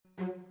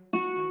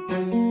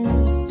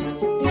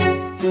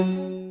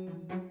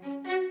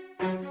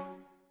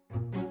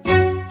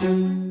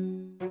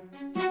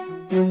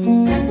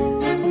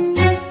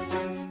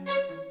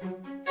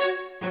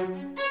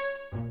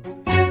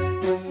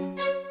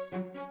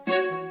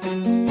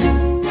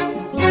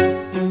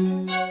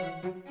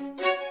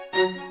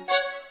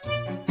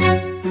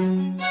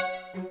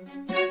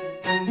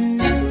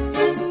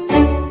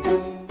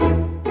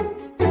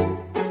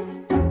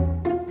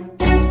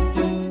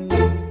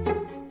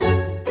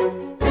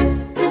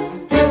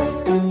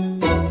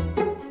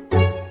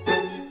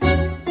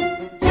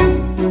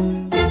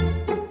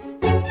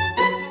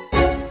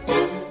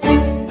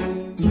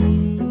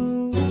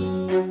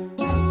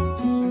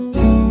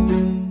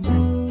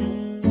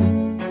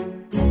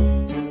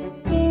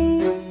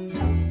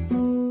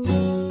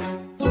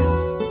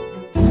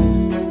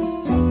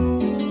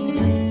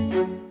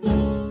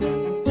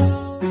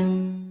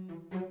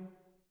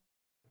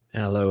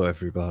Hello,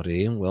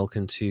 everybody, and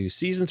welcome to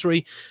Season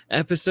 3,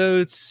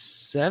 Episode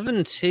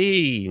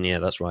 17. Yeah,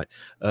 that's right.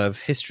 Of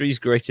History's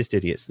Greatest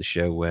Idiots, the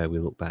show where we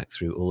look back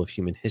through all of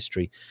human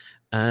history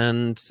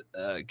and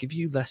give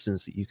you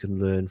lessons that you can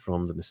learn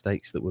from the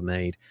mistakes that were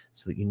made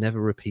so that you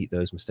never repeat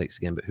those mistakes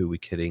again. But who are we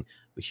kidding?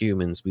 We're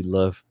humans. We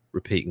love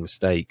repeating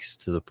mistakes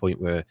to the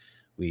point where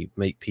we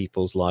make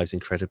people's lives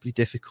incredibly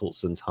difficult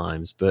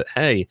sometimes. But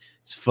hey,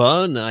 it's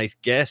fun, I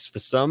guess, for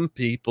some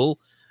people.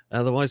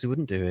 Otherwise, they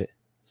wouldn't do it.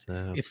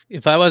 So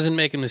if I wasn't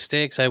making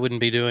mistakes, I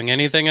wouldn't be doing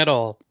anything at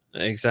all.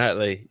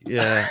 Exactly.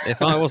 Yeah.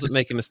 If I wasn't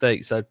making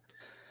mistakes, I'd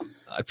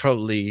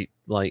probably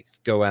like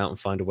go out and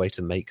find a way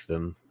to make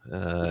them.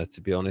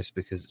 To be honest,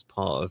 because it's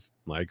part of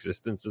my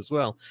existence as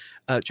well.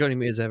 Joining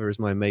me as ever is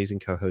my amazing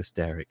co-host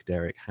Derek.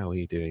 Derek, how are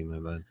you doing, my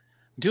man?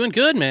 Doing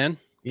good, man.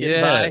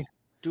 Getting by,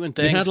 doing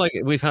things.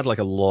 We've had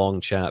a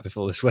long chat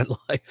before this went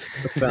live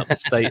about the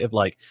state of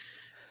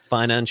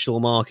financial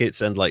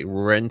markets and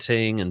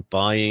renting and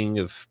buying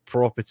of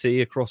property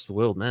across the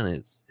world. Man,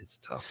 it's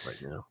tough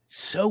right now. It's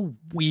so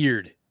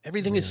weird.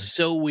 Everything is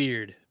so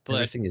weird. But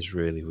everything is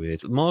really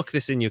weird. Mark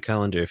this in your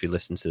calendar if you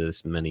listen to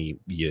this many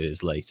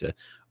years later.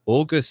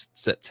 August,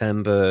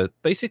 September,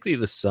 basically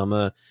the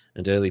summer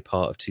and early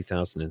part of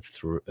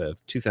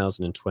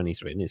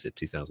 2023, and is it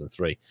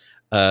 2003?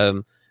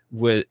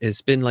 Where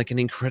it's been an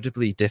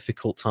incredibly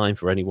difficult time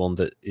for anyone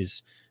that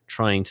is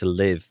trying to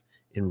live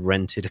in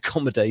rented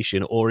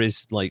accommodation or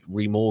is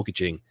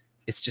remortgaging.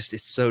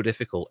 It's so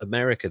difficult.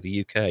 America,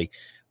 the UK,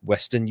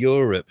 Western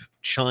Europe,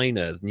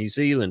 China, New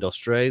Zealand,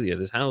 Australia,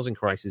 there's housing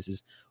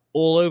crises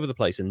all over the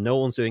place and no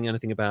one's doing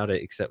anything about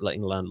it except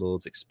letting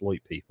landlords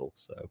exploit people.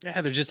 So yeah,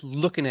 they're just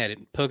looking at it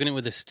and poking it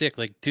with a stick,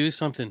 do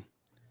something.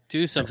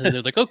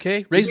 They're like,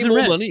 okay, raise the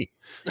rent. Money.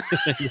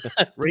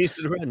 Raise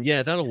the rent.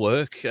 Yeah, that'll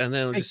work. And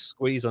then they'll just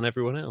squeeze on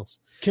everyone else.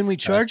 Can we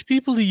charge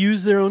people to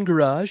use their own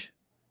garage?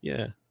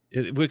 Yeah.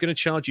 We're going to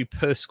charge you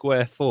per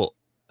square foot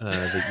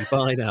that you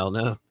buy now.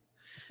 No.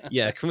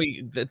 Yeah, can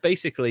we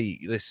basically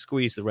they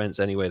squeeze the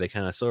rents any way they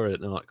can. I saw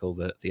an article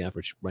that the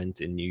average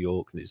rent in New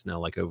York is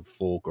now over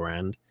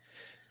 $4,000.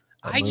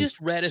 I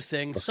just read a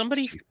thing.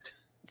 Somebody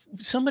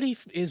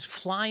is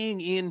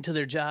flying into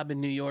their job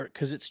in New York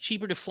because it's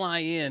cheaper to fly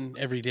in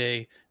every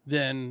day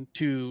than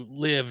to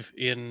live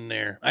in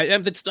there.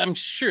 I'm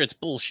sure it's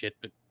bullshit,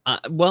 but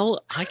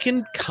well, I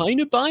can kind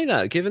of buy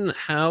that given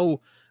how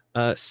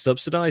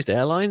subsidized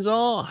airlines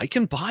are. I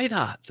can buy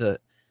that,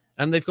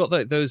 and they've got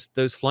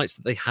those flights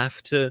that they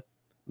have to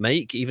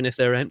make even if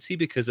they're empty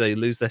because they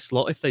lose their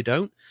slot if they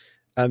don't.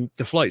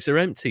 The flights are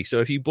empty,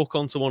 so if you book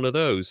onto one of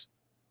those,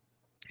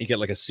 you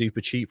get a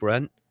super cheap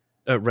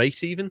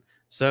rate even.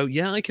 So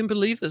yeah, I can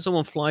believe that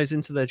someone flies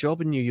into their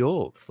job in New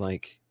York.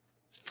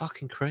 It's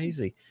fucking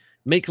crazy.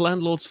 Make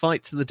landlords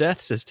fight to the death,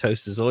 says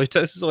Toasterzoid.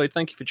 Toasterzoid,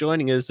 thank you for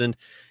joining us. And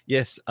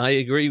yes, I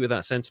agree with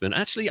that sentiment.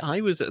 Actually,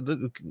 I was a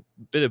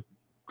bit of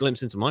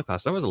glimpse into my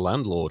past. I was a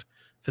landlord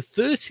for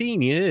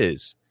 13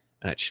 years,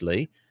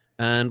 actually.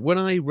 And when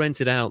I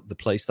rented out the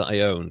place that I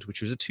owned,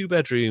 which was a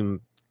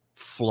 2-bedroom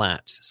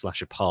flat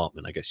 /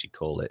 apartment, I guess you'd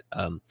call it,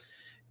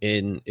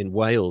 in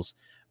Wales,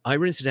 I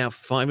rented out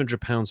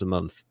 £500 a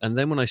month. And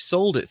then when I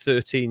sold it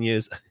 13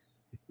 years...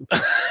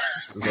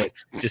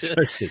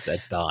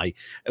 die.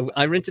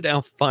 I rented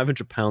out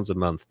 £500 a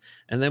month,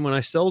 and then when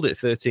I sold it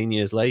 13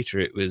 years later,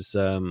 it was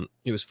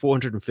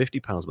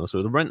 £450 a month.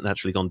 So the rent had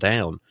actually gone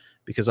down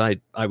because I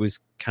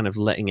was kind of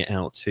letting it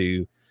out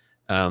to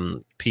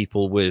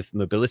people with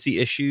mobility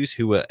issues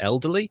who were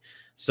elderly.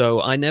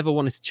 So I never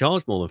wanted to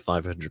charge more than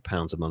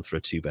 £500 a month for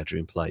a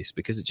 2-bedroom place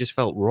because it just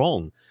felt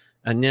wrong.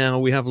 And now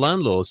we have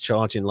landlords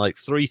charging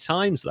 3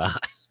 times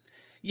that.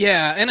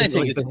 Yeah, and I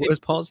think it's the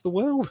worst parts of the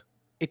world.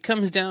 It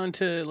comes down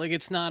to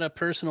it's not a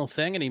personal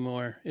thing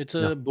anymore. It's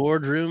a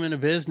boardroom in a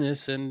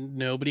business and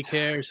nobody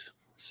cares.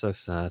 So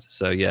sad.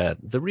 So yeah,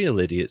 the real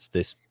idiots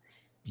this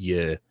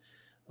year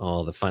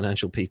are the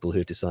financial people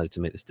who decided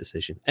to make this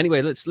decision.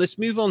 Anyway, let's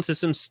move on to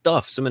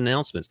some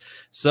announcements.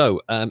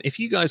 So if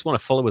you guys want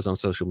to follow us on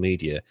social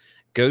media,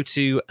 go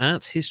to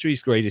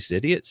 @History's Greatest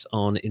Idiots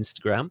on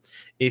Instagram.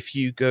 If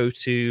you go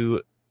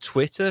to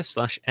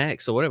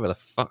Twitter/X or whatever the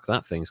fuck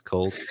that thing's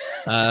called.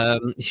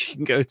 You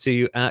can go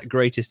to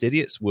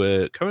 @GreatestIdiots.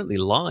 We're currently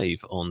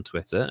live on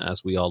Twitter,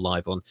 as we are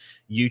live on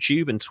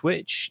YouTube and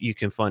Twitch. You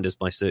can find us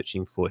by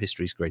searching for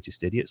History's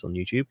Greatest Idiots on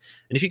YouTube.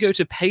 And if you go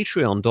to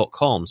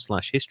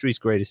patreon.com/History's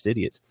Greatest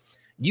Idiots,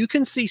 you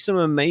can see some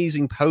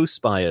amazing posts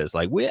by us.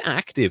 Like, we're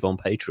active on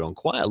Patreon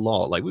quite a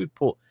lot. Like, we've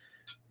put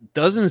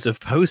dozens of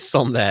posts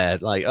on there,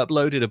 like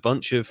uploaded a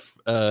bunch of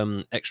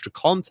extra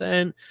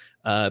content,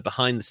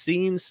 behind the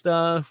scenes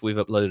stuff. We've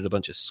uploaded a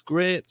bunch of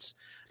scripts,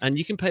 and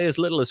you can pay as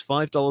little as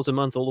 $5 a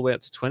month all the way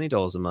up to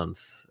 $20 a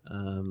month.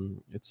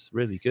 It's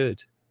really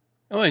good.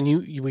 Oh, and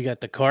we got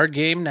the card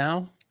game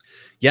now.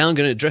 Yeah, I'm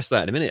going to address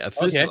that in a minute.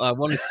 First, okay. I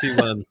wanted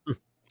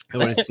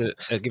to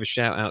give a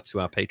shout out to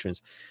our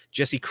patrons.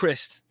 Jesse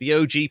Christ, the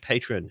OG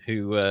patron,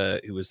 who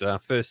was our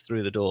first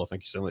through the door.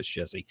 Thank you so much,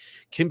 Jesse.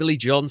 Kimberly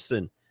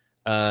Johnson,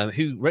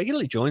 who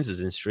regularly joins us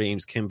in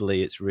streams.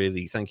 Kimberly, it's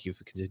really, thank you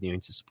for continuing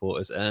to support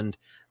us. And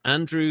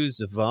Andrew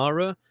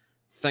Zavara,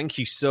 thank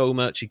you so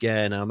much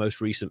again, our most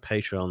recent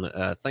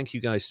Patreon. Thank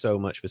you guys so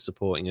much for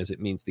supporting us. It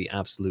means the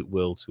absolute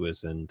world to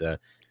us, and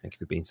thank you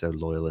for being so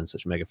loyal and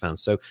such mega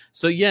fans.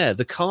 So yeah,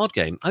 the card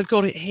game, I've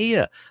got it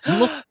here.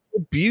 Look how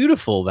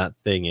beautiful that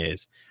thing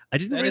is.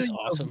 That is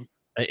awesome.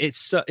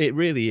 It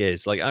really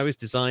is. Like, I was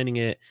designing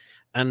it,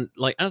 and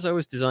like as I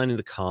was designing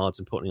the cards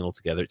and putting it all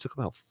together, it took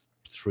about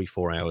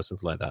 3-4 hours,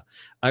 something like that.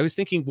 I was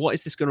thinking, what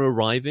is this going to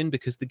arrive in?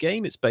 Because the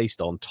game it's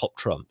based on Top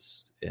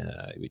Trumps,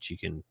 which you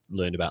can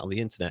learn about on the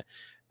internet.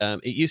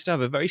 It used to have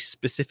a very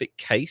specific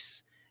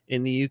case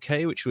in the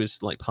UK, which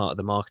was like part of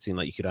the marketing,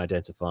 like you could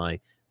identify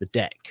the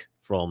deck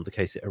from the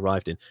case it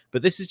arrived in.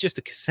 But this is just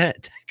a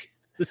cassette deck,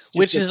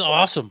 which is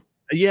awesome.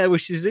 Yeah,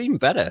 which is even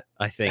better,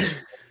 I think. I'm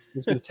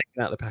just going to take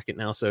it out of the packet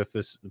now. So for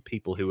the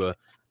people who are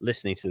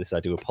listening to this, I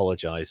do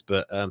apologize.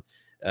 But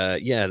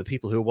yeah, the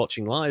people who are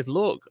watching live,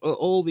 look,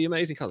 all the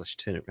amazing cards. I should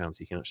turn it around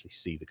so you can actually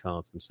see the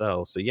cards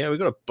themselves. So yeah, we've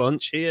got a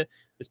bunch here.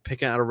 Let's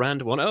pick out a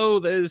random one. Oh,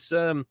 there's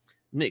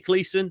Nick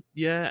Leeson.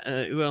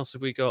 Yeah. Who else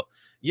have we got?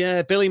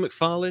 Yeah, Billy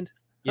McFarland.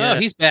 Yeah. Oh,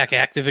 he's back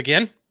active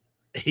again.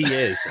 He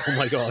is. Oh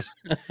my god.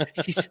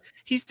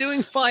 He's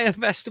doing Fire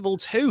Festival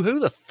 2. Who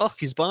the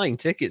fuck is buying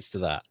tickets to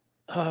that?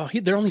 Oh,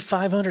 they're only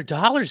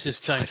 $500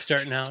 this time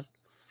starting out.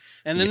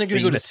 And then they're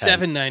going to go to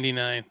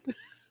 $7.99.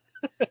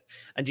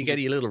 And you get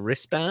your little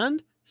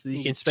wristband so that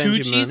you can spend 2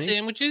 your money. cheese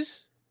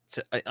sandwiches.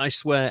 I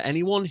swear,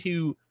 anyone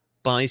who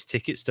buys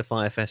tickets to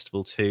Fire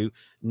Festival 2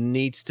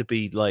 needs to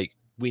be like,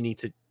 we need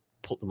to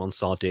put them on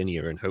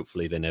Sardinia and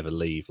hopefully they never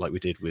leave, like we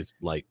did with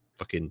like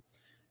fucking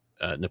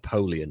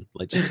Napoleon.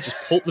 Like just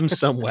put them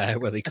somewhere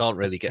where they can't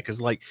really get,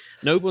 because like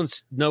no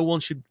one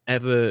should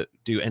ever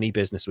do any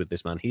business with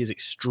this man. He is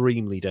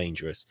extremely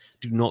dangerous.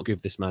 Do not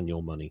give this man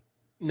your money.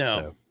 No.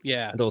 So,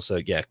 yeah. And also,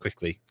 yeah, quick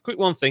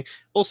one thing.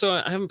 Also,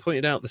 I haven't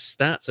pointed out the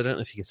stats. I don't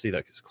know if you can see that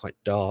because it's quite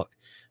dark.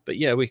 But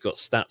yeah, we've got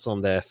stats on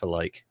there for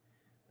like,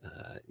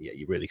 yeah,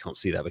 you really can't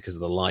see that because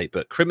of the light.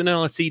 But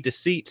criminality,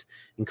 deceit,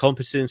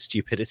 incompetence,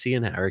 stupidity,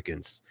 and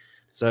arrogance.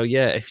 So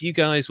yeah, if you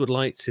guys would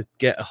like to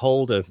get a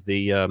hold of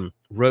the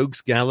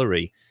Rogues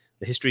Gallery,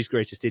 the History's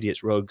Greatest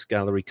Idiots Rogues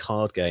Gallery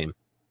card game,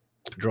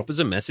 drop us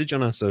a message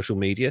on our social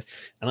media,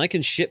 and I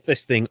can ship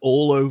this thing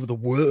all over the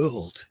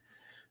world.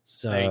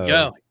 So there you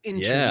go.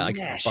 Yeah,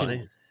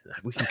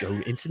 we can go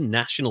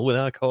international with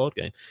our card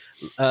game.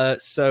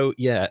 So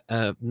yeah,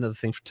 another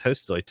thing for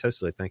Toastoid.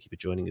 Toastoid, thank you for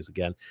joining us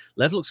again.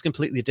 Lev looks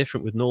completely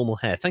different with normal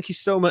hair. Thank you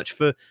so much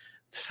for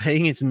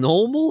saying it's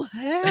normal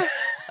hair.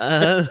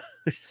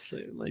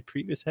 My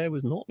previous hair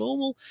was not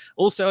normal.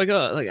 Also,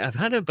 I've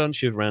had a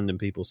bunch of random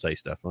people say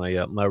stuff. My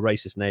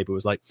racist neighbor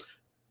was like,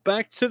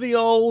 "Back to the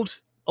old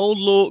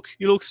look.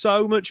 You look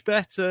so much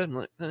better." I'm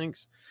like,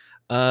 thanks.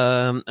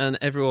 And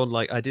everyone,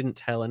 like, I didn't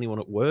tell anyone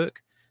at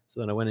work. So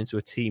then I went into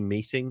a team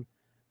meeting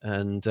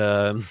and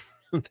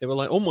they were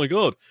like, "Oh my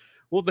God,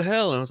 what the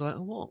hell?" And I was like,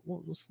 "Oh,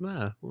 what's the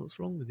matter? What's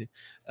wrong with you?"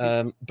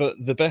 But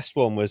the best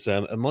one was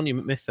a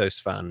Monument Mythos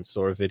fan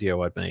saw a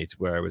video I'd made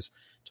where I was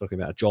talking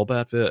about a job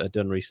advert I'd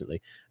done recently.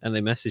 And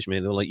they messaged me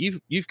and they were like,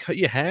 you've cut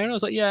your hair? And I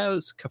was like, yeah, it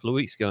was a couple of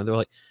weeks ago. And they were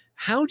like,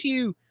 how do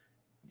you,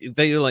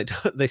 they were like,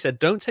 they said,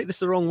 don't take this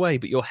the wrong way,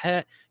 but your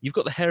hair, you've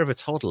got the hair of a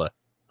toddler.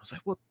 I was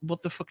like,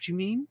 what the fuck do you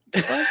mean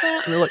by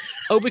that? And they're like,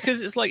 oh,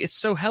 because it's like, it's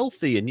so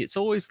healthy and it's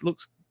always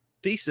looks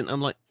decent.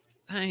 I'm like,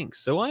 thanks.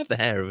 So I have the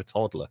hair of a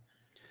toddler,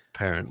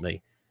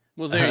 apparently.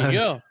 Well, there you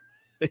go.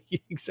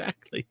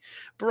 Exactly.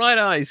 Bright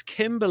Eyes,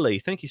 Kimberly,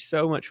 thank you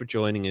so much for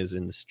joining us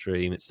in the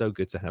stream. It's so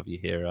good to have you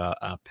here,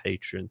 our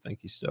patron.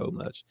 Thank you so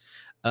much.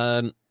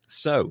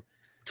 So,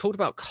 talked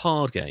about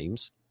card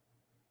games,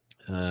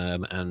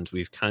 and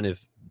we've kind of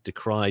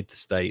decried the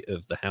state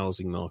of the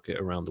housing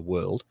market around the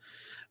world.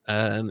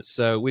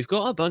 So we've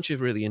got a bunch of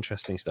really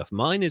interesting stuff.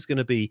 Mine is going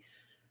to be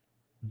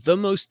the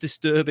most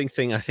disturbing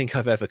thing I think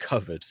I've ever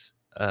covered,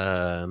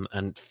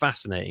 and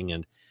fascinating,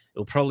 and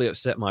it'll probably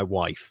upset my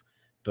wife.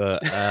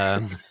 But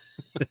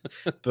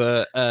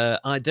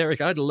Derek,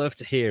 I'd love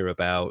to hear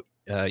about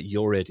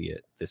your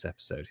idiot this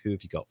episode. Who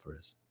have you got for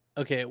us?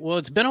 Okay, well,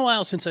 it's been a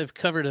while since I've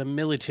covered a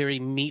military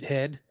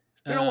meathead.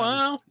 Been a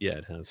while. Yeah,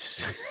 it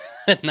has.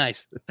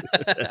 Nice.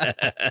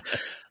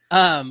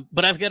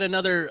 But I've got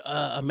another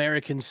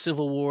American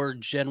Civil War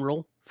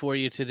general for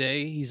you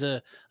today. He's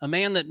a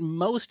man that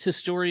most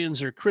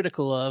historians are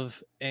critical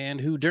of, and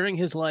who during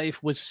his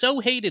life was so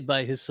hated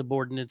by his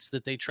subordinates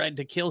that they tried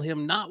to kill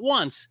him not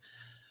once,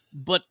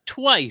 but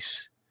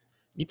twice.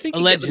 You'd think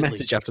allegedly. You'd get the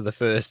message after the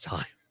first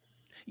time.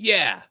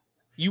 Yeah,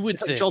 you would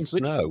it's like think. Jon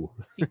Snow.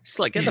 It's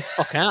like, get the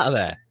fuck out of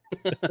there.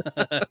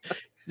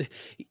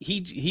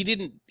 He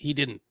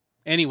didn't.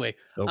 Anyway,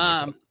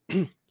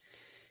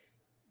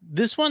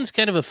 this one's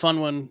kind of a fun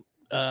one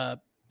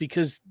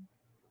because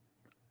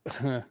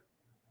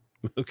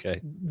okay,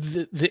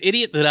 the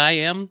idiot that I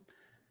am,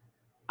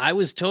 I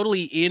was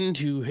totally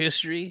into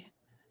history,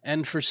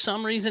 and for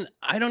some reason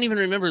I don't even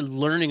remember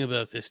learning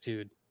about this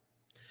dude.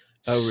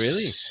 Oh,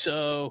 really?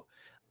 So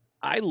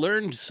I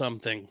learned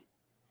something,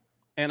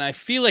 and I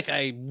feel like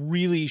I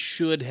really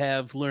should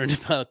have learned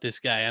about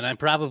this guy, and I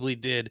probably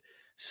did.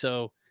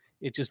 So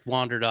it just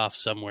wandered off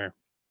somewhere.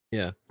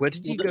 Yeah. Where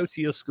did you go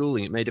to your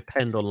schooling? It may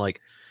depend on like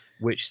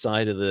which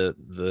side of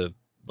the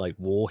like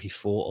war he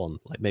fought on.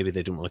 Like maybe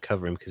they didn't want to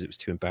cover him because it was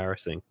too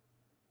embarrassing.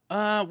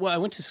 Well, I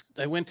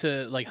went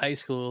to like high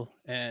school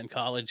and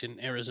college in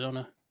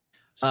Arizona.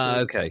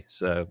 Okay.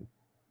 So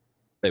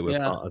they were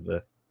part of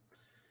the.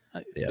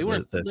 Yeah, they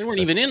weren't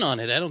even in on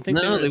it. I don't think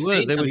they weren't.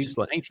 They were just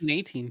like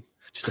 1918.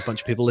 Just a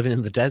bunch of people living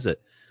in the desert.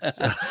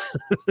 So.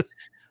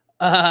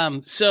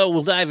 So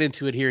we'll dive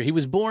into it here. He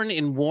was born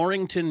in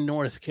Warrenton,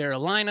 North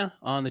Carolina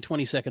on the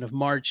 22nd of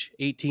March,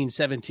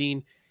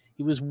 1817.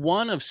 He was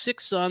one of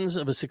 6 sons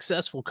of a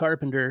successful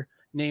carpenter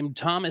named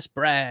Thomas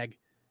Bragg,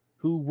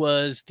 who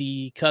was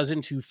the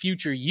cousin to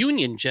future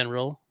Union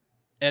General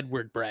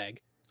Edward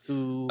Bragg,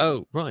 who...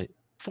 Oh, right.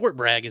 Fort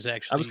Bragg is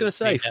actually... I was going to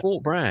say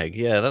Fort Bragg.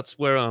 Yeah, that's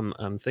where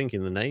I'm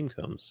thinking the name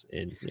comes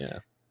in. Yeah.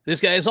 This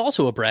guy is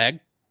also a Bragg,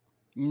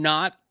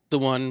 not the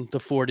one the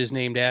fort is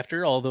named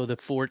after, although the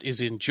fort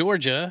is in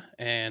Georgia,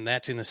 and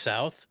that's in the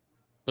South.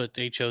 But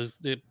they chose,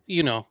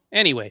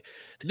 Anyway,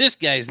 this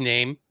guy's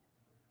name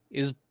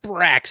is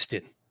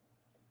Braxton.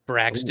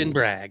 Braxton Ooh.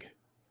 Bragg.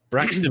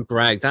 Braxton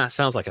Bragg. That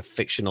sounds like a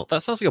fictional.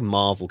 That sounds like a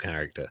Marvel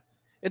character.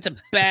 It's a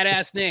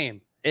badass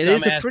name. It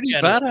is a pretty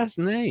badass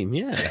name,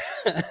 yeah.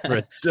 For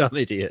a dumb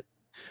idiot.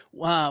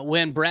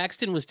 When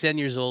Braxton was 10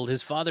 years old,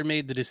 his father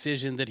made the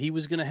decision that he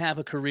was going to have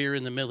a career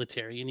in the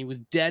military, and he was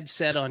dead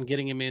set on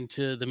getting him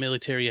into the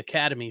military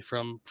academy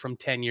from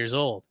 10 years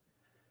old.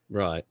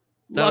 Right.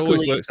 That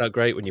always works out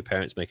great when your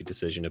parents make a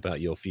decision about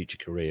your future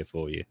career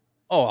for you.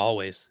 Oh,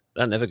 always.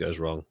 That never goes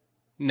wrong.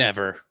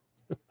 Never.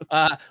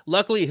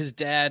 Luckily, his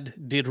dad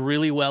did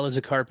really well as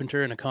a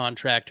carpenter and a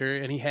contractor,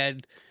 and he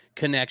had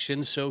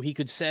connections, so he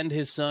could send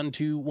his son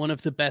to one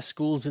of the best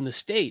schools in the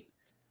state,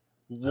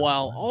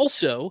 while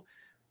also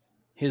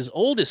his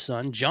oldest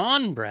son,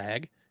 John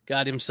Bragg,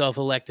 got himself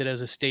elected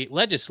as a state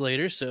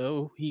legislator,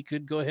 so he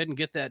could go ahead and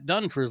get that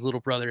done for his little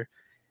brother.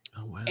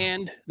 Oh, wow.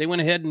 And they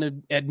went ahead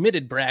and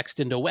admitted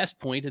Braxton to West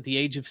Point at the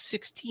age of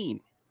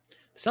 16.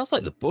 Sounds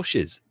like the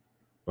Bushes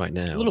right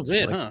now. A little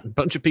bit, like huh? A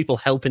bunch of people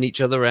helping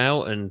each other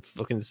out and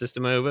fucking the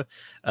system over.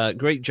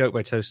 Great joke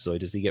by Toastoid.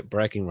 Does he get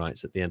bragging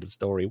rights at the end of the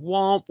story?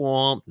 Womp,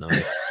 womp.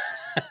 Nice.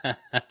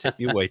 Tip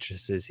your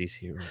waitresses. He's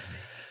here.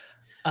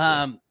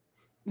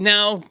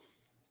 Now,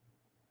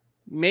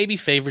 maybe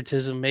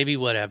favoritism, maybe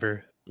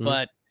whatever,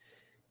 but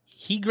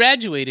he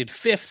graduated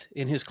 5th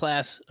in his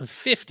class of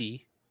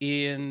 50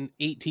 in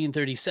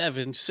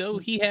 1837, so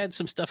he had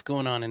some stuff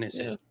going on in his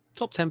head.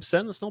 Top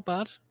 10%, that's not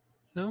bad.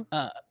 No.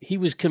 He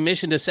was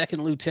commissioned a 2nd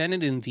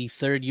lieutenant in the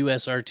 3rd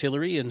U.S.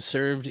 Artillery and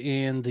served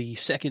in the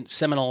 2nd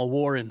Seminole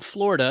War in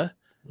Florida.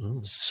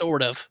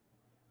 Sort of.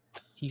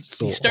 He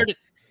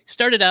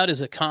started out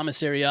as a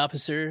commissary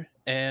officer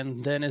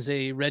and then as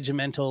a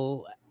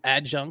regimental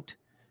adjunct.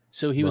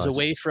 So he was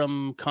away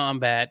from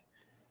combat,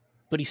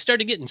 but he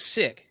started getting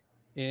sick,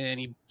 and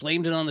he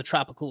blamed it on the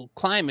tropical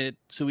climate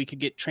so he could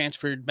get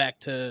transferred back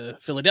to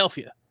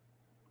Philadelphia.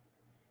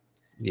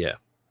 Yeah.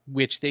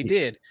 Which they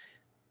did.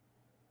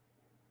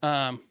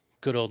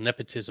 Good old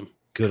nepotism.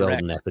 Good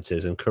old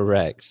nepotism,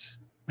 correct.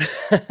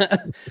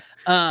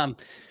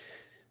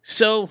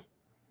 So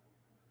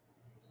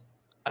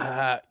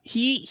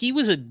he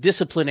was a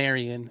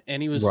disciplinarian,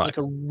 and he was like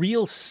a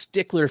real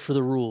stickler for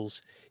the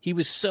rules. He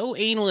was so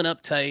anal and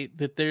uptight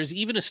that there's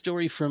even a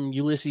story from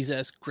Ulysses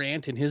S.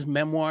 Grant in his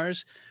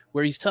memoirs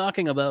where he's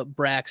talking about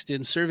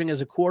Braxton serving as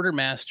a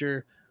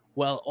quartermaster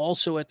while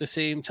also at the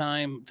same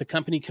time the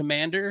company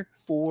commander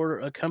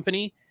for a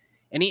company,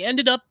 and he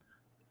ended up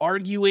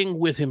arguing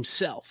with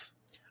himself.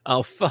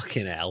 Oh,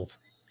 fucking hell.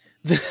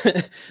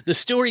 The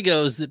story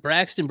goes that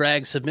Braxton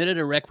Bragg submitted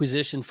a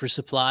requisition for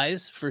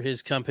supplies for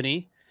his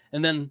company,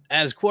 and then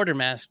as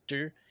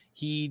quartermaster,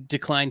 he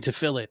declined to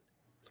fill it.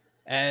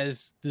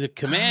 As the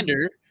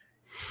commander,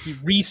 he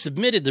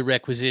resubmitted the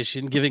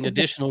requisition, giving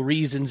additional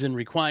reasons and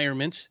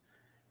requirements.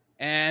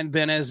 And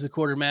then as the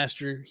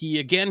quartermaster, he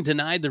again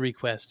denied the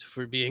request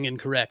for being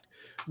incorrect.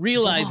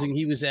 Realizing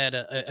he was at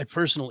a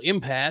personal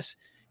impasse,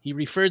 he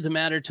referred the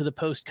matter to the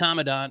post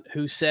commandant,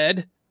 who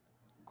said,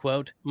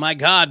 quote, "My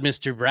God,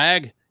 Mr.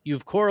 Bragg,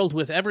 you've quarreled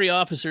with every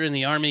officer in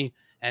the Army,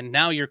 and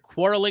now you're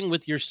quarreling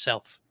with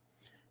yourself."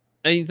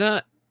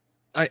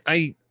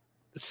 I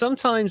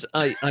sometimes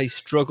I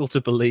struggle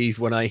to believe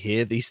when I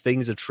hear these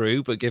things are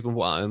true, but given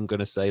what I'm going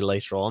to say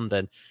later on,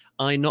 then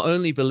I not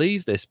only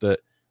believe this,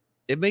 but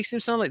it makes him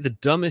sound like the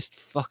dumbest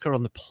fucker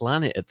on the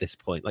planet at this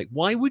point. Like,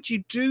 why would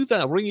you do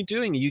that? What are you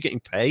doing? Are you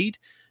getting paid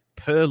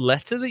per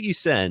letter that you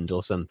send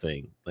or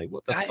something? Like,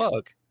 what the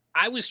fuck?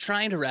 I was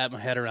trying to wrap my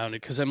head around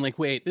it because I'm like,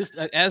 wait, this,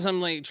 as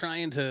I'm like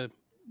trying to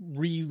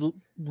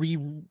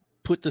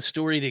put the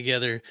story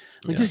together,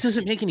 like, this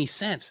doesn't make any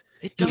sense.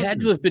 He had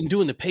to have been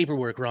doing the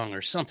paperwork wrong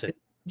or something.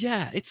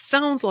 It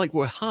sounds like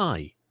we're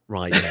high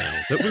right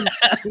now, that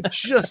we're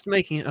just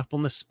making it up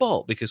on the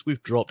spot because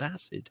we've dropped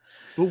acid,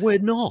 but we're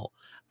not.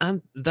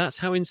 And that's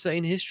how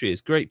insane history is.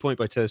 Great point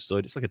by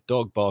Toastoid. It's like a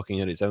dog barking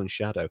at its own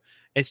shadow.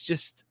 It's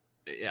just,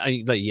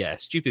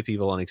 stupid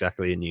people aren't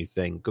exactly a new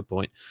thing. Good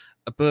point.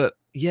 But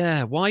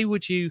yeah, why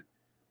would you?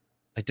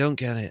 I don't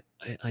get it.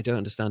 I don't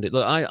understand it.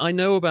 Look, I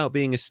know about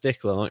being a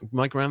stickler. Like,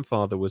 my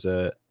grandfather was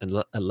a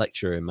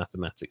lecturer in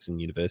mathematics in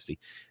university,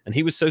 and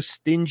he was so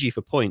stingy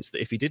for points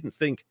that if he didn't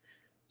think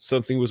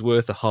something was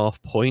worth a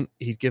half point,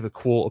 he'd give a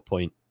quarter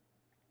point,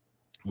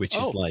 which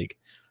is like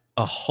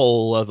a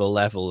whole other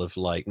level of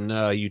like,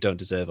 no, you don't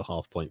deserve a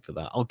half point for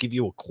that. I'll give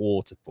you a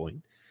quarter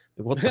point.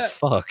 What the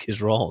fuck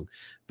is wrong?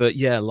 But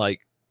yeah,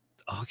 like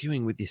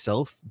arguing with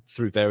yourself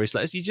through various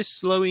letters, you're just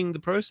slowing the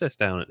process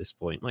down at this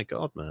point. My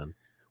God, man.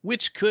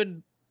 Which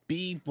could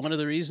be one of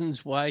the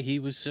reasons why he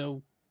was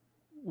so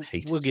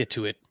hated. We'll get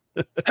to it.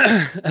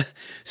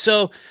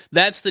 So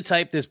that's the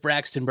type this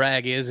Braxton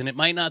Bragg is, and it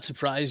might not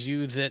surprise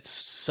you that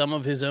some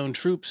of his own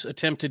troops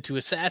attempted to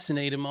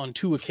assassinate him on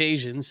 2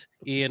 occasions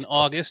in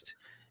August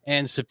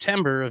and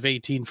September of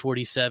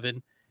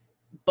 1847.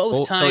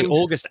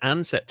 August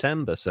and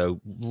September.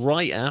 So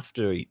right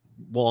after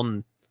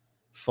one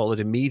followed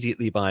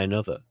immediately by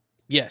another.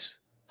 Yes.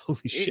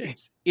 Holy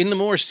shit. In the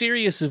more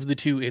serious of the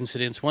 2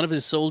 incidents, one of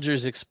his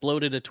soldiers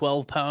exploded a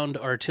 12-pound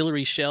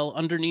artillery shell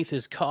underneath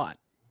his cot.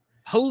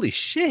 Holy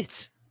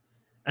shit.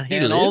 And he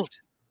lived?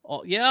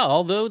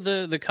 Although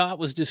the cot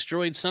was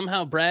destroyed,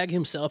 somehow Bragg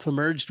himself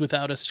emerged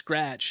without a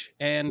scratch.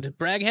 And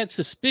Bragg had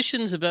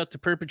suspicions about the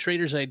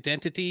perpetrator's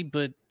identity,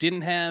 but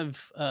didn't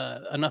have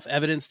enough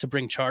evidence to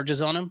bring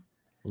charges on him.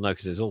 Well, no,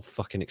 because it was all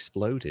fucking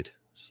exploded.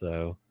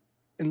 So...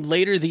 And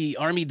later, the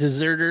Army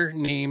deserter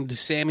named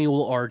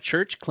Samuel R.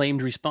 Church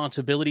claimed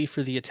responsibility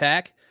for the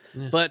attack.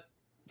 Yeah. But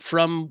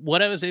from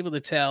what I was able to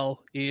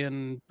tell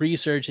in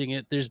researching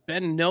it, there's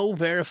been no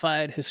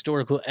verified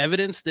historical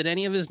evidence that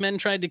any of his men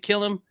tried to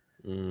kill him.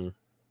 Mm.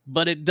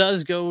 But it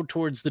does go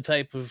towards the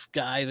type of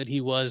guy that he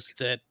was,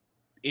 that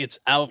it's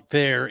out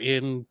there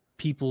in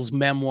people's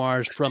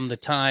memoirs from the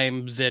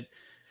time that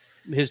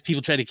his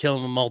people tried to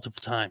kill him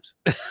multiple times.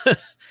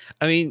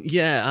 I mean,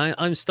 yeah,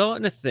 I'm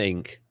starting to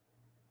think...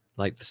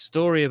 like the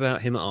story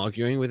about him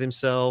arguing with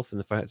himself and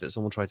the fact that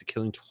someone tried to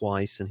kill him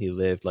twice and he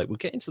lived, like we're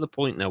getting to the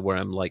point now where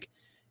I'm like,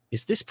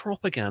 is this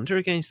propaganda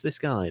against this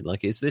guy?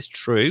 Like, is this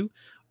true?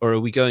 Or are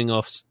we going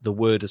off the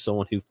word of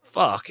someone who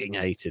fucking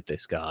hated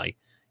this guy?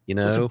 You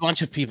know? It's a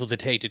bunch of people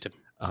that hated him.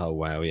 Oh,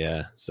 wow,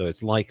 yeah. So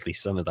it's likely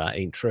some of that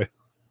ain't true.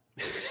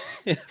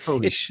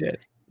 Holy shit.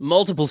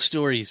 Multiple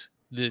stories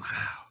that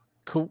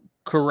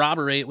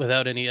corroborate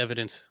without any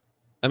evidence.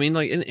 I mean,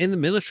 like in the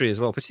military as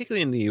well,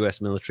 particularly in the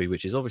US military,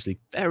 which is obviously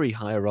very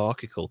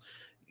hierarchical,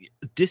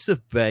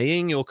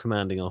 disobeying your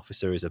commanding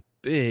officer is a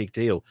big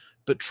deal.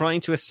 But trying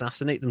to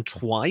assassinate them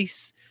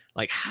twice,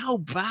 like how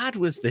bad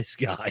was this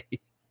guy?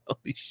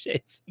 Holy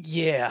shit!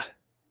 Yeah,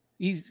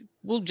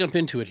 we'll jump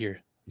into it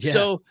here. Yeah.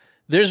 So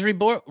there's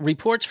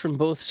reports from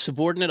both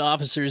subordinate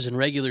officers and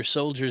regular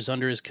soldiers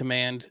under his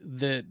command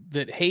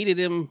that hated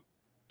him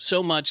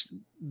so much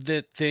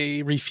that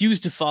they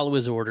refused to follow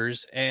his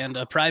orders. And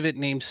a private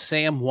named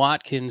Sam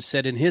Watkins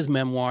said in his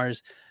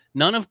memoirs,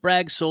 none of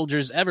Bragg's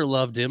soldiers ever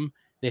loved him.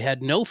 They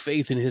had no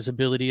faith in his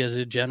ability as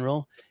a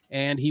general,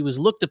 and he was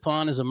looked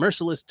upon as a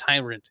merciless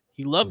tyrant.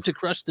 He loved to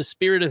crush the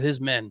spirit of his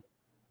men.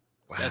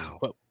 Wow. That's a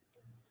quote.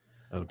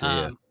 Oh,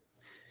 dear.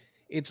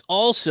 It's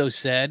also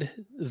said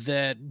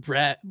that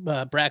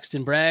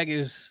Braxton Bragg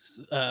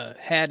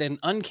had an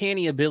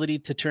uncanny ability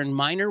to turn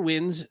minor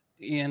wins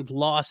and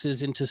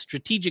losses into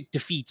strategic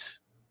defeats.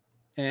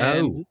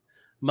 And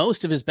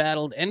most of his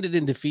battles ended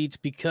in defeats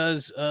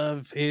because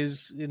of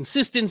his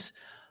insistence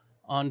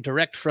on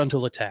direct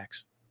frontal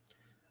attacks.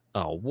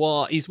 Oh,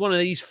 what? He's one of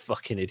these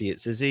fucking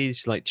idiots, is he?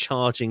 He's like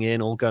charging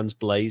in, all guns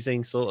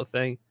blazing sort of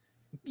thing.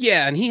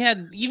 Yeah, and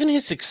even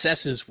his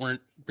successes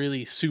weren't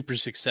really super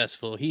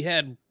successful. He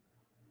had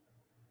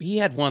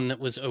one that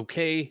was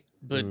okay,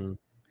 but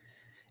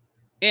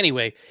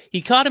anyway,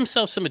 he caught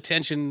himself some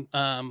attention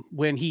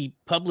when he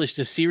published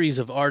a series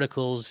of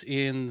articles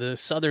in the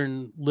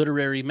Southern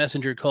Literary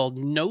Messenger called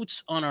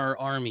Notes on Our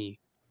Army.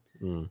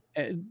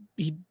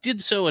 He did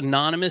so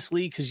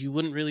anonymously because you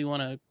wouldn't really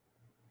want to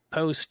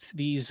post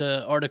these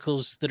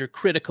articles that are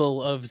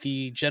critical of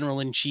the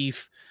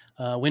General-in-Chief,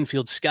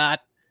 Winfield Scott,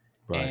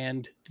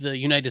 and the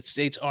United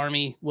States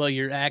Army while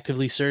you're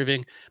actively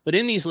serving. But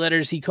in these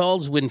letters, he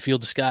calls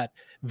Winfield Scott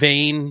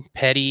vain,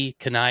 petty,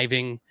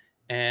 conniving,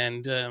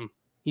 and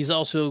he's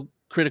also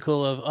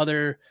critical of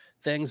other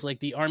things like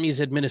the Army's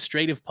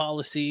administrative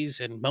policies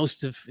and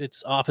most of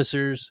its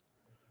officers.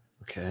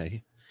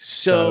 Okay.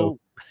 So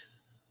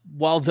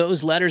while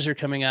those letters are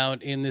coming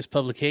out in this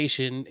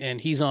publication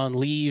and he's on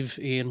leave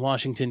in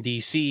Washington,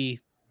 D.C.,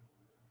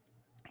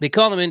 they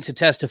call him in to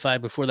testify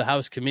before the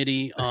House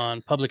Committee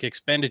on Public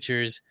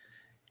Expenditures,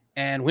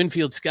 and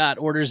Winfield Scott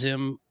orders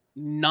him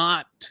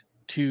not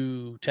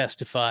to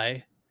testify.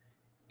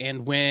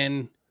 And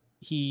when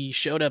he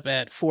showed up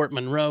at Fort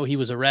Monroe, he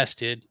was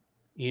arrested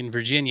in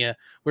Virginia,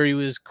 where he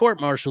was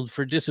court-martialed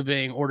for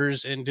disobeying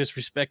orders and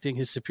disrespecting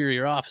his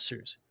superior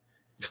officers.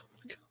 Oh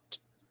my God.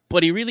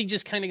 But he really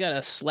just kind of got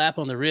a slap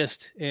on the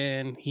wrist,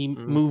 and he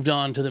moved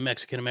on to the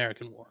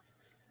Mexican-American War.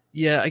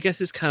 Yeah, I guess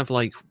it's kind of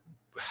like,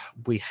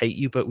 we hate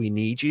you, but we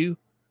need you.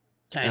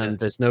 Kinda. And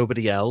there's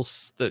nobody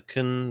else that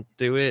can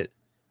do it.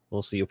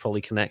 Also, you're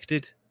probably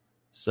connected,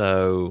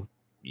 so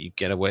you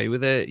get away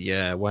with it.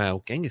 Yeah,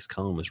 wow. Genghis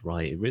Khan was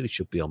right. It really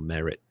should be on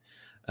merit.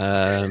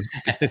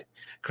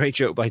 Great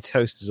joke by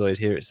Toastazoid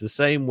here. It's the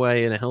same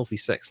way in a healthy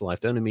sex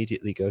life. Don't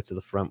immediately go to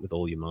the front with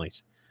all your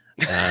might.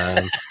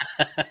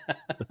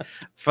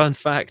 Fun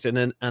fact,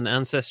 an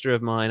ancestor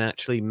of mine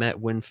actually met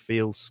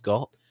Winfield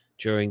Scott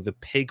during the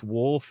Pig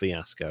War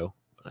fiasco.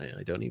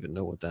 I don't even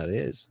know what that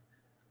is.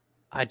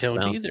 I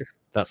don't either.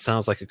 That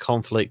sounds like a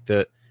conflict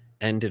that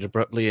ended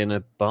abruptly in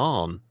a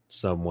barn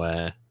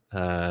somewhere.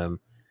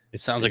 It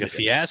sounds like a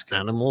fiasco.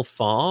 Animal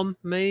farm,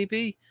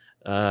 maybe?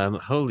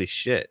 Holy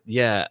shit.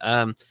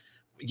 Yeah.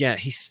 Yeah,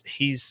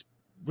 he's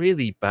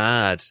really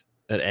bad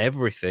at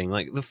everything.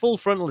 Like the full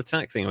frontal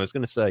attack thing, I was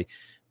going to say,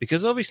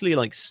 because obviously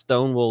like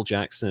Stonewall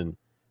Jackson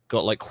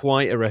got like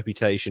quite a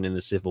reputation in the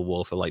Civil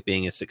War for like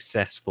being a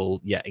successful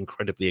yet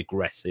incredibly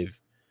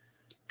aggressive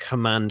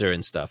commander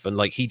and stuff, and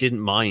like he didn't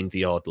mind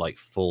the odd like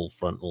full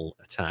frontal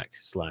attack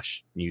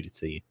 /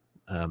 nudity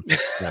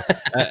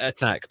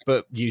attack,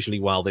 but usually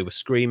while they were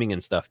screaming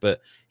and stuff. But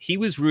he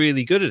was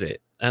really good at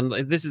it, and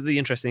this is the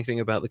interesting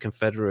thing about the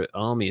Confederate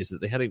Army, is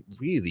that they had a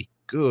really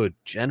good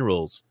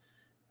generals,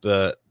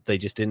 but they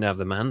just didn't have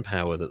the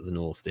manpower that the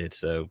North did,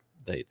 so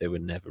they were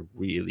never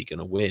really going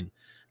to win.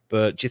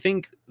 But do you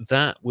think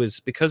that was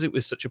because it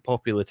was such a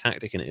popular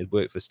tactic and it had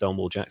worked for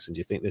Stonewall Jackson? Do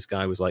you think this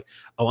guy was like,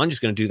 oh, I'm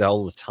just going to do that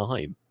all the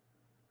time?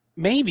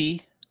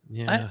 Maybe.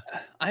 Yeah.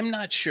 I'm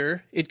not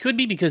sure. It could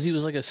be because he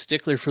was like a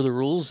stickler for the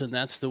rules, and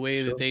that's the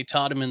way that they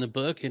taught him in the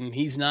book, and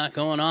he's not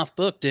going off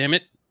book, damn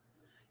it.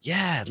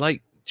 Yeah,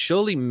 like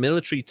surely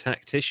military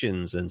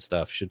tacticians and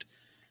stuff should,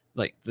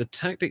 like the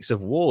tactics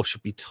of war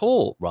should be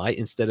taught, right?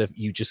 Instead of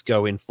you just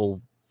go in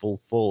full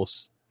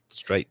force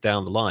straight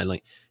down the line.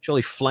 Like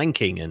surely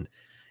flanking and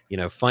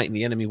fighting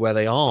the enemy where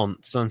they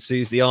aren't. Sun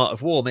Tzu's The Art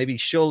of War. Maybe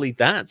surely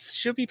that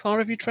should be part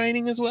of your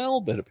training as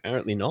well, but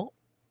apparently not.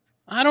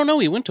 I don't know.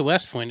 He went to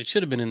West Point. It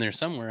should have been in there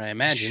somewhere, I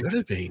imagine. Should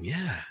have been,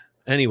 yeah.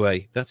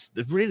 Anyway, that's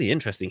really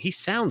interesting. He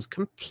sounds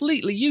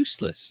completely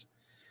useless.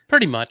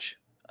 Pretty much.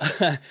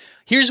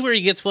 Here's where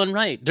he gets one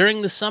right.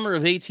 During the summer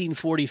of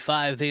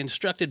 1845, they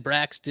instructed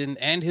Braxton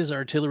and his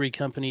artillery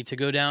company to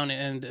go down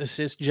and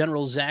assist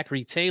General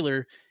Zachary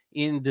Taylor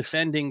in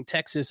defending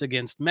Texas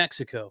against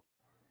Mexico.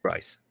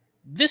 Right.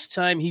 This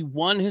time, he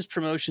won his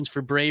promotions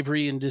for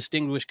bravery and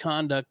distinguished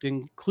conduct,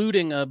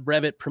 including a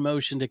brevet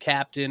promotion to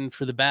captain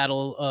for the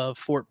Battle of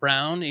Fort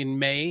Brown in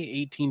May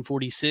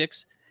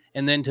 1846,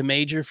 and then to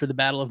major for the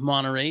Battle of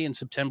Monterey in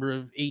September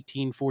of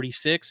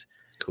 1846,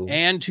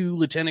 and to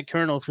lieutenant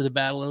colonel for the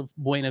Battle of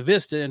Buena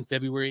Vista in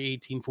February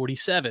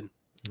 1847.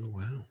 Oh,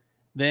 wow.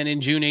 Then in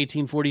June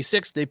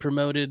 1846, they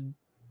promoted...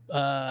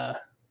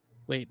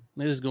 wait,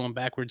 this is going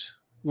backwards.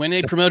 When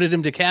they promoted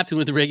him to captain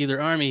with the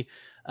regular army...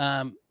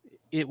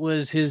 it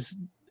was his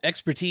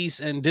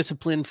expertise and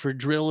discipline for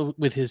drill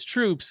with his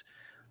troops,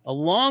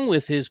 along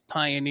with his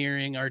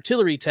pioneering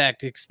artillery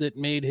tactics, that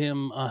made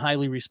him a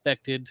highly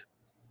respected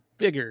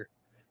figure,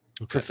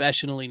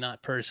 professionally,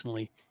 not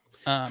personally.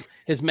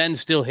 His men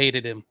still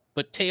hated him,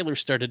 but Taylor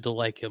started to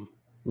like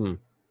him.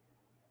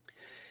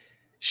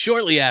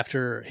 Shortly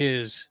after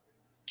his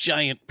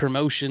giant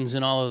promotions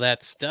and all of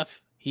that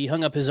stuff, he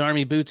hung up his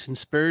army boots and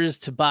spurs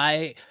to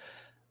buy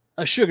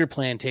a sugar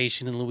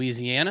plantation in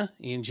Louisiana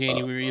in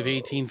January of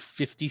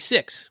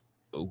 1856.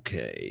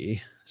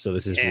 Okay. So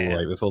this is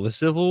right before the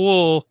Civil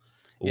War.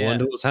 I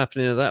wonder what's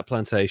happening at that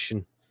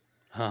plantation.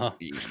 Yeah.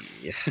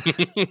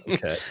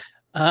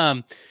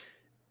 Okay.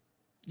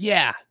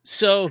 Yeah.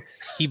 So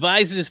he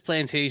buys this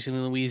plantation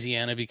in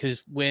Louisiana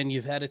because when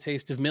you've had a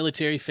taste of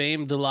military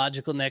fame, the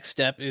logical next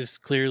step is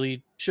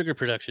clearly sugar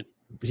production.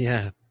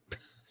 Yeah.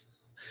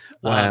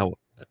 Wow.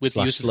 With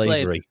use of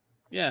slavery.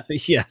 Yeah.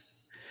 Yeah.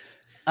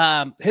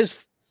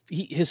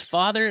 His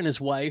father and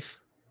his wife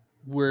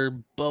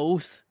were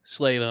both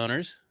slave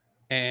owners,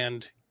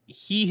 and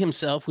he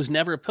himself was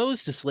never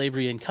opposed to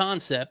slavery in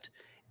concept,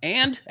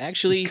 and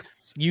actually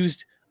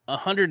used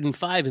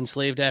 105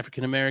 enslaved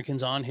African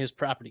Americans on his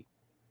property.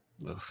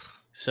 Ugh.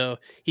 So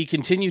he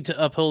continued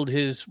to uphold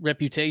his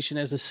reputation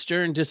as a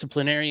stern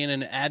disciplinarian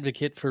and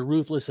advocate for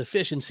ruthless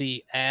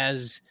efficiency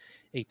as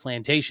a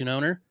plantation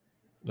owner.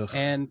 Ugh,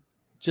 and Jesus.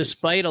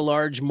 despite a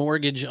large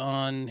mortgage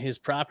on his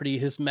property,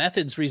 his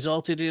methods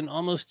resulted in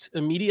almost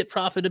immediate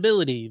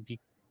profitability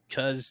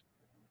because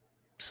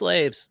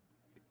slaves.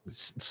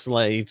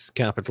 Slaves,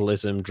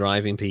 capitalism,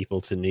 driving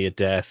people to near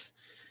death.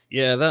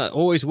 Yeah, that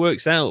always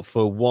works out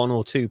for one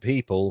or two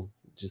people,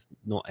 just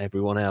not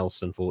everyone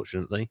else,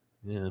 unfortunately.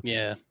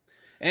 Yeah.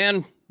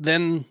 And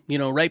then,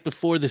 right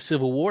before the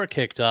Civil War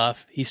kicked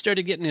off, he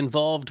started getting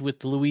involved with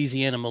the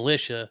Louisiana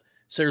militia,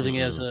 serving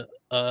as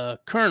a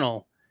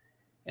colonel.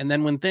 And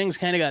then when things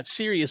kind of got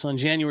serious on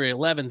January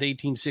 11th,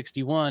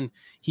 1861,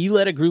 he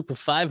led a group of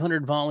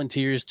 500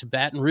 volunteers to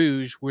Baton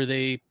Rouge, where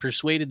they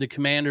persuaded the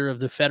commander of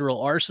the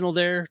federal arsenal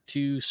there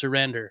to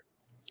surrender.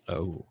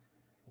 Oh,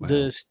 wow.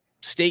 The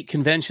state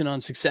convention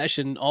on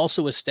succession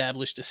also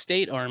established a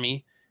state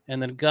army,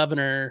 and then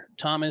Governor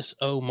Thomas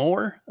O.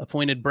 Moore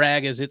appointed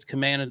Bragg as its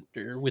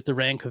commander with the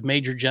rank of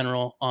Major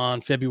General on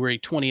February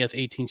 20th,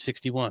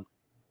 1861.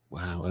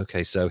 Wow.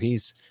 Okay, so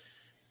he's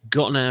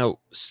gotten out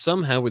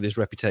somehow with his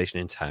reputation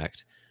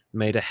intact,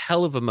 made a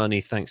hell of a money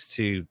thanks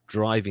to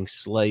driving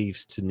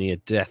slaves to near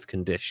death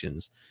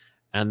conditions,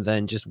 and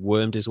then just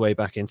wormed his way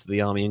back into the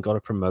army and got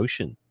a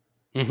promotion.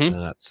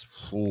 This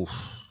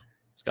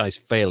guy's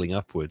failing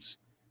upwards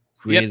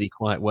really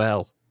quite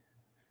well.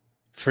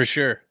 For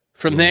sure.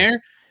 From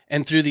there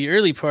and through the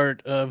early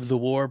part of the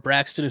war,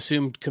 Braxton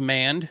assumed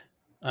command,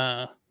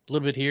 a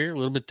little bit here, a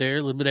little bit there,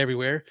 a little bit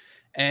everywhere.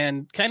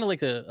 And kind of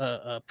like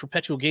a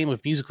perpetual game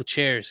of musical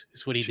chairs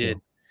is what he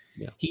did.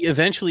 Yeah. He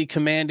eventually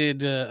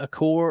commanded a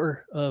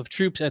corps of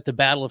troops at the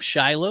Battle of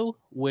Shiloh,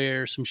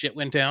 where some shit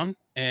went down,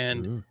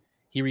 and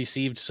he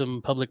received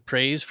some public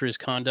praise for his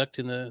conduct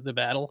in the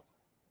battle.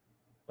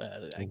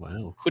 I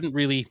couldn't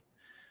really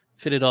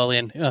fit it all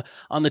in.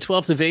 On the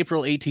 12th of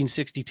April,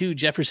 1862,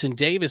 Jefferson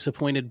Davis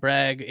appointed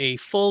Bragg a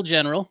full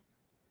general,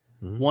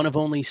 one of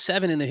only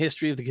 7 in the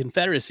history of the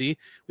Confederacy,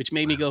 which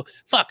made me go,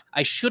 fuck,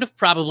 I should have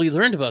probably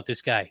learned about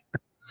this guy.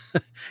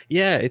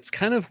 Yeah, it's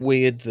kind of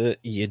weird that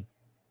you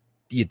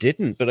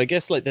didn't, but I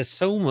guess like there's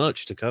so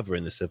much to cover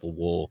in the Civil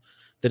War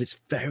that it's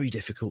very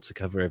difficult to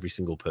cover every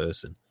single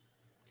person.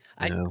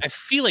 I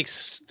feel like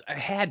I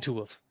had to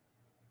have.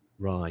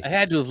 Right. I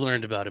had to have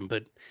learned about him,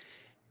 but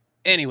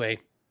anyway,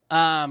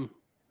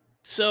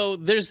 so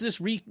there's this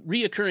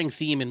reoccurring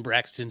theme in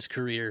Braxton's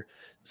career.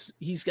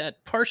 He's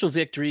got partial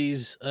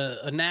victories,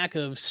 a knack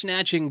of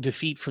snatching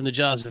defeat from the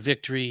jaws of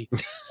victory.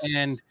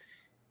 And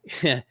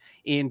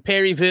in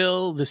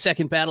Perryville, the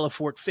Second Battle of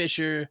Fort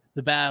Fisher,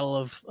 the Battle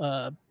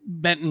of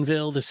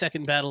Bentonville, the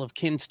Second Battle of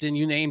Kinston,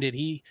 you named it,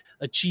 he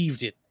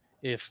achieved it.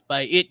 If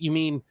by it you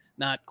mean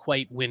not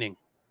quite winning.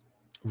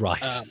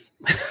 Right.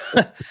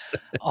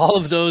 All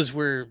of those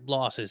were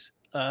losses.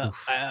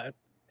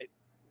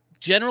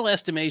 General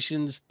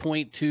estimations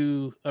point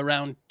to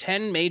around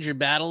 10 major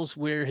battles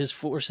where his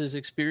forces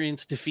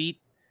experienced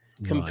defeat,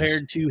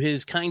 compared to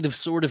his kind of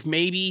sort of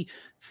maybe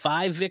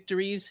 5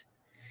 victories.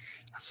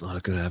 That's not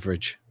a good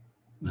average.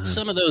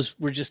 Some of those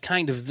were just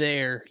kind of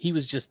there. He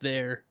was just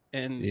there,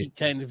 and he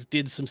kind of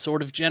did some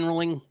sort of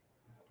generaling.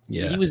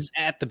 Yeah. He was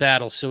at the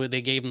battle, so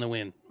they gave him the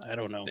win. I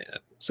don't know. Yeah.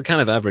 It's the kind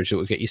of average that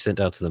would get you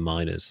sent out to the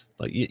minors.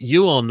 Like,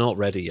 you are not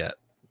ready yet.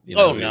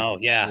 No,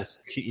 yeah.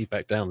 Just keep you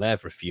back down there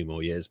for a few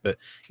more years, but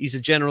he's a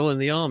general in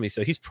the army,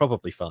 so he's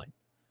probably fine.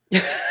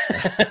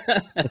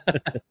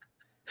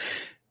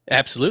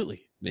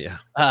 Absolutely. Yeah.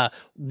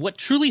 What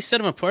truly set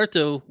him apart,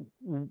 though,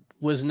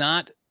 was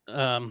not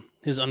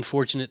his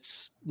unfortunate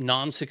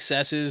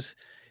non-successes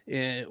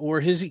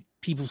or his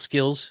people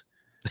skills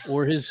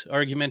or his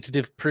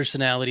argumentative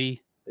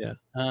personality. Yeah.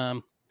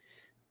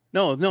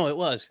 No, it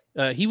was.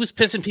 He was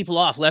pissing people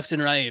off left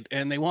and right,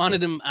 and they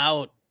wanted him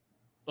out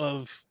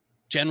of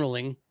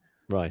generaling.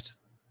 Right.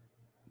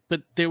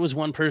 But there was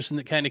one person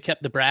that kind of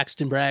kept the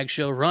Braxton Bragg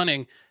show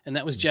running, and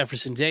that was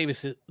Jefferson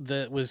Davis,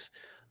 that was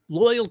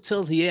loyal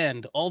till the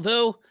end.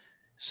 Although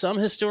some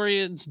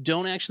historians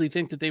don't actually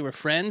think that they were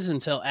friends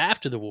until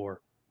after the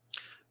war.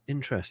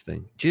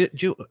 Interesting.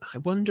 I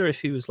wonder if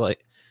he was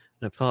like,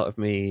 part of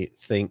me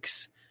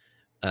thinks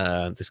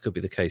this could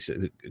be the case.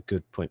 A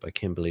good point by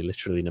Kimberly,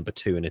 literally number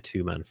 2 in a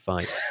 2-man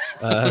fight.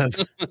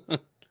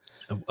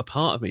 A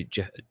part of me,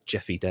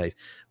 Jeffy Dave,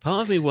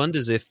 part of me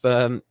wonders if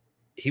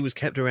he was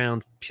kept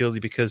around purely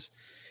because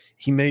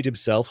he made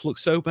himself look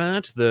so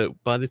bad that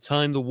by the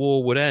time the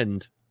war would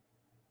end,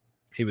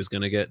 he was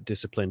going to get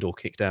disciplined or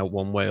kicked out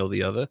one way or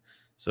the other.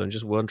 So I'm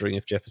just wondering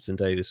if Jefferson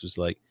Davis was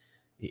like,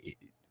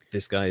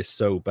 this guy is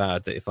so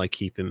bad that if I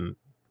keep him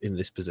in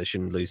this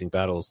position, losing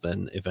battles,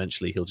 then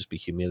eventually he'll just be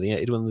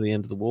humiliated when the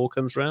end of the war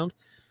comes around.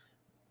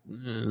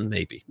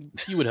 Maybe.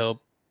 You would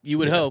hope.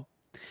 Hope.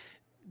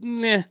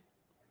 Nah.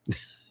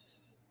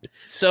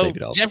 So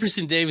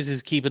Jefferson Davis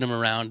is keeping him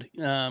around.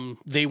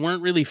 They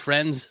weren't really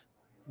friends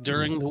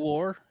during the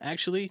war,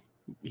 actually.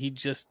 He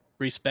just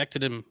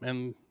respected him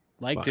and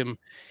liked him,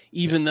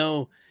 even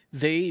though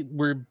they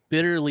were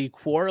bitterly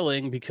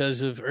quarreling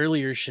because of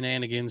earlier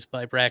shenanigans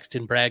by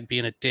Braxton Bragg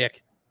being a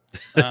dick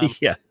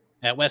Yeah.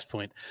 at West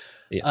Point.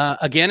 Yeah.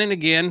 Again and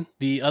again,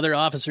 the other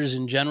officers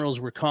and generals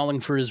were calling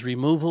for his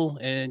removal,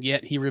 and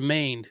yet he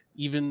remained.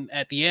 Even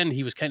at the end,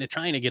 he was kind of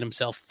trying to get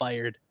himself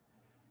fired.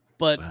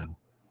 But Wow.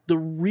 the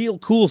real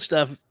cool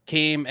stuff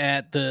came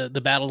at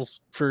the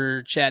battles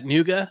for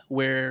Chattanooga,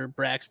 where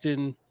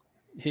Braxton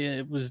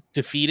was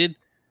defeated,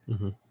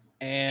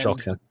 and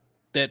Shocker.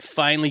 that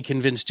finally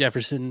convinced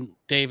Jefferson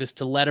Davis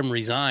to let him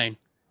resign.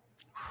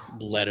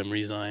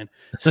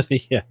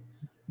 Yeah.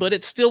 But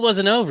it still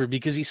wasn't over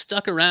because he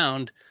stuck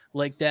around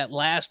like that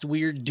last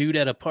weird dude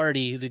at a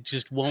party that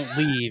just won't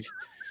leave.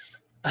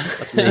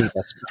 That's me.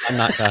 I'm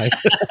that guy.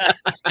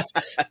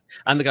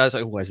 And the guy's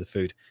like, oh, where's the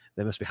food?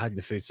 They must be hiding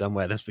the food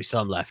somewhere. There must be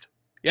some left.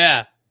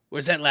 Yeah.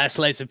 Where's that last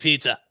slice of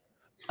pizza?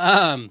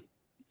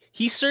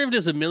 He served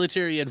as a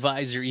military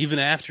advisor even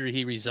after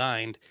he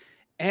resigned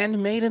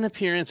and made an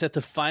appearance at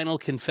the final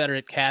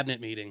Confederate cabinet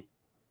meeting.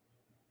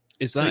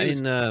 Is that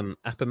in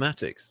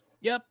Appomattox?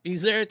 Yep.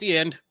 He's there at the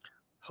end.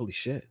 Holy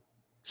shit.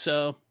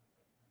 So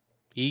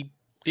he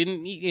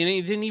didn't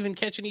even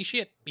catch any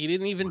shit. He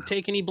didn't even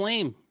take any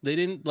blame. They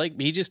didn't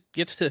he just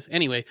gets to,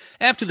 anyway,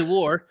 after the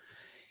war,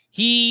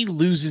 he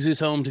loses his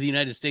home to the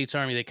United States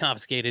Army. They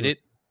confiscated it.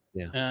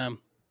 Yeah.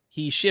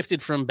 He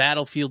shifted from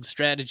battlefield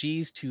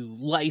strategies to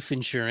life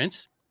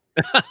insurance.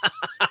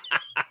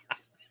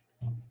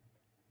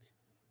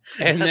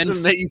 And that's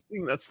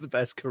amazing. That's the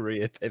best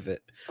career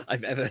pivot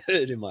I've ever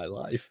heard in my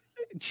life.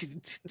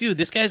 Dude,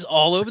 this guy's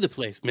all over the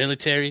place.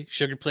 Military,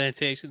 sugar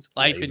plantations,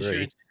 life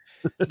insurance.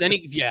 Then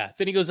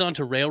he goes on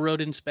to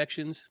railroad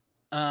inspections.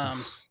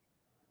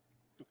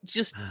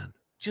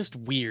 Just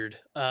weird.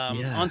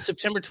 On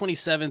September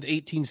 27th,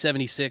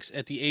 1876,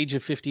 at the age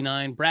of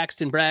 59,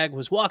 Braxton Bragg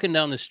was walking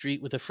down the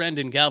street with a friend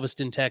in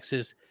Galveston,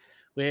 Texas,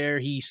 where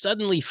he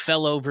suddenly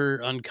fell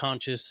over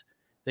unconscious.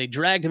 They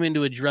dragged him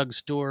into a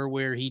drugstore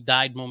where he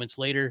died moments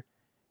later.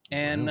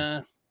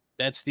 And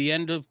that's the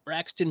end of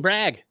Braxton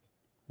Bragg,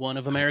 one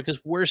of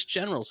America's worst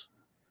generals.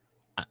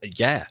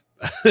 Yeah,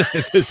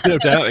 there's no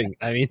doubting.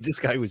 I mean, this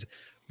guy was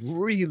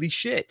really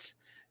shit.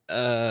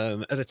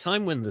 At a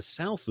time when the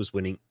South was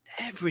winning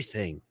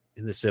everything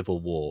in the Civil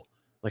War.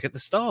 Like at the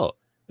start,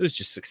 it was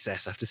just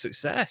success after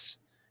success.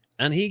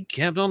 And he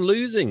kept on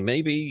losing.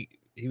 Maybe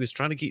he was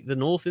trying to keep the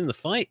North in the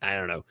fight. I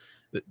don't know.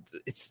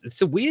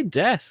 It's a weird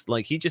death.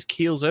 Like he just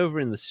keels over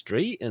in the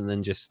street and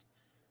then just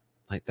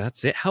like,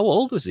 that's it. How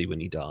old was he when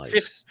he died?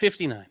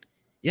 59.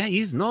 Yeah,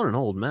 he's not an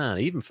old man,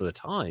 even for the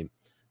time.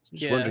 So I'm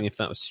just wondering if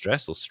that was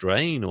stress or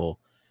strain or,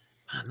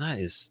 man, that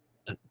is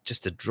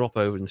just a drop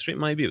over in the street.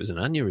 Maybe it was an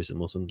aneurysm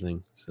or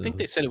something. So, I think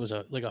they said it was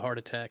a heart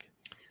attack.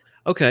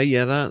 Okay,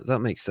 yeah, that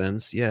makes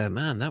sense. Yeah,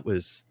 man, that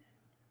was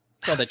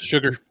all that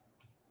sugar.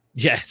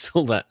 Yeah, it's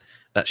all that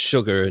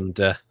sugar and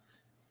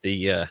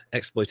the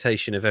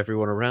exploitation of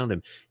everyone around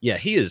him. Yeah,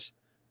 he is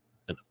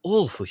an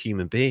awful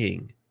human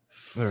being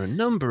for a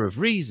number of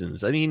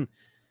reasons. I mean,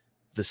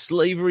 the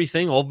slavery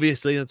thing,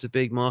 obviously, that's a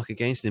big mark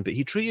against him, but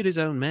he treated his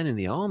own men in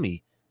the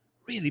army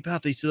really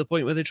badly to the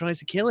point where they tried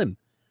to kill him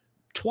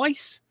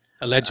twice.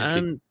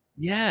 Allegedly.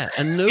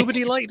 And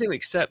nobody liked him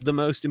except the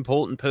most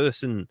important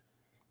person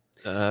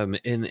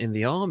in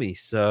the army.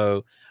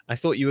 So I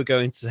thought you were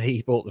going to say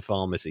he bought the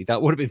pharmacy.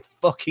 That would have been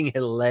fucking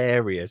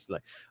hilarious.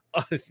 Like,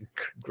 oh,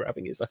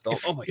 grabbing his left arm.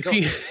 Oh my god!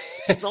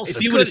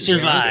 If you would have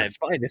survived,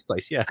 buy this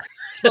place. Yeah, it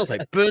smells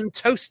like burnt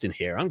toast in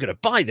here. I'm going to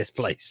buy this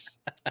place.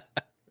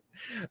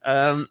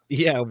 Wow.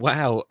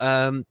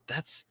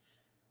 It's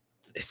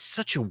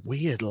such a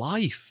weird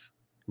life,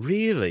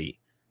 really,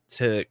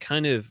 to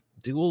kind of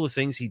do all the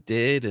things he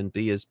did and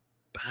be as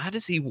bad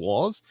as he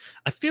was.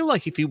 I feel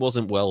like if he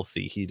wasn't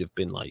wealthy, he'd have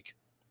been like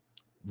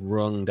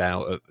wrunged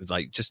out of,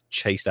 like, just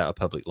chased out of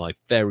public life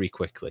very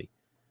quickly.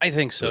 I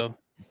think so.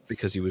 But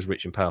because he was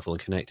rich and powerful and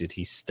connected,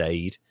 he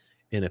stayed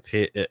in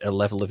a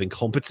level of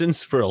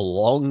incompetence for a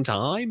long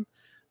time.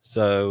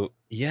 So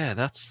yeah,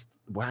 that's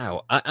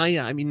wow.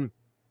 I mean,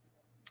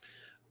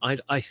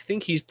 I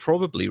think he's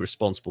probably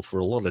responsible for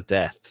a lot of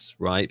deaths,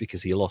 right?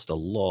 Because he lost a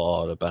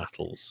lot of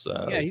battles.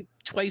 So. Yeah,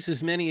 twice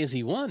as many as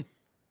he won.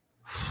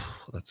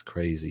 That's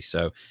crazy.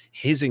 So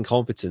his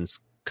incompetence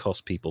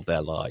cost people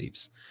their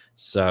lives.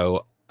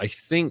 So I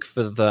think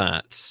for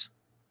that,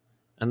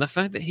 and the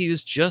fact that he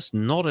was just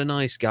not a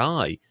nice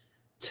guy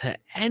to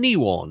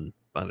anyone,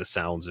 by the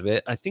sounds of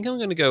it, I think I'm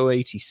going to go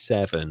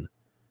 87.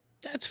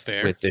 That's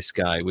fair. With this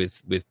guy,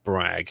 with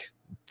Bragg.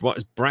 What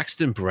is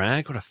Braxton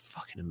Bragg? What a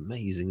fucking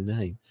amazing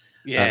name.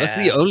 Yeah. That's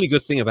the only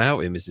good thing about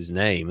him is his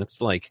name.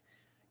 It's like,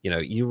 you know,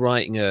 you're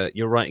writing a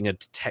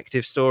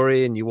detective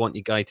story and you want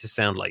your guy to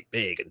sound like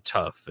big and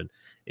tough. And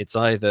it's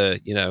either,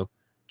 you know,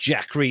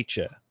 Jack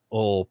Reacher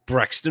or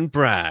Braxton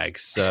Bragg.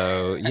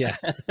 So yeah,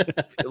 I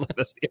feel like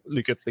that's the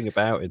only good thing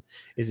about him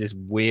is his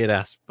weird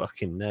ass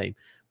fucking name.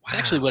 Wow. It's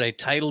actually what I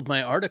titled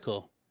my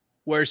article.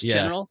 Worst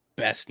general,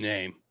 best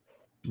name.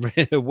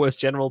 Worst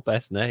general,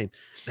 best name.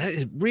 That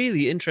is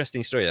really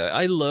interesting story.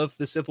 I love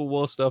the Civil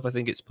War stuff. I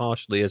think it's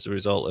partially as a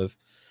result of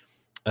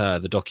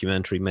the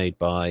documentary made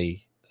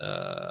by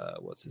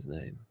what's his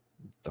name,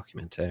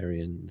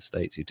 documentarian in the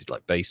States who did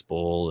like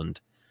baseball and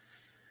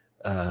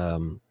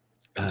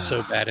I'm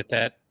so bad at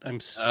that. I'm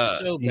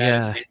so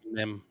bad at naming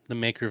them, the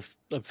maker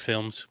of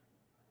films.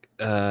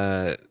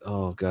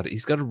 Oh god,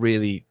 he's got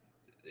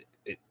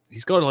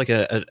like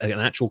an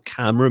actual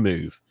camera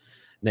move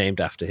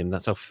named after him.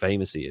 That's how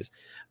famous he is.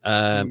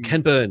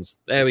 Ken Burns.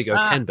 There we go.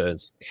 Ken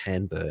Burns.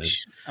 I'm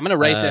gonna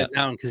write that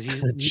down because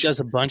he does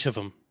a bunch of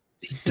them.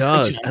 He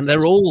does, and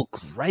they're all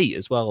great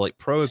as well. Like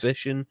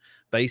Prohibition,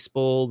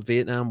 baseball,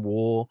 Vietnam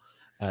War.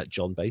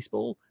 John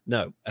Baseball?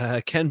 No,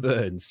 Ken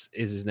Burns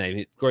is his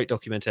name. Great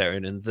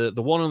documentarian, and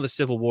the one on the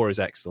Civil War is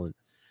excellent.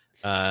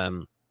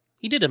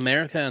 He did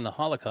America and the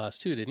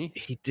Holocaust too, didn't he?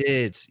 He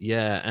did,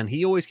 yeah. And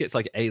he always gets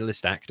like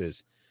A-list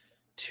actors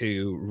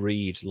to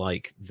read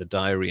like the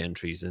diary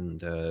entries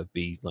and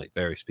be like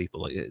various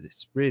people. Like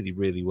it's really,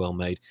 really well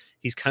made.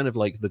 He's kind of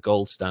like the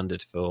gold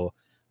standard for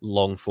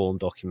long form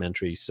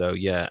documentaries. So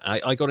yeah,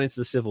 I got into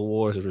the Civil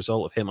War as a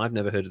result of him. I've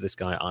never heard of this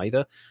guy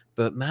either,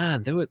 but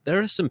man, there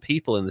are some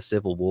people in the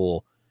Civil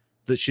War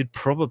that should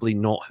probably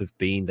not have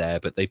been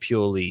there, but they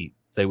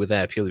were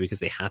there purely because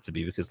they had to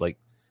be, because like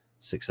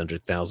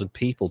 600,000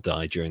 people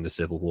died during the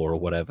Civil War or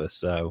whatever.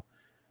 So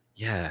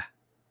yeah.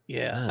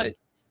 I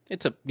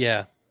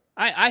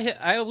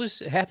was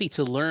happy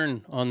to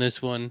learn on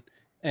this one,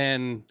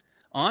 and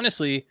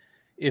honestly,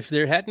 if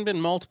there hadn't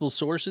been multiple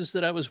sources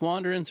that I was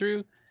wandering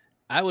through,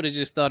 I would have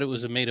just thought it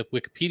was a made-up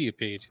Wikipedia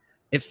page.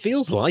 It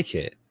feels like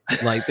it.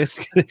 Like this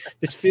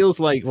feels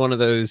like one of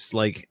those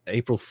like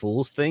April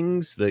Fool's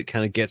things that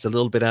kind of gets a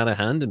little bit out of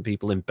hand and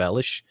people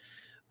embellish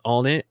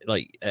on it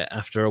like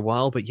after a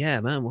while. But yeah,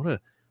 man, what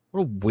a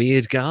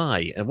weird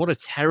guy, and what a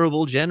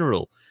terrible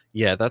general.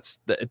 Yeah, that's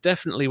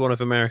definitely one of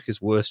America's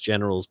worst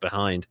generals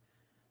behind.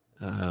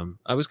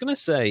 I was going to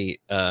say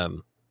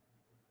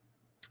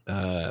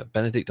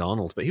Benedict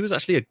Arnold, but he was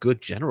actually a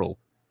good general.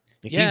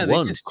 Like, yeah,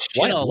 they just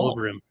shit all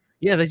over him.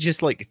 Yeah,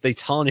 they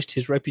tarnished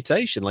his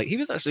reputation. Like, he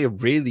was actually a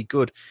really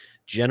good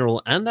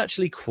general and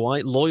actually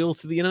quite loyal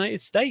to the United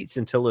States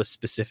until a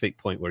specific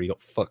point where he got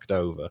fucked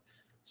over.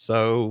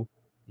 So,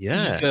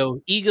 yeah.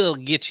 Ego will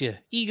get you.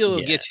 Ego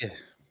will get you.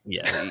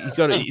 Yeah,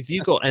 if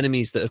you've got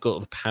enemies that have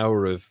got the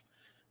power of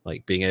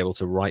like being able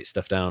to write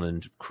stuff down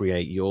and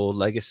create your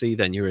legacy,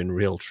 then you're in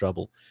real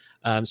trouble.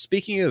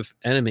 Speaking of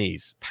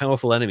enemies,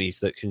 powerful enemies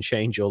that can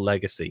change your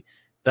legacy,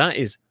 that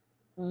is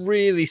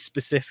really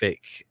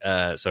specific.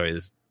 Sorry,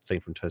 there's a thing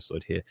from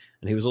Toastoid here,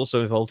 and he was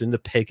also involved in the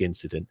pig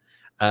incident.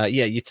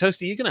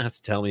 Toasty, you're going to have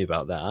to tell me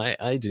about that.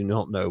 I do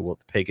not know what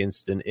the pig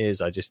incident is.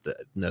 I just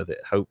know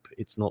that hope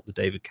it's not the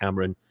David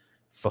Cameron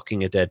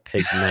fucking a dead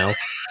pig's mouth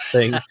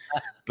thing,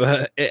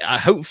 but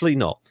hopefully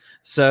not.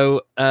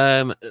 So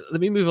let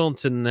me move on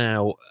to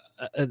now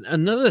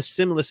another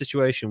similar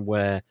situation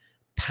where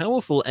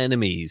powerful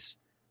enemies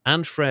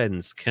and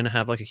friends can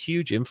have like a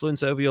huge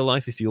influence over your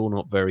life if you're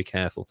not very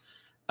careful.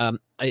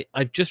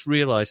 I've just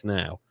realized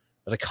now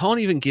that I can't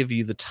even give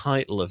you the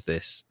title of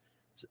this,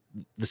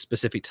 the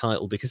specific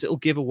title, because it'll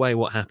give away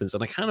what happens,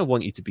 and I kind of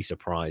want you to be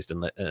surprised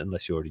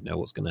unless you already know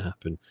what's going to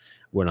happen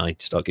when I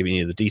start giving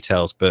you the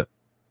details. But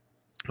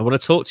I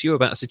want to talk to you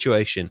about a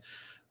situation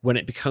when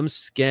it becomes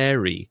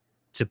scary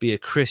to be a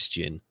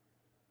Christian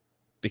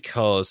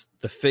because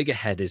the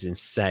figurehead is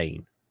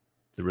insane.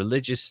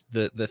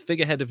 The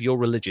figurehead of your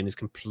religion is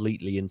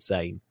completely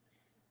insane.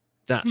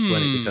 That's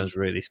when it becomes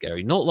really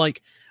scary. Not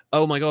like,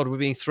 oh my God, we're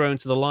being thrown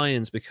to the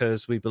lions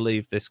because we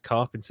believe this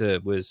carpenter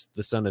was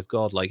the son of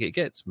God. Like, it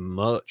gets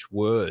much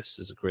worse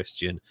as a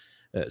Christian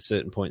at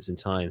certain points in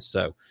time.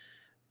 So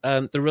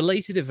the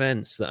related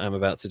events that I'm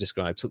about to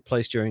describe took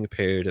place during a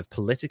period of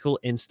political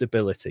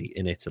instability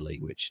in Italy,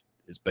 which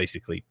is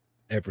basically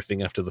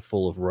everything after the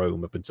fall of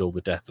Rome up until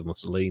the death of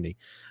Mussolini.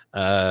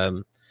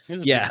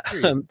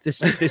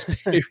 This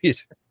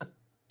period,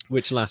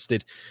 which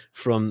lasted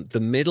from the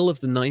middle of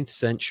the 9th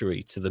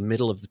century to the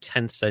middle of the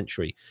 10th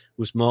century,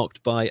 was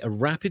marked by a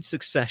rapid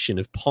succession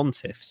of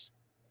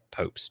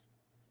popes.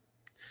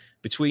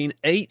 Between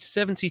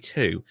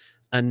 872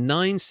 and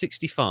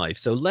 965,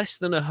 so less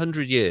than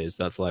 100 years,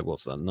 that's like,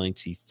 what's that,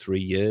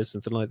 93 years,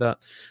 something like that,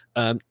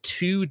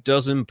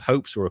 24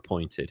 popes were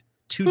appointed.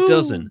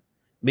 24,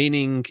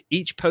 meaning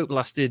each pope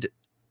lasted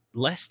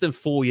less than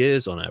 4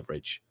 years on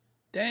average.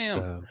 Damn.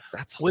 So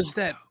that's was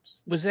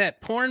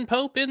that porn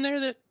pope in there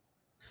that?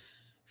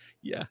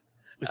 Yeah.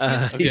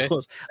 Okay.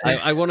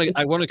 I want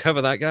to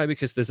cover that guy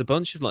because there's a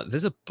bunch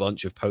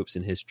of popes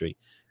in history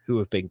who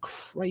have been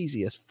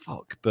crazy as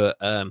fuck, but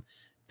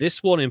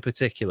this one in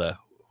particular,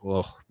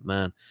 oh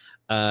man.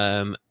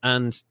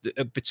 And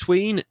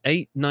between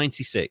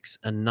 896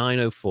 and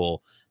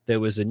 904,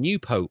 there was a new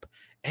pope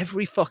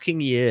every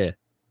fucking year.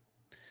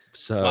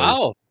 So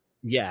wow.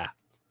 Yeah,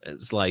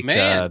 it's like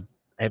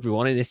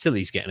everyone in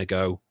Italy's getting a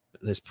go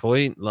at this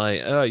point.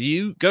 Like,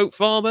 you goat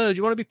farmer, do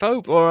you want to be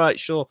pope? All right,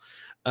 sure.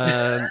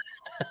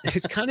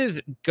 It kind of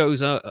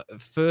goes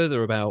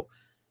further about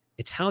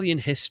Italian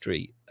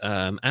history.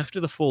 After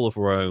the fall of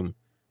Rome,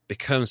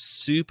 becomes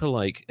super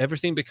like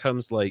everything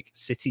becomes like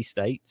city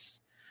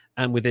states,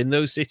 And within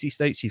those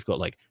city-states, you've got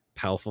like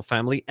powerful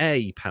family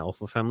A,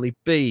 powerful family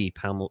B,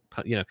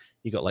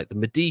 you got like the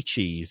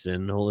Medicis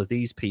and all of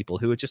these people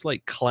who are just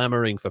like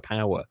clamoring for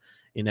power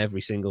in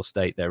every single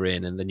state they're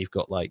in. And then you've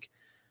got like,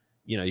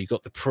 you've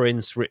got The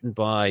Prince written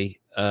by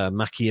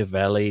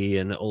Machiavelli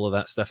and all of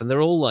that stuff. And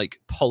they're all like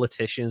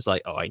politicians,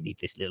 like, oh, I need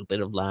this little bit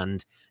of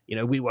land.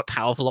 We were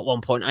powerful at one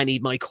point. I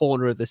need my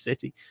corner of the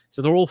city.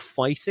 So they're all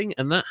fighting.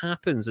 And that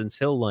happens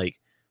until like,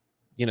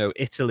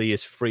 Italy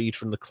is freed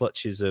from the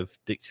clutches of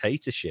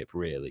dictatorship,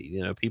 really.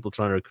 People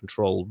trying to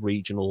control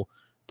regional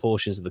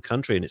portions of the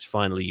country, and it's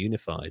finally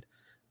unified.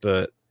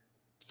 But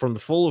from the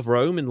fall of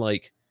Rome in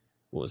like,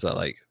 what was that,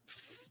 like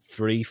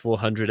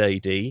 400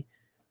 AD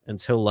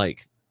until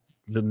like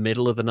the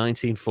middle of the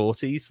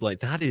 1940s, like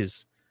that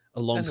is a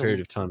long period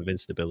of time of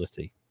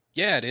instability.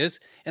 Yeah, it is.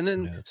 And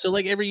then, so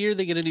like every year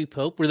they get a new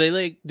pope. Were they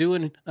like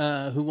doing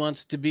Who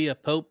Wants to Be a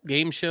Pope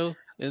game show?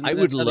 And I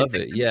would love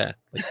it. Yeah.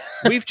 Like,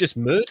 we've just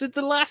murdered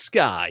the last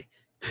guy.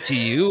 Do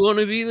you want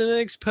to be the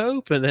next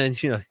pope? And then,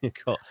 you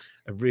got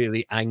a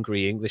really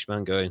angry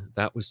Englishman going,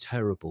 that was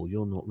terrible.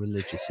 You're not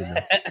religious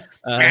enough.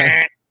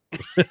 Yeah,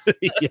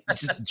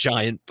 just a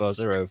giant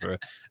buzzer over a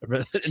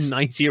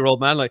 90-year-old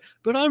man like,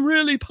 but I'm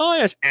really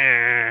pious.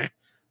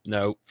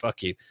 No,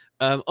 fuck you.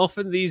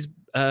 Often these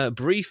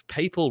brief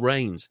papal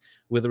reigns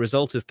were the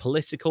result of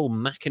political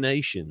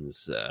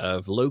machinations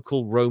of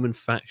local Roman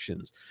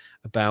factions,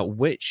 about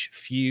which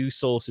few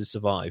sources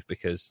survive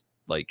because,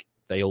 like,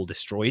 they all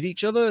destroyed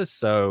each other.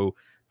 So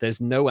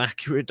there's no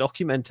accurate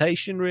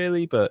documentation,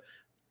 really. But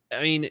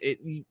I mean,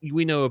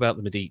 we know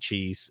about the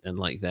Medicis and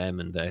like them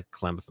and their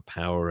clamor for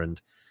power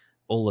and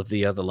all of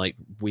the other like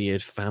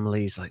weird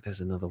families. Like there's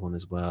another one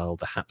as well,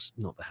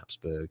 not the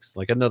Habsburgs,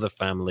 like another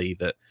family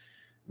that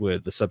were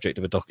the subject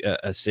of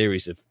a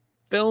series of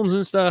films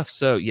and stuff.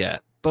 So yeah,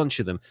 bunch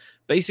of them.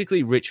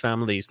 Basically, rich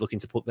families looking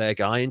to put their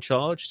guy in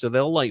charge. So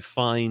they'll like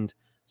find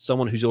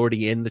someone who's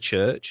already in the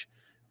church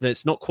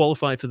that's not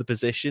qualified for the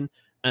position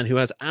and who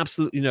has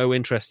absolutely no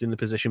interest in the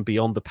position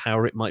beyond the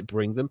power it might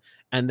bring them,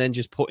 and then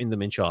just putting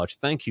them in charge.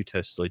 Thank you,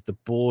 Tolstoy. The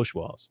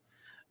bourgeois.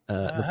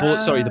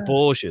 The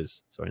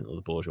Borgias. Sorry, not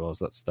the bourgeois.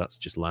 That's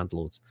just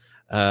landlords.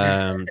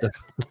 The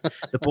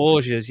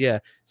Borgias, yeah.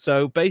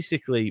 So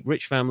basically,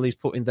 rich families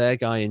putting their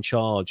guy in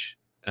charge,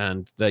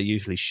 and they're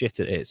usually shit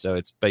at it. So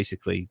it's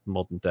basically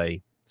modern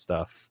day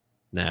stuff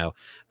now.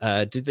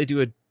 Did they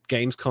do a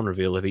Gamescom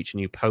reveal of each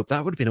new pope?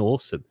 That would have been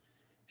awesome.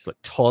 It's like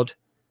Todd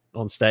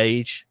on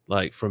stage,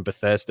 like from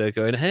Bethesda,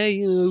 going,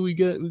 "Hey, we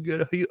got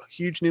a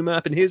huge new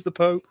map, and here's the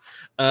Pope."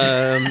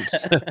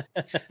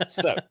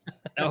 So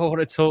I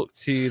want to talk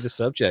to the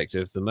subject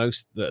of the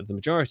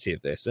majority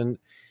of this, and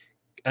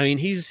I mean,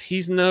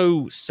 he's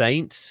no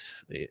saint.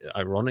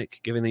 Ironic,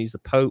 given he's the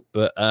Pope,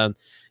 but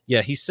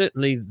yeah, he's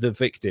certainly the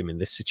victim in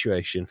this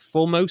situation.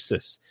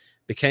 Formosus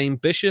became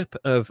Bishop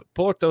of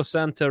Porto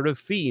Santa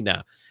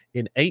Rufina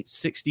in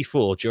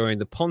 864 during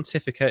the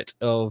pontificate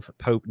of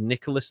Pope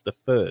Nicholas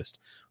I.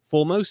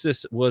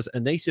 Formosus was a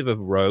native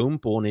of Rome,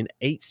 born in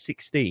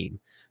 816.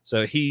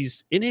 So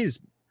he's in his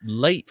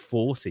late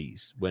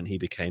 40s when he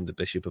became the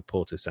Bishop of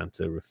Porto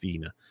Santa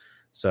Rufina.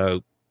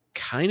 So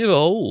kind of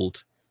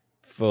old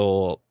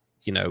for,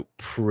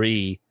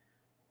 pre-first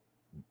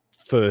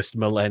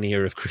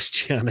millennia of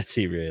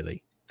Christianity,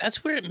 really.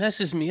 That's where it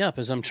messes me up,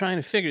 as I'm trying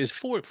to figure. Is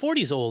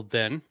 40's old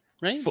then?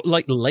 Right?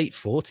 Like late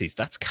 40s.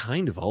 That's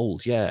kind of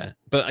old, yeah.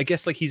 But I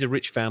guess like he's a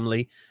rich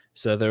family,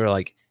 so they're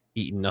like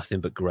eating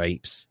nothing but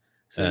grapes.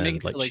 So they make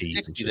it like to like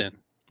 60 then,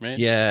 right?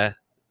 Yeah.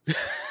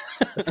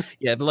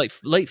 Yeah, but like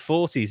late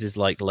 40s is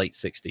like late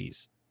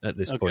 60s at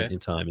this point in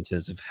time in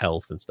terms of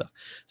health and stuff.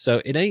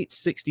 So in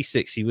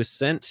 866, he was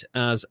sent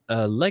as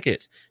a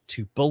legate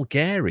to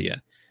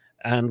Bulgaria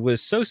and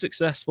was so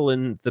successful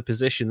in the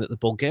position that the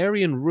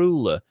Bulgarian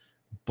ruler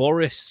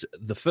Boris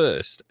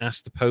I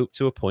asked the Pope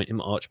to appoint him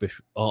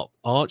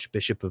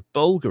Archbishop of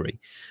Bulgari.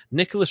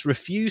 Nicholas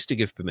refused to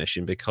give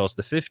permission because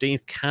the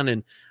 15th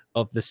canon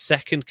of the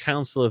Second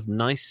Council of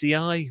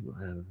Nicaea,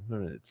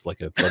 it's like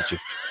a bunch of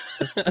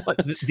like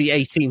the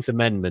 18th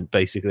Amendment,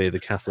 basically, of the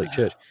Catholic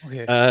Church,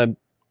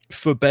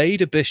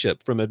 forbade a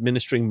bishop from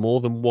administering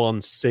more than one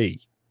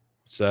see.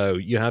 So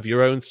you have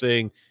your own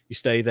thing, you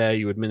stay there,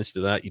 you administer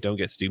that, you don't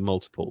get to do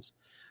multiples.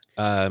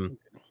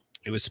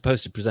 It was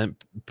supposed to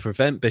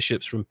prevent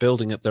bishops from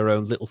building up their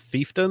own little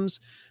fiefdoms,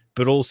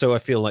 but also I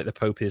feel like the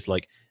Pope is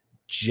like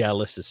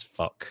jealous as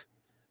fuck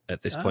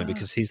at this point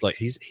because he's like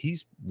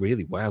he's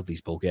really wowed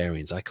these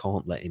Bulgarians. I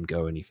can't let him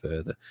go any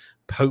further.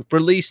 Pope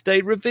release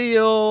date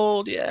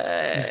revealed!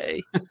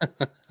 Yay!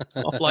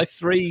 Half-Life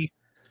 3.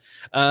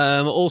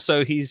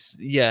 Also, he's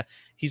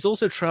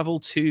also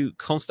traveled to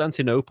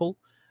Constantinople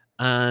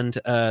and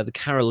the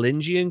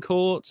Carolingian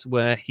court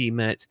where he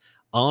met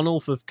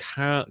Arnulf of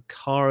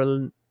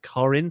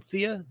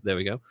Carinthia, there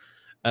we go,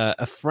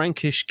 a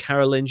Frankish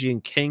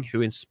Carolingian king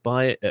who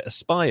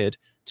aspired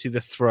to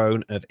the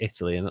throne of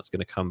Italy, and that's going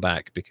to come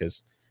back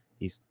because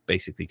he's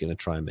basically going to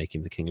try and make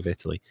him the king of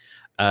Italy.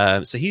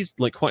 So he's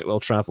like quite well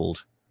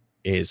traveled,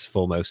 is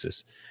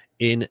Formosus.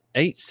 In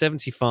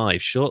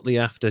 875, shortly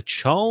after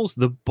Charles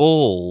the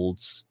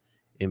Bald's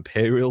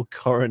imperial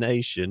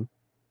coronation.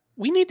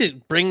 We need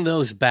to bring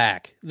those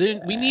back. We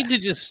need to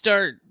just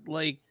start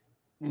like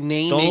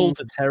naming Donald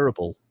the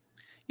Terrible.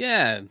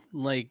 Yeah,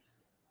 like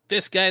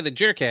this guy, the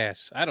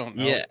jerkass. I don't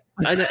know. Yeah,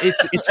 I know,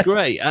 it's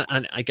great,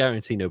 and I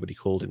guarantee nobody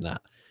called him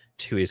that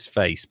to his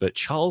face. But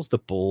Charles the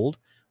Bald,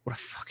 what a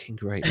fucking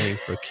great name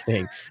for a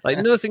king! Like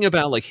nothing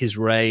about like his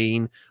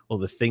reign or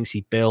the things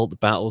he built, the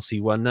battles he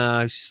won.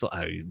 No, it's just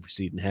like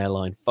receding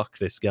hairline. Fuck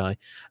this guy.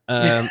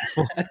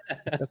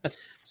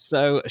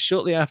 So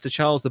shortly after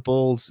Charles the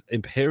Bald's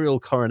imperial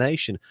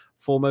coronation,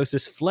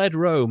 Formosus fled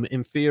Rome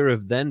in fear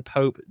of then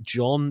Pope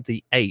John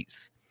the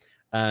Eighth.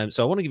 So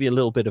I want to give you a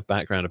little bit of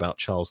background about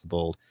Charles the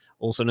Bald,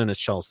 also known as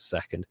Charles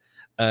II.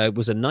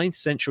 Was a 9th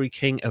century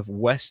king of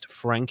West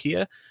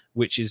Francia,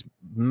 which is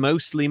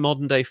mostly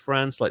modern-day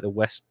France, like the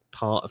west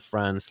part of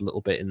France. A little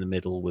bit in the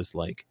middle was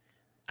like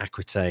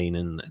Aquitaine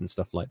and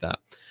stuff like that.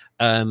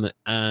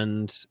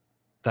 And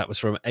that was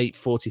from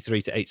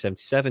 843 to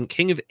 877.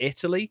 King of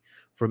Italy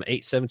from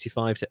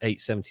 875 to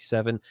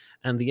 877.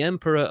 And the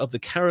emperor of the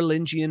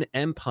Carolingian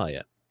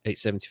Empire,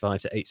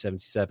 875 to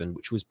 877,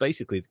 which was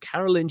basically the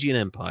Carolingian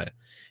Empire,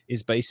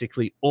 is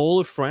basically all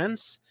of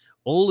France,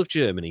 all of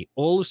Germany,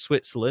 all of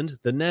Switzerland,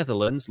 the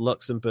Netherlands,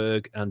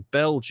 Luxembourg, and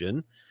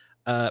Belgium,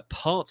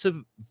 parts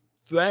of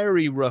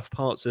very rough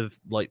parts of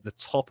like the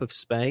top of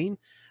Spain,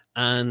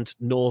 and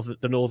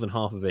the northern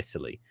half of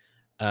Italy.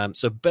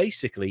 So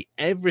basically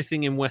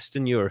everything in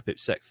Western Europe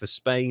except for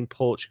Spain,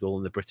 Portugal,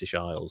 and the British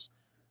Isles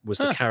was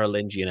the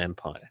Carolingian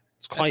Empire.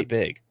 It's quite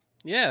big.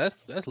 Yeah,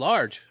 that's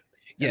large.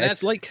 Yeah,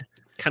 it's like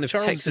kind of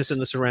Texas and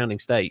the surrounding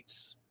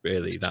states,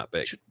 really, that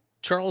big.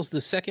 Charles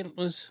II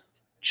was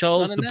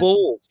Charles the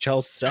Bald.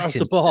 Charles II. Charles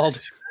the Bald.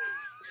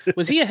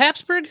 Was he a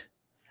Habsburg?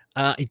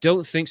 I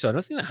don't think so. I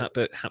don't think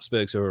the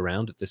Habsburgs are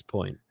around at this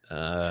point.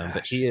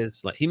 But he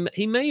is like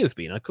he may have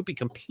been. I could be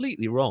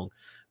completely wrong.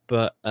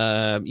 But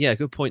yeah,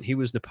 good point. He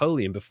was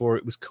Napoleon before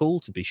it was cool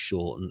to be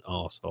short and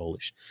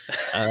arseholish.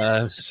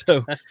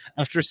 So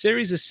after a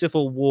series of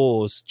civil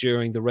wars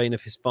during the reign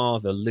of his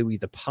father, Louis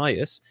the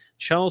Pious,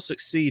 Charles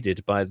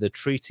succeeded by the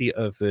Treaty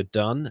of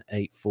Verdun,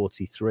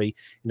 843,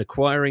 in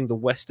acquiring the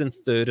western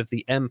third of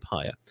the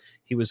empire.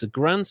 He was a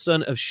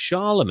grandson of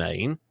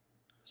Charlemagne,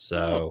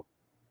 so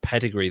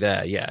pedigree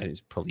there. Yeah,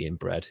 he's probably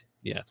inbred.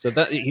 Yeah, so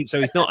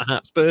he's not a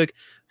Habsburg,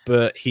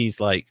 but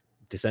he's like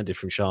descended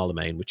from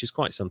Charlemagne, which is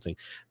quite something,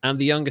 and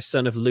the youngest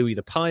son of Louis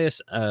the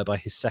Pious by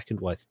his second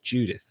wife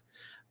Judith.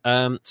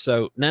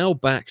 So now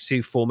back to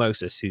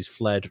Formosus, who's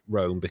fled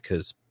Rome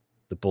because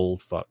the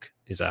bald fuck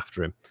is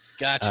after him.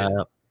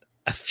 Gotcha.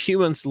 A few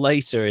months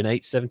later, in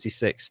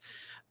 876,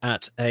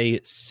 at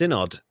a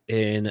synod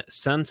in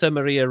Santa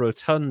Maria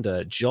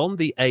Rotunda, John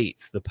VIII,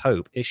 the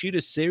Pope, issued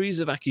a series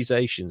of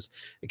accusations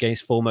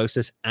against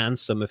Formosus and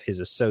some of his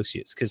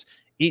associates, because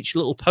each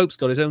little pope's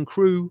got his own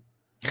crew.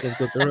 They've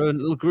got their own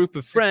little group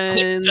of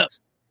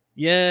friends.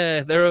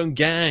 Yeah, their own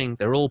gang.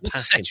 They're all What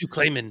sex you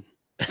claiming?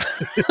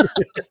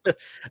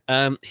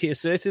 He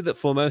asserted that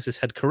Formosus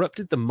had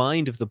corrupted the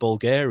mind of the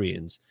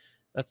Bulgarians.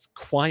 That's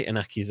quite an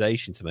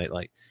accusation to make.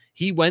 Like,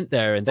 he went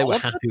there and they were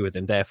happy with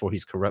him, therefore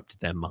he's corrupted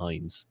their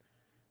minds.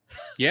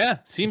 Yeah,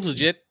 seems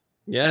legit.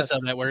 Yeah, that's how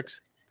that works.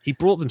 He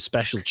brought them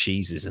special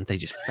cheeses and they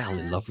just fell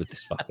in love with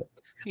this fucker.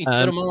 He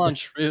put them all on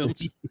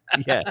shrooms.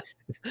 Yeah.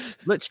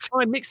 Let's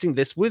try mixing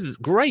this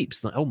with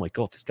grapes. Like, oh my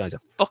God, this guy's a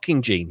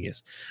fucking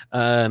genius.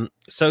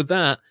 So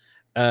that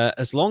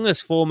as long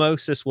as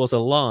Formosus was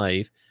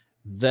alive,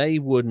 they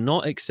would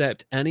not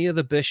accept any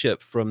other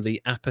bishop from the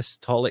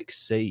Apostolic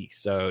See.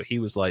 So he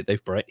was like,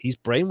 he's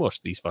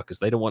brainwashed these fuckers.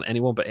 They don't want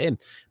anyone but him.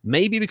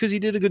 Maybe because he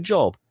did a good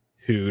job.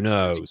 Who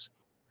knows?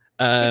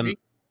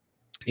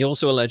 He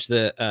also alleged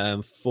that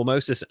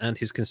Formosus and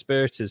his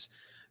conspirators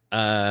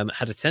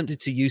had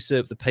attempted to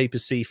usurp the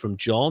papacy from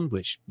John,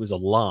 which was a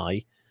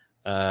lie.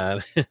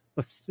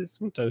 What's this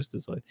from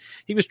Toaster's like?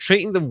 He was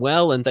treating them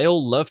well and they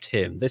all loved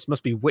him. This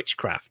must be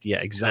witchcraft.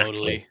 Yeah, exactly.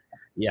 Totally.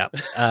 Yeah.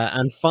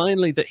 And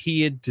finally, that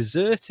he had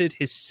deserted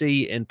his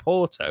see in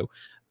Porto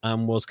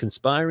and was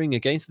conspiring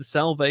against the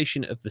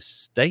salvation of the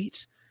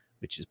state,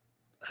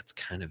 that's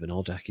kind of an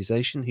odd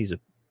accusation. He's a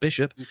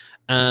bishop,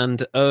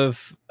 and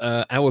of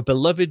our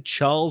beloved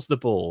Charles the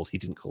Bald. He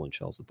didn't call him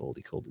Charles the Bald,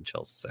 he called him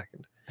Charles II.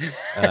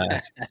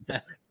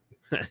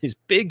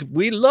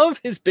 We love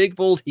his big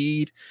bald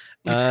head.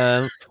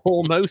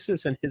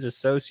 Formosus and his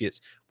associates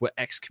were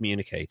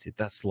excommunicated.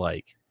 That's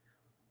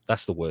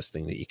the worst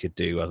thing that you could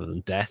do other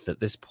than death at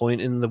this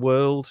point in the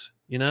world,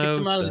 you know. Kicked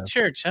them out of the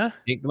church, huh?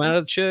 Kicked them out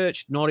of the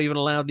church, not even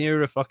allowed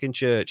near a fucking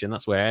church, and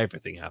that's where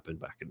everything happened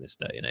back in this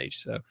day and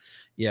age. So,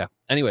 yeah.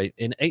 Anyway,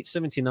 in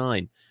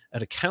 879,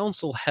 at a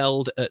council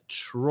held at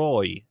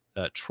Troyes,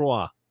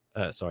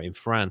 in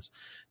France,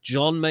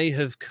 John may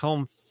have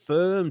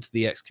confirmed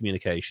the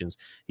excommunications.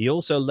 He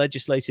also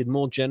legislated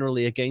more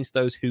generally against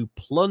those who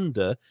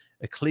plunder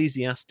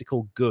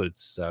ecclesiastical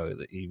goods. So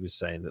that he was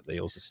saying that they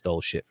also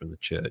stole shit from the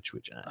church,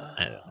 which I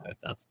don't know if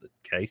that's the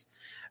case.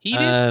 He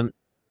did.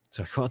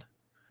 Sorry, go on.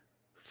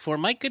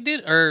 Formica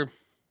did, or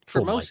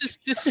Formosus,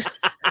 this is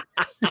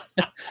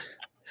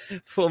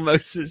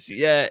Formosus,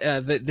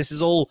 this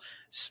is all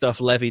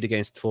stuff levied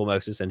against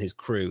Formosus and his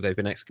crew. They've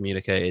been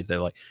excommunicated.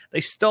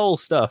 They stole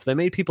stuff. They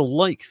made people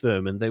like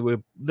them, and they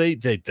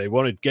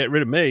wanted to get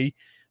rid of me.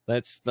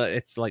 It's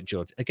like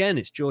George again.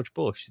 It's George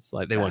Bush. It's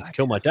like they wanted to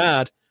kill my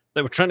dad.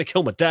 They were trying to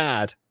kill my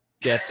dad.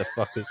 Get the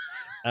fuckers.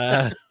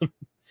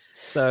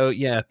 So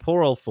yeah,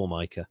 poor old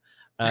Formica.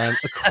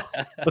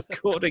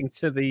 According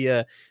to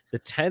the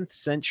 10th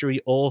century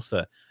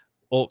author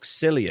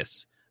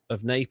Auxilius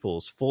of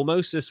Naples,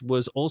 Formosus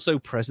was also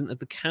present at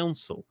the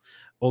council.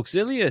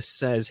 Auxilius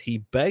says he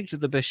begged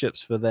the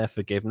bishops for their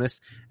forgiveness,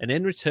 and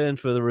in return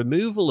for the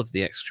removal of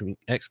the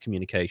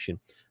excommunication,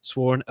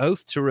 swore an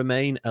oath to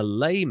remain a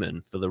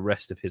layman for the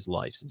rest of his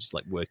life, so just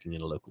like working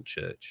in a local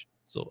church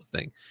sort of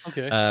thing.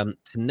 Okay. To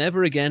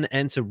never again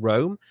enter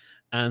Rome,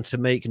 and to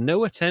make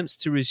no attempts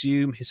to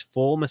resume his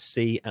former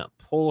see at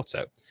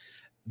Porto.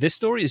 This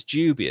story is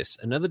dubious.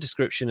 Another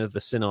description of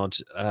the synod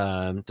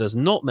does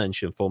not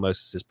mention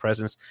Formosus'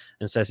 presence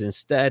and says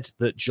instead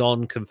that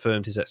John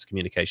confirmed his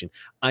excommunication.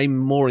 I'm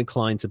more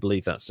inclined to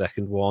believe that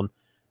second one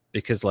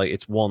because, like,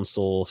 it's one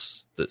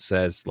source that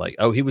says, like,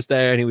 oh, he was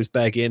there and he was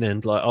begging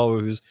and, like, oh,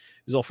 he was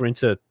offering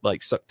to,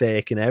 like, suck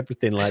dick and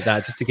everything like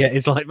that just to get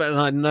his, like, but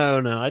like,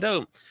 no, I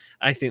don't.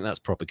 I think that's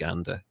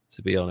propaganda,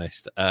 to be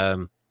honest.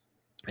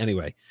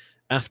 Anyway.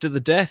 After the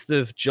death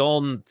of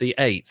John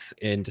VIII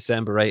in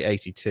December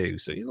 882,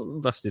 so he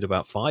lasted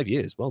about 5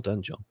 years. Well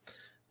done, John.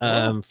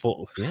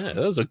 That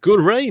was a good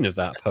reign of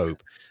that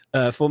pope.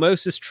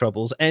 Formosus'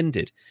 troubles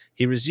ended.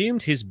 He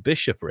resumed his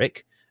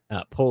bishopric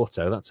at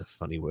Porto. That's a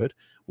funny word.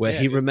 Where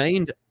he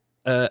remained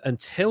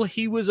until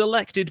he was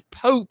elected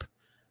pope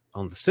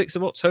on the 6th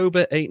of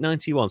October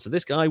 891. So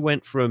this guy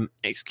went from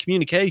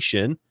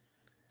excommunication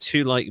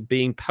to like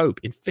being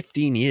pope in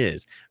 15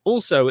 years.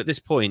 Also, at this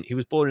point, he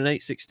was born in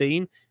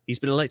 816. He's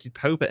been elected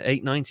pope at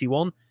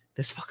 891.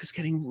 This fucker's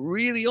getting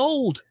really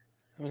old.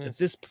 At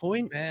this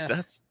point,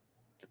 that's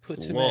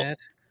puts him at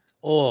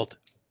old.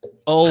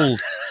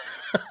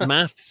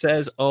 Math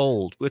says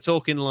old. We're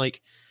talking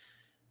like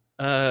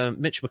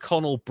Mitch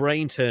McConnell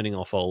brain turning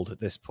off old at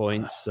this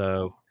point.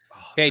 So,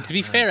 to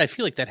be fair, I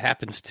feel like that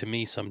happens to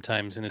me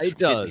sometimes, and it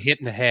does hit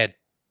in the head.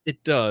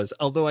 It does,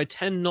 although I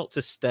tend not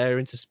to stare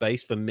into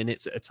space for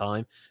minutes at a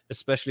time,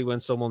 especially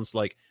when someone's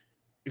like,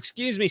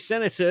 "Excuse me,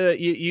 Senator,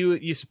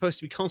 you're supposed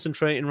to be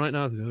concentrating right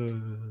now."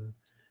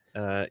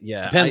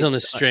 Depends on the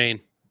strain.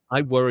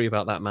 I worry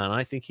about that man.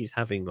 I think he's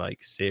having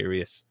like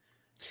serious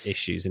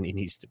issues, and he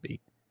needs to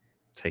be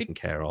taken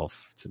care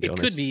of. To be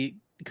honest, it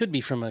could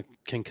be from a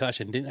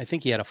concussion. I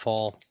think he had a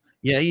fall.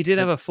 Yeah, he did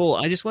have a fall.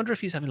 I just wonder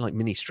if he's having like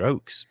mini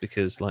strokes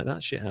because like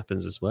that shit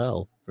happens as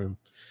well.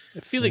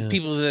 I feel like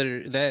people that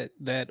are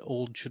that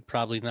old should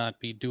probably not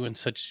be doing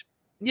such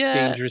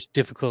dangerous,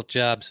 difficult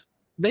jobs.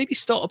 Maybe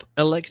stop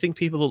electing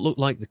people that look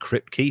like the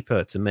Crypt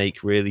Keeper to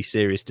make really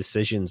serious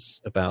decisions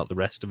about the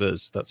rest of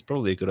us. That's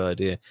probably a good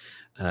idea.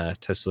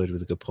 Toastloid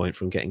with a good point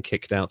from getting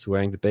kicked out to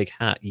wearing the big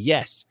hat.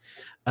 Yes.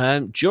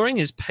 During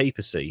his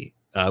papacy,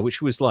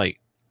 which was like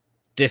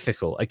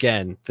difficult.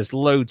 Again, there's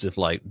loads of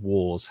like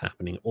wars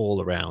happening all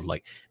around.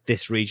 Like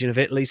this region of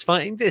Italy's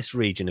fighting this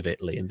region of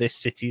Italy, and this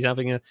city's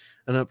having an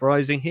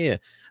uprising here.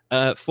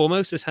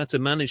 Formosus had to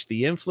manage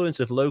the influence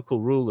of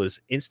local rulers,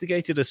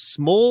 instigated a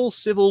small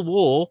civil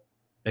war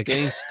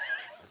against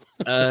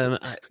just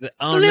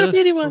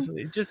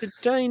a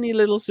tiny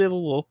little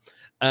civil war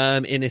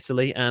in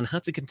Italy, and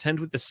had to contend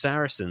with the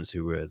Saracens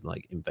who were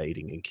like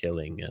invading and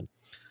killing. And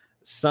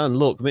son,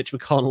 look, Mitch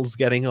McConnell's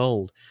getting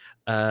old.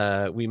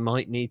 We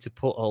might need to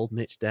put old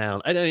Mitch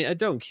down. I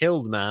don't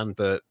kill the man,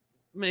 but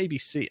maybe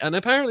see. And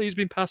apparently he's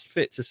been past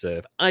fit to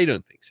serve. I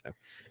don't think so.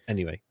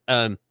 Anyway,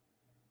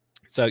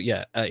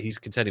 he's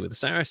contending with the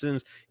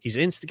Saracens. He's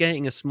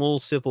instigating a small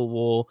civil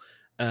war,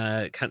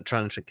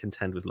 trying to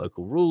contend with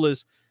local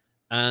rulers,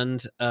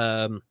 and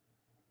trying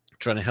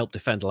to help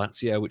defend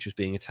Lazio, which was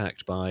being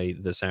attacked by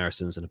the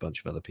Saracens and a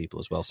bunch of other people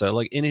as well. So,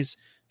 like in his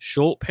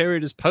short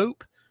period as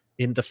Pope,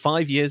 in the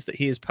 5 years that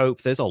he is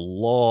Pope, there's a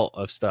lot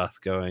of stuff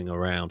going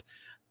around.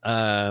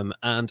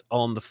 And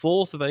on the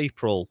 4th of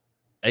April,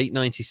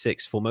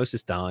 896,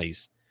 Formosus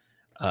dies.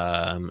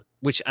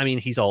 Which, I mean,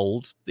 he's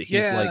old.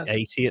 He's like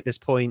 80 at this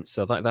point.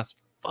 So that's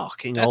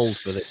fucking old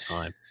for this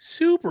time.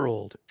 Super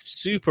old.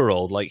 Super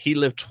old. Like, he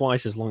lived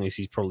twice as long as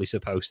he's probably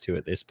supposed to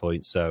at this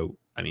point. So,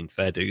 I mean,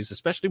 fair dues,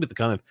 especially with the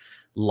kind of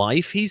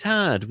life he's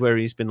had where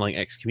he's been, like,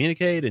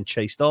 excommunicated and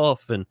chased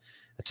off and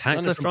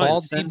attacked left, right,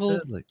 and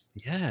center. Like,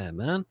 yeah,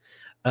 man.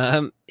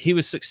 He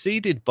was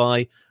succeeded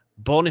by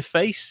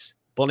Boniface,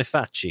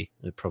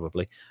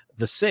 probably,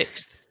 the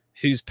 6th,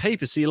 whose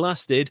papacy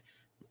lasted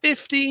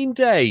 15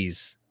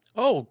 days.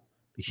 Oh,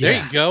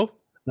 there you go.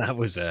 That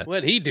was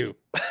what'd he do?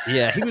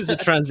 Yeah, he was a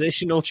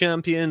transitional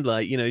champion.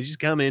 Like, you know, you just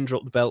come in,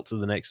 drop the belt to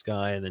the next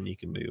guy, and then you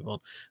can move on.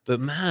 But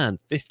man,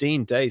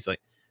 15 days, like,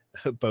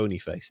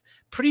 Boniface.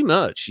 Pretty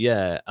much,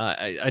 yeah.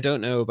 I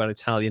don't know about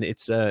Italian.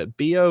 It's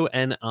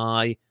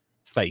Boni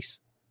face.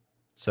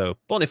 So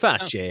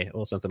Boniface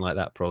or something like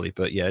that, probably.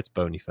 But yeah, it's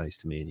Boniface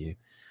to me and you.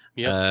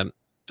 Yeah.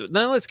 But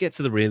now let's get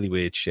to the really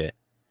weird shit.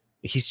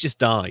 He's just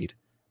died.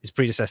 His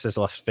predecessors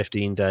left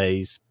 15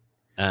 days,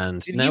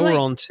 and now we're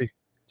on to.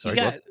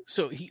 Sorry,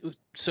 so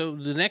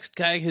the next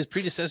guy, his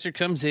predecessor,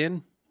 comes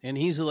in and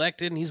he's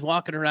elected and he's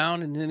walking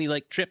around and then he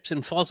like trips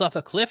and falls off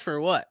a cliff or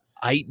what?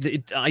 I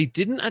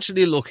didn't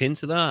actually look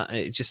into that.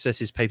 It just says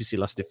his papacy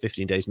lasted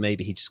 15 days.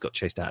 Maybe he just got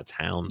chased out of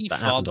town. He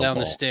fell down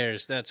the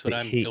stairs. That's what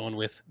I'm going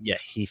with. Yeah,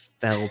 he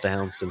fell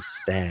down some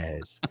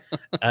stairs.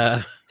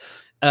 Now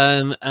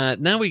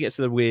we get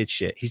to the weird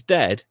shit. He's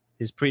dead.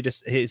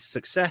 His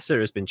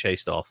successor has been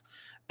chased off,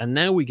 and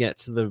now we get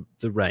to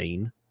the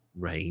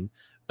reign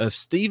of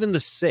Stephen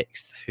VI,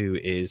 who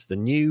is the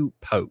new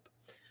pope.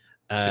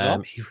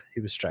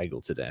 He was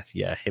strangled to death.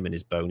 Yeah, him and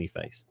his bony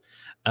face.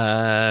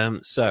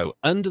 So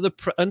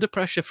under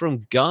pressure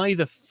from Guy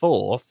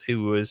IV,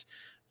 who was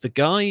the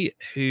guy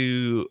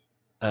who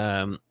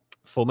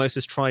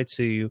Formosus tried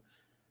to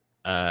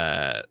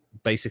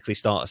basically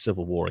start a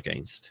civil war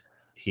against.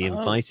 He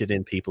invited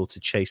in people to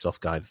chase off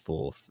Guy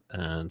IV,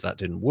 and that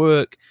didn't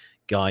work.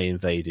 Guy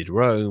invaded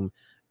Rome,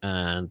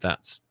 and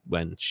that's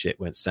when shit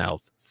went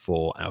south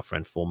for our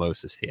friend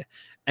Formosus here.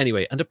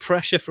 Anyway, under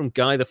pressure from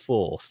Guy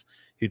IV,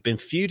 who'd been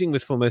feuding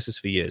with Formosus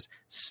for years,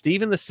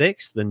 Stephen VI,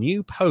 the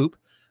new pope,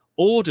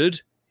 ordered,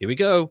 here we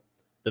go,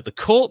 that the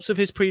corpse of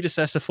his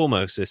predecessor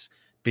Formosus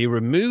be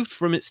removed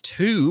from its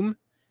tomb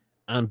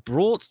and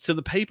brought to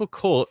the papal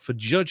court for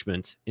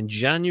judgment in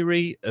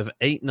January of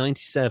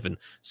 897,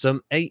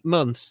 some 8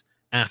 months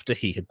after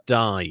he had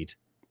died.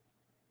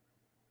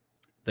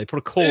 They put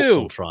a corpse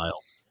on trial.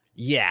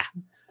 Yeah.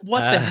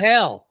 What the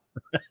hell?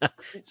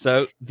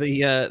 So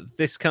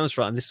this comes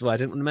from, and this is why I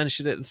didn't want to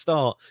mention it at the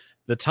start,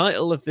 the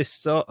title of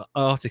this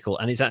article,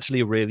 and it's actually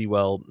a really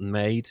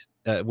well-named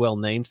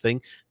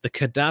thing, the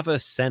Cadaver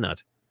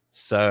Senad.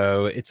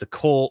 So it's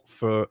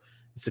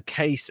a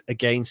case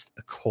against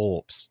a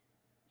corpse.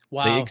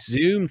 Wow. They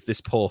exhumed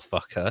this poor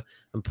fucker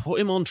and put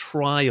him on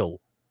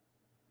trial.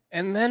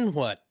 And then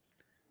what?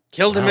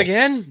 Killed him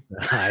again?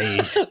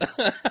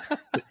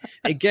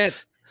 It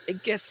gets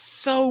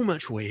so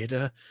much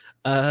weirder.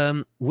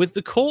 With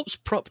the corpse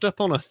propped up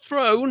on a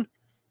throne,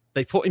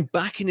 they put him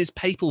back in his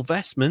papal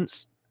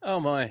vestments. Oh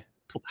my.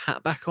 Put the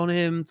hat back on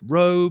him,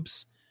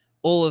 robes,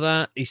 all of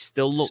that. He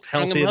still looked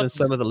healthier than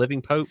some of the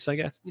living popes, I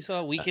guess. You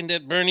saw Weekend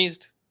at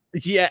Bernie's?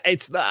 Yeah,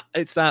 it's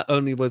that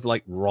only with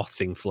like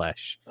rotting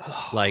flesh.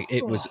 Like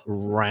it was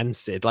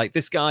rancid. Like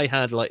this guy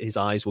had like his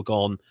eyes were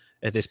gone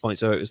at this point,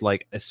 so it was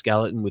like a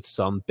skeleton with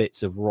some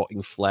bits of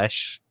rotting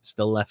flesh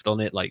still left on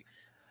it. Like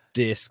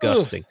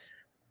disgusting.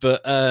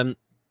 But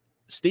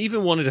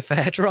Stephen wanted a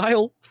fair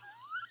trial.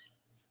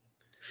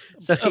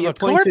 So he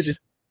appointed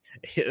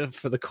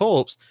for the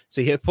corpse.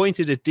 So he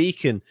appointed a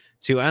deacon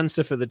to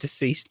answer for the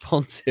deceased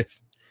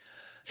pontiff.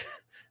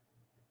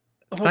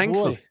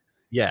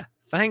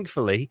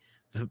 Thankfully,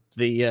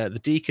 the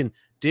deacon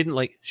didn't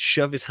like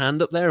shove his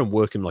hand up there and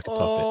work him like a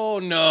puppet. Oh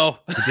no,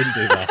 he didn't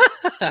do that.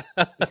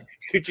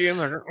 Could you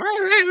imagine?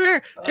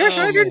 Yes,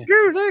 I didn't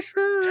do this.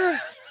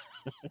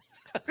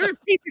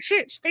 Piece of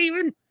shit,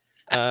 Stephen.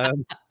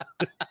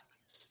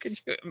 Could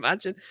you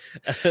imagine?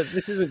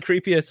 This isn't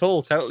creepy at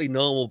all. Totally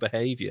normal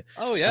behavior.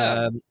 Oh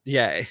yeah,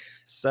 yeah.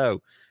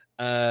 So,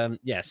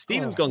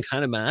 Stephen's gone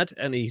kind of mad,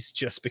 and he's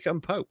just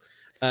become pope.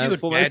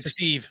 Dude, Mad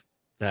Steve.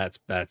 That's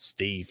bad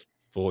Steve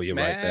for you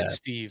right there.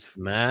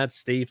 Mad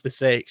Steve the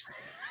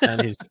Sixth,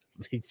 and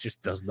he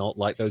just does not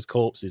like those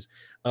corpses.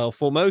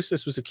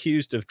 Formosus was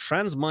accused of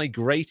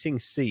transmigrating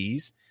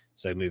seas,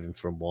 so moving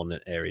from one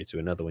area to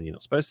another when you're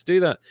not supposed to do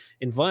that,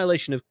 in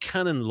violation of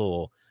canon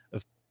law,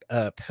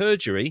 of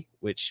perjury,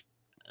 which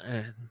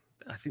I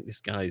think this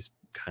guy's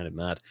kind of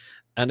mad,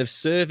 and of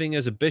serving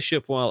as a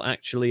bishop while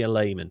actually a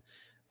layman,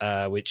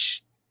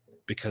 which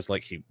because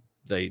like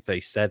they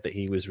said that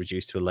he was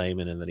reduced to a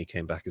layman and then he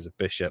came back as a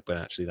bishop, but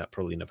actually that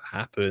probably never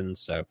happened.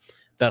 So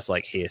that's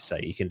like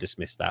hearsay. You can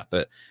dismiss that.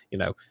 But, you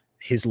know,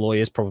 his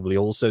lawyer's probably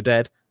also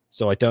dead.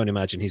 So I don't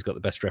imagine he's got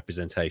the best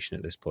representation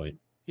at this point.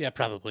 Yeah,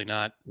 probably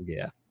not.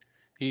 Yeah.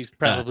 He's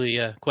probably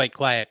quite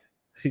quiet.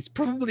 He's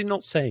probably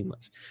not saying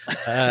much.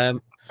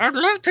 I'd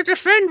like to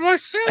defend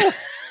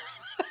myself.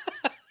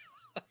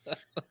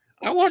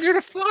 I want you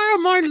to fire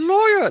my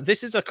lawyer.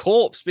 This is a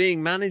corpse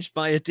being managed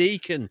by a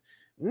deacon.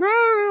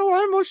 No,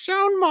 I'm of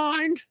sound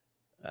mind.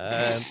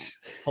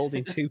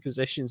 Holding two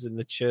positions in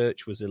the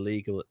church was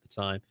illegal at the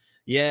time.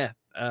 Yeah,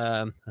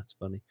 that's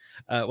funny.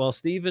 While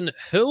Stephen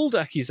hurled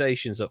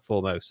accusations at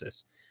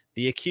Formosus,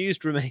 the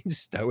accused remained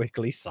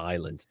stoically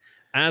silent,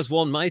 as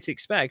one might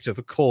expect of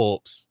a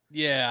corpse.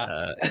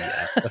 Yeah,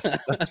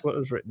 that's what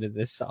was written in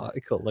this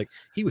article. Like,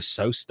 he was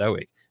so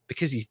stoic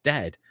because he's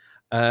dead.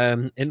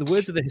 In the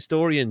words of the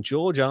historian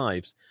George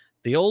Ives,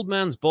 the old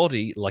man's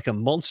body, like a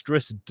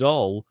monstrous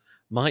doll,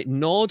 might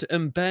nod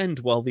and bend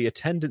while the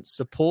attendants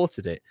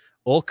supported it,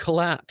 or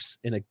collapse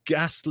in a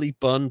ghastly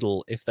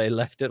bundle if they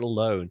left it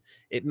alone.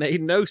 It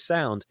made no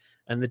sound,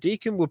 and the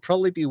deacon would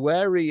probably be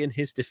wary in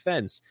his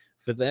defense,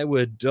 for there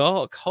were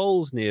dark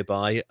holes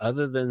nearby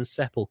other than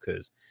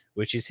sepulchres,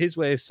 which is his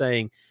way of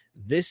saying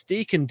this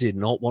deacon did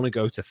not want to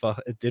go to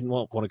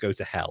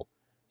hell.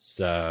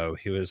 So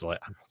he was like,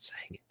 I'm not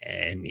saying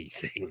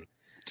anything.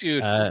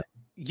 Dude,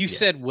 you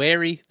said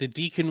wary. The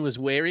deacon was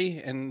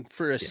wary. And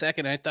for a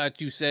second, I thought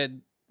you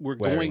said we're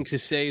going to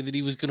say that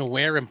he was going to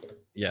wear him.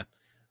 Yeah.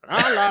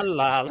 La, la,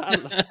 la, la,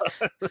 la.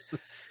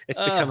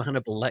 It's become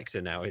Hannibal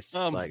Lecter now. It's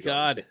like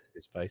God,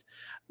 his face.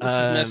 This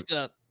is messed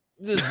up.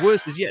 There's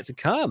worse is yet to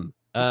come.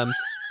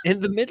 In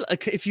the middle,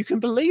 if you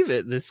can believe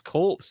it, this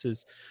corpse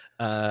is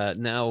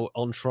now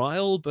on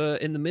trial,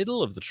 but in the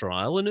middle of the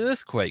trial, an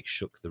earthquake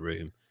shook the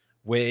room,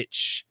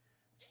 which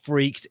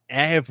freaked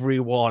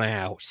everyone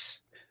out.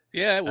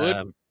 Yeah, it would.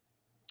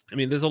 I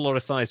mean, there's a lot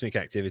of seismic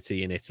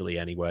activity in Italy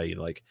anyway.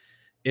 Like,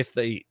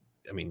 you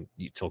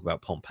talk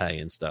about Pompeii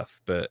and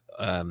stuff, but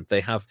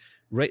they have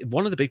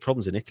one of the big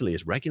problems in Italy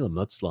is regular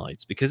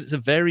mudslides because it's a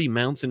very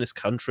mountainous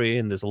country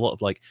and there's a lot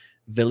of like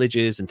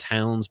villages and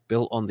towns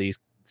built on these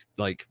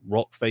like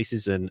rock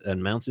faces and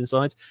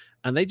mountainsides,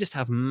 and they just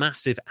have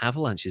massive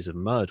avalanches of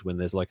mud when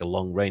there's like a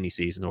long rainy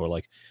season or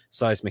like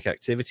seismic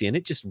activity, and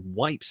it just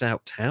wipes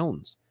out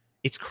towns.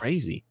 It's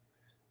crazy.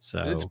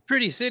 So it's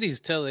pretty cities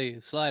till they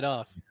slide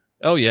off.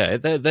 Oh yeah,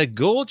 they're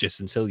gorgeous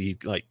until you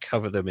like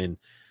cover them in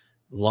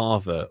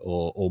lava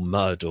or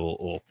mud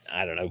or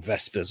I don't know,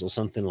 Vespers or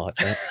something like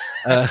that.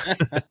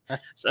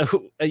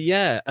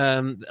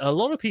 A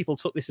lot of people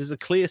took this as a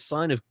clear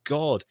sign of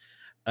God,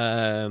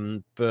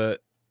 but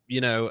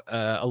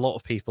a lot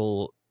of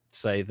people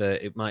say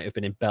that it might have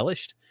been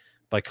embellished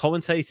by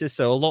commentators.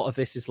 So a lot of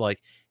this is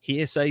like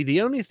hearsay.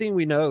 The only thing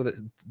we know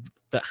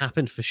that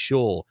happened for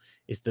sure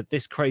is that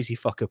this crazy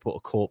fucker put a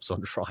corpse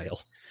on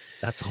trial.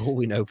 That's all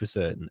we know for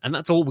certain, and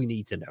that's all we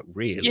need to know,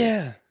 really.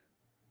 Yeah,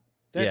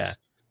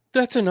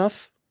 that's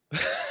enough.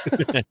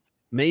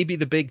 Maybe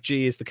the big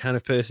G is the kind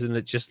of person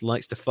that just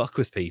likes to fuck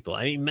with people.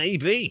 I mean,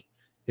 maybe.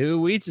 Who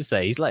are we to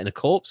say? He's letting a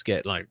corpse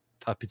get like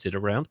puppeted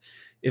around.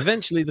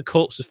 Eventually, the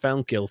corpse was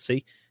found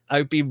guilty. I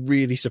would be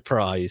really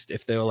surprised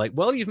if they were like,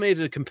 "Well, you've made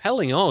a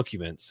compelling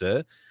argument,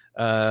 sir.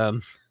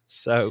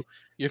 So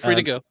you're free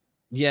to go."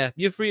 Yeah,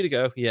 you're free to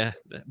go. Yeah.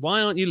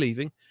 Why aren't you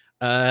leaving?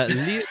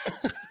 Liut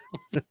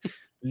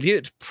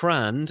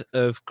Prand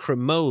of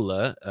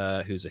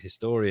Cremola, who's a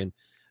historian,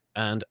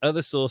 and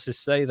other sources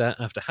say that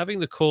after having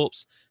the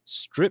corpse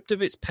stripped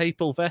of its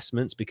papal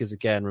vestments, because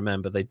again,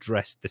 remember, they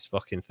dressed this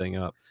fucking thing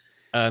up,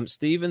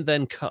 Stephen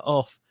then cut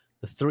off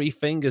the 3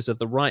 fingers of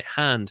the right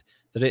hand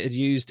that it had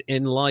used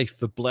in life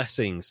for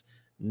blessings,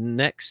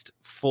 next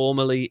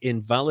formally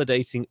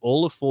invalidating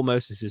all of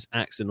Formosis's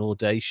acts and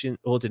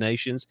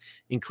ordinations,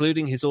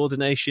 including his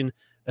ordination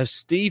of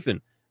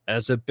Stephen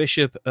as a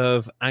bishop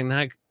of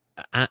Anagni.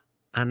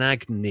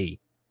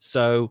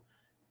 So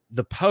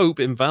the Pope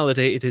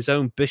invalidated his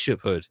own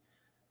bishophood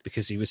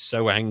because he was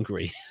so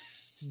angry.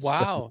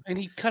 Wow. And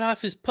he cut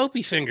off his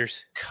popey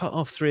fingers. Cut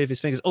off 3 of his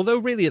fingers. Although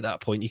really at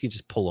that point, you can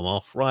just pull them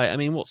off, right? I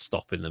mean, what's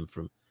stopping them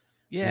from...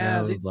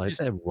 Yeah,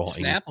 they're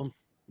rotting. Snap them.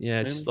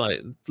 Yeah, just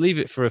like leave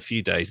it for a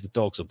few days. The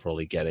dogs will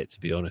probably get it, to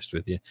be honest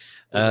with you.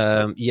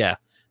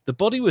 The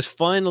body was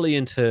finally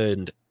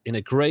interned in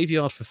a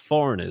graveyard for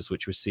foreigners,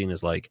 which was seen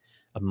as like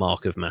a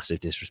mark of massive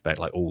disrespect.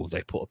 Like, oh,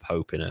 they put a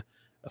pope in a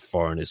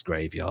foreigner's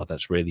graveyard.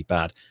 That's really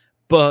bad.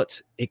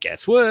 But it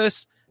gets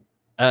worse.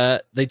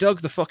 They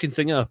dug the fucking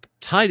thing up,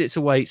 tied it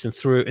to weights, and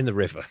threw it in the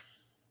river.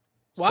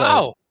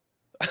 Wow.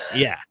 So,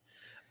 yeah.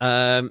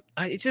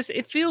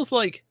 It feels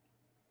like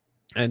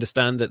I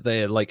understand that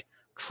they're like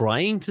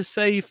trying to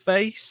save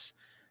face,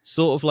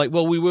 sort of like,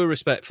 well, we were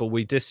respectful.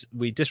 We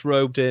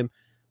disrobed him,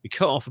 we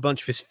cut off a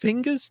bunch of his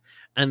fingers,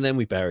 and then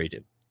we buried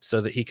him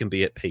so that he can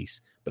be at peace.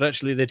 But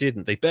actually, they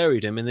didn't. They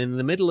buried him, and in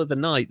the middle of the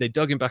night, they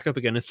dug him back up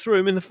again and threw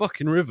him in the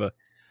fucking river.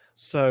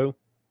 So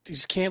you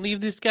just can't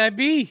leave this guy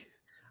be.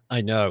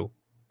 I know.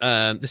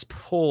 This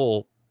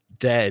poor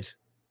dead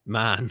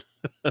man.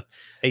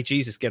 Hey,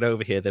 Jesus, get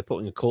over here. They're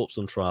putting a corpse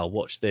on trial.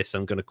 Watch this.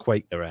 I'm going to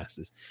quake their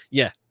asses.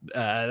 Yeah,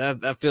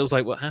 that feels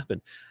like what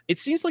happened. It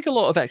seems like a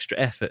lot of extra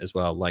effort as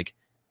well. Like,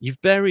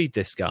 you've buried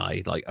this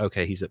guy. Like,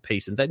 okay, he's at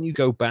peace. And then you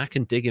go back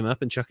and dig him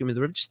up and chuck him in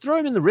the river. Just throw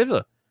him in the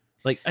river.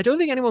 Like, I don't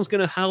think anyone's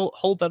going to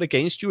hold that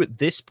against you at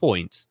this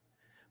point.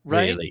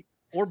 Right. Really.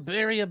 Or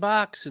bury a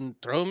box and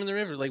throw him in the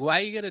river. Like, why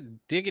are you going to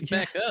dig it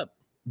back up?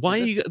 Why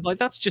are you like?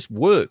 That's just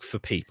work for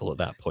people at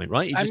that point,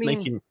 right? You're just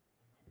making.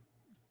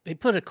 They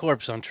put a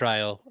corpse on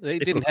trial. They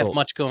didn't have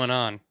much going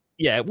on.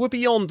 Yeah, we're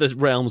beyond the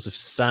realms of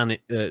sane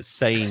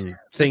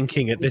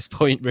thinking at this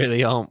point,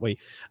 really, aren't we?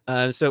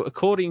 So,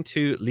 according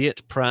to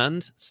Liut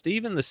Prand,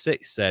 Stephen VI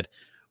said,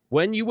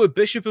 "When you were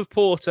Bishop of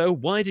Porto,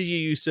 why did you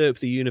usurp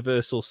the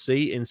universal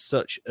see in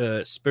such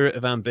a spirit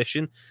of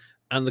ambition?"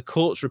 And the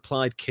courts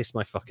replied, "Kiss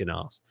my fucking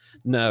ass."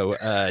 No,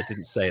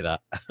 didn't say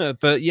that.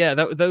 But yeah,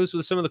 those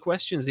were some of the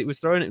questions it was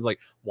throwing at, like,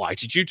 why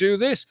did you do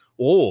this?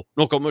 Oh,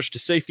 not got much to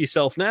say for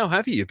yourself now,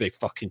 have you big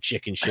fucking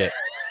chicken shit?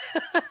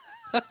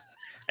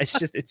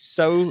 It's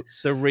so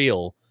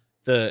surreal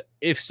that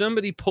if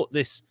somebody put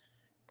this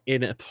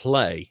in a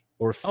play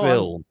or a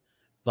film,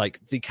 like,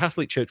 the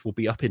Catholic Church will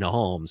be up in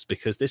arms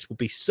because this will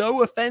be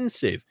so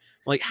offensive.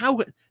 Like,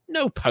 how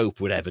no pope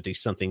would ever do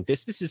something.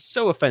 This is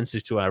so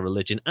offensive to our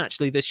religion.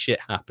 Actually, this shit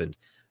happened.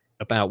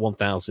 about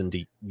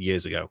 1,000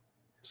 years ago.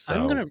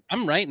 So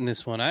I'm writing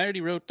this one. I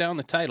already wrote down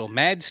the title: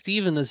 Mad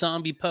Stephen, the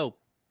Zombie Pope.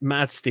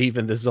 Mad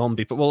Stephen, the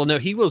zombie. But well, no,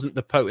 he wasn't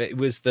the Pope. It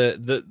was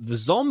the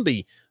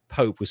zombie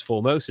Pope was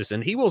Formosus,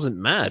 and he wasn't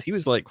mad. He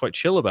was like quite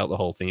chill about the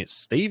whole thing. It's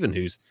Stephen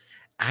who's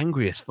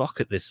angry as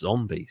fuck at this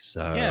zombie.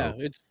 So yeah,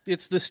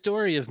 it's the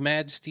story of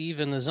Mad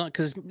Steve and the zombie,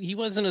 because he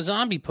wasn't a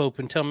zombie Pope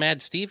until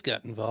Mad Steve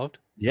got involved.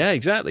 Yeah,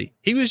 exactly.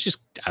 He was just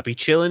happy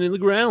chilling in the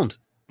ground.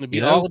 It'd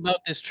be all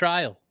about this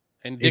trial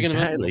and digging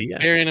him up, and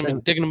burying him,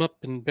 and digging him up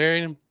and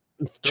burying him,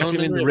 chucking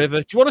him in the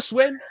river. Do you want to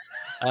swim?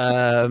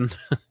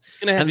 It's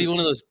gonna have to be one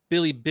of those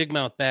Billy Big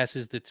Mouth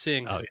basses that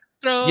sings. Oh yeah,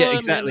 throw him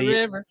in the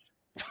river.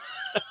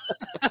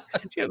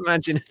 Could you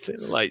imagine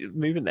like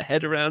moving the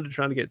head around and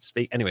trying to get to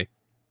speak? Anyway,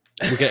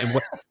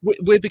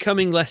 we're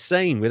becoming less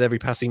sane with every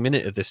passing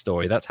minute of this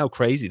story. That's how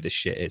crazy this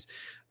shit is.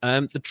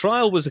 The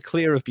trial was a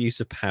clear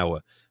abuse of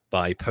power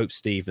by Pope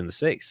Stephen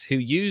VI, who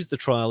used the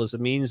trial as a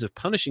means of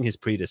punishing his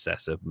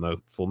predecessor,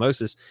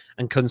 Formosus,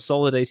 and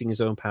consolidating his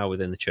own power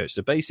within the church.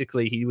 So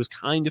basically, he was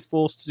kind of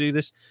forced to do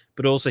this,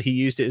 but also he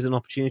used it as an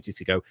opportunity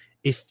to go,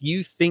 if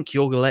you think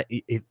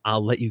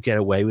I'll let you get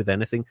away with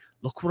anything,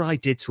 look what I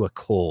did to a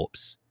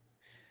corpse.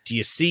 Do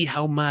you see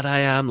how mad I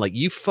am? Like,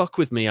 you fuck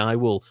with me, I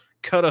will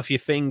cut off your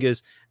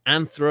fingers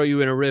and throw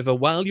you in a river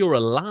while you're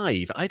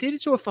alive. I did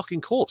it to a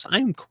fucking corpse.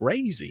 I'm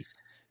crazy.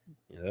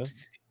 You know?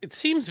 It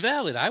seems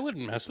valid. I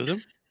wouldn't mess with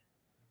him.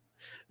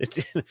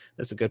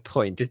 That's a good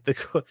point. Did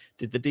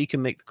the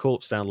deacon make the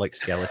corpse sound like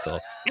Skeletor?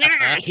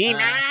 That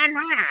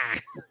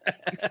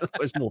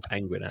was more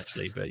Penguin,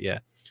 actually, but yeah.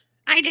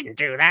 I didn't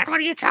do that. What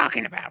are you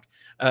talking about?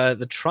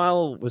 The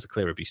trial was a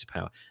clear abuse of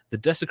power. The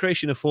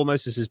desecration of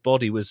Formosus's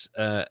body was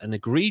an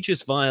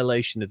egregious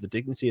violation of the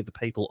dignity of the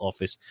papal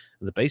office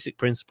and the basic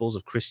principles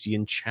of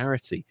Christian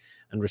charity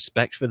and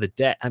respect for the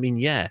dead. I mean,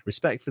 yeah,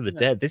 respect for the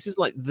dead. This is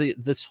like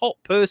the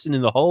top person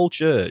in the whole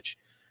church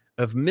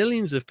of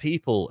millions of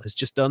people has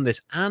just done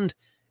this and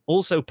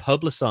also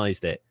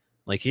publicized it.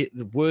 Like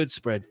the word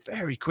spread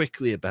very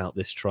quickly about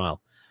this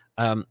trial.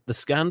 The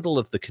scandal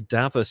of the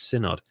Cadaver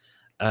Synod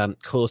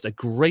caused a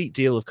great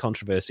deal of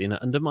controversy and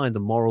undermined the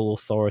moral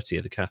authority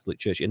of the Catholic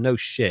Church. And no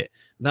shit,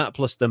 that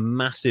plus the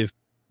massive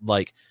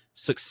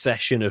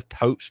succession of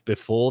popes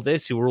before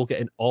this who were all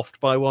getting offed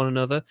by one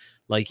another.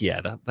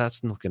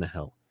 That's not going to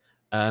help.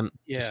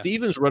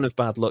 Stephen's run of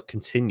bad luck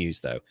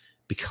continues though,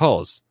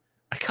 because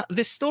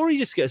this story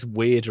just gets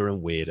weirder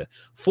and weirder.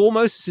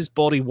 Formosus's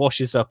body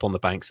washes up on the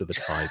banks of the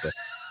Tiber.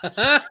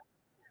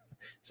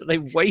 So they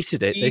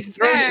weighted it. They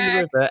throw it in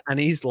the river, and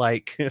he's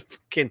like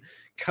fucking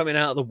coming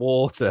out of the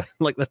water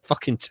like the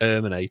fucking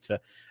Terminator.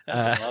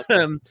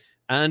 Awesome.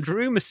 And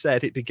rumor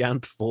said it began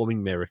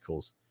performing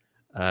miracles.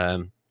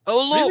 Oh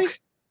look, really?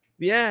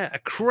 Yeah, a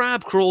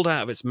crab crawled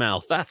out of its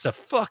mouth. That's a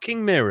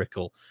fucking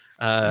miracle.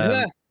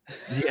 Yeah.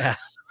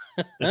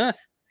 Can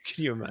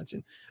you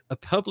imagine? A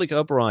public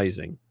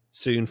uprising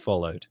soon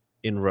followed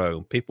in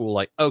Rome. People were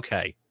like,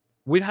 okay,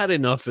 we've had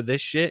enough of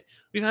this shit.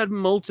 We've had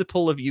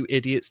multiple of you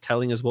idiots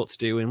telling us what to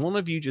do, and one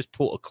of you just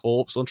put a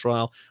corpse on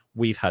trial.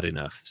 We've had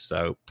enough.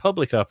 So,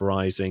 public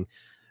uprising.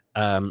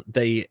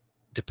 They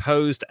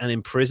deposed and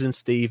imprisoned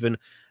Stephen.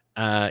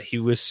 He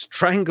was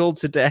strangled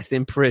to death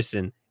in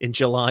prison in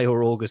July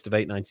or August of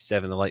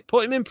 897. They're like,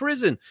 put him in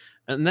prison.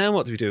 And then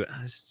what do we do?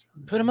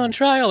 Put him on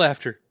trial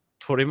after.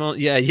 Put him on.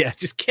 Yeah.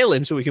 Just kill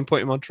him so we can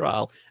put him on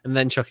trial and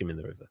then chuck him in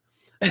the river.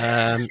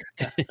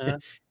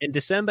 In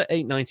December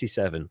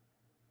 897,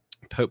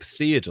 Pope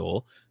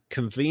Theodore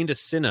convened a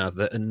synod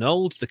that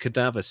annulled the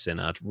Cadaver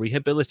Synod,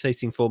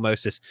 rehabilitating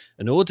Formosus,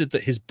 and ordered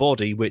that his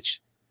body,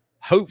 which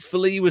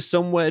hopefully was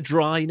somewhere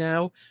dry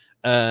now,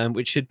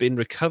 which had been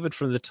recovered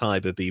from the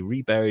Tiber, be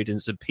reburied in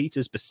St.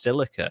 Peter's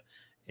Basilica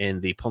in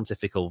the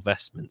pontifical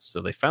vestments.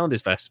 So they found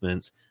his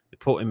vestments, they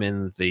put him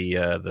in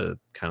the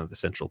kind of the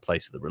central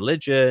place of the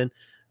religion.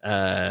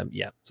 So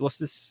what's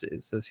this?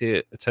 It says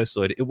here, a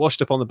toastoid. It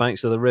washed up on the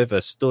banks of the river,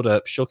 stood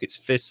up, shook its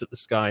fists at the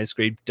sky, and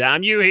screamed,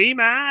 "Damn you,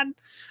 He-Man!"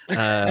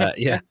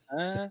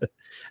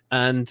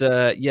 And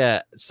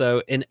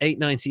so in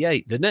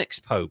 898, the next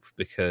pope,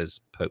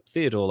 because Pope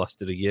Theodore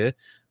lasted a year,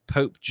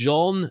 Pope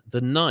John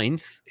the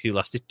Ninth, who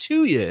lasted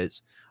 2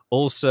 years,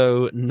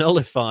 also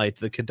nullified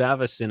the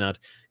Cadaver Synod,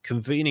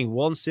 convening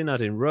one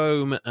synod in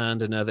Rome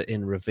and another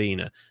in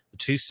Ravenna. The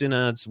two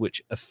synods,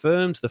 which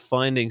affirmed the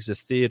findings of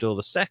Theodore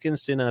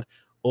II's synod,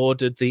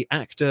 ordered the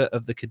acta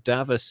of the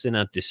Cadaver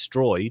Synod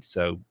destroyed,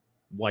 so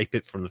wipe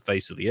it from the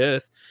face of the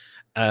earth,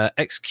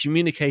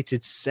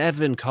 excommunicated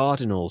 7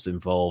 cardinals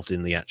involved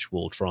in the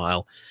actual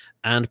trial,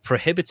 and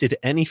prohibited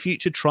any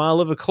future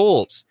trial of a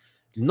corpse.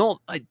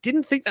 I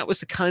didn't think that was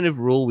the kind of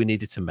rule we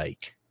needed to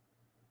make.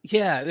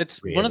 Yeah,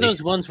 it's really one of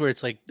those ones where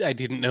it's like, I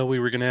didn't know we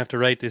were going to have to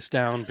write this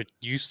down, but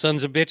you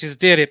sons of bitches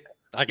did it.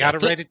 I got to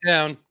write it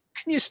down.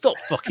 Can you stop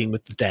fucking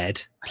with the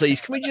dead,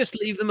 please? Can we just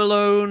leave them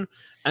alone?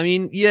 I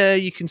mean, yeah,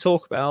 you can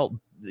talk about,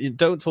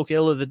 don't talk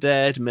ill of the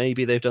dead.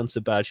 Maybe they've done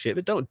some bad shit,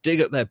 but don't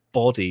dig up their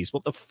bodies.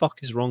 What the fuck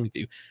is wrong with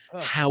you?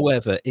 Oh.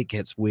 However, it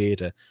gets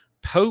weirder.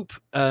 Pope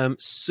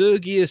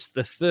Sergius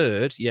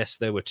III. Yes,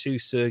 there were 2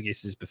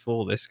 Sergiuses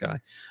before this guy,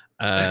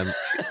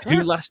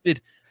 who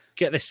lasted,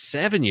 get this,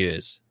 7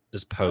 years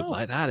as Pope. Oh.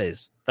 Like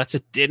that's a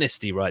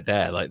dynasty right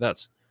there. Like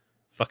that's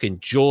fucking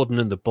Jordan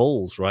and the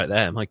Bulls right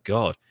there. My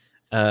God.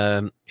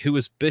 Who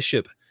was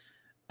bishop?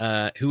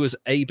 Who was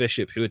a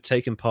bishop who had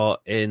taken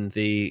part in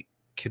the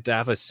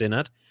Cadaver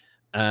Synod.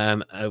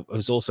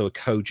 Was also a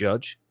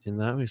co-judge in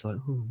that. He's like,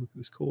 oh, look at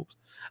this corpse.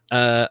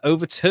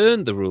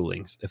 Overturned the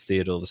rulings of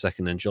Theodore II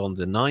and John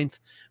IX,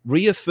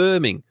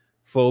 reaffirming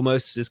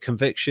Formosus'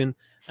 conviction,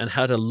 and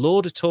had a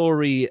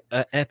laudatory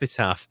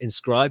epitaph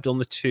inscribed on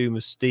the tomb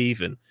of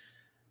Stephen.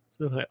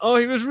 So like, oh,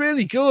 he was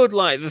really good.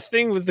 Like the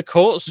thing with the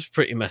corpse was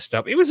pretty messed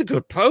up. He was a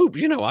good pope.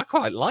 You know, I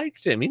quite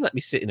liked him. He let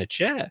me sit in a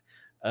chair.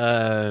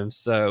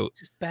 So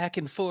just back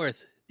and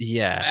forth.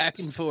 Yeah, just back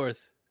and forth.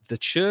 The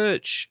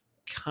church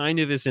kind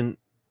of isn't.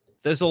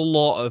 There's a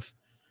lot of,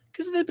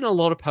 because there've been a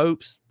lot of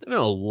popes. There've been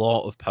a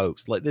lot of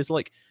popes. Like there's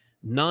like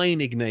 9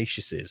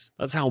 Ignatiuses.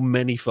 That's how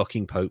many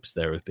fucking popes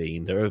there have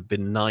been. There have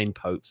been 9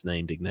 popes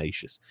named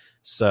Ignatius.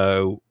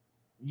 So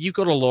you've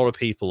got a lot of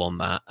people on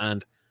that,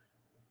 and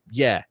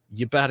yeah,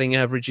 your batting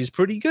average is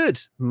pretty good.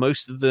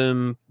 Most of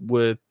them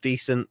were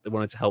decent. They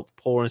wanted to help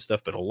the poor and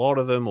stuff, but a lot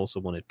of them also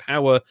wanted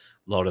power. A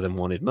lot of them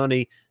wanted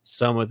money.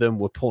 Some of them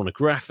were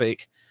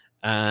pornographic,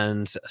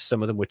 and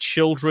some of them were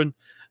children.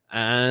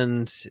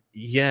 And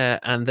yeah,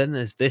 and then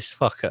there's this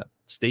fucker,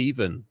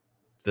 Stephen,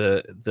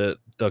 that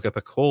dug up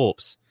a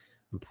corpse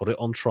and put it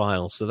on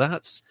trial. So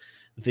that's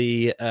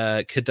the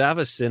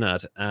Cadaver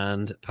Synod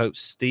and Pope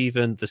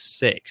Stephen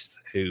VI,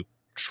 who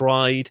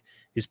tried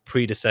his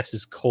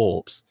predecessor's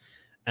corpse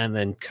and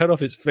then cut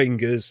off its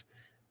fingers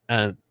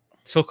and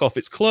took off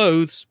its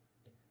clothes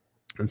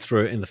and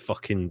threw it in the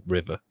fucking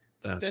river.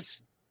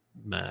 That's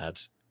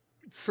mad.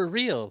 For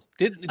real.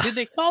 Did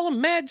they call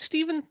him Mad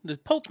Stephen? The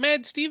Pope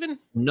Mad Stephen?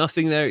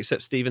 Nothing there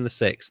except Stephen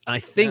VI. I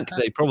think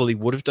they probably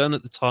would have done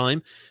at the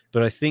time,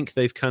 but I think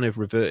they've kind of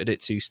reverted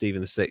it to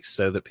Stephen VI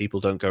so that people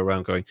don't go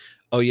around going,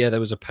 oh yeah, there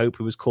was a Pope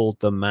who was called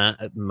the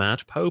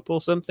Mad Pope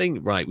or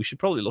something. Right, we should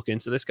probably look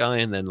into this guy,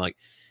 and then like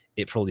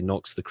it probably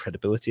knocks the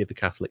credibility of the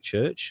Catholic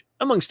Church,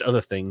 amongst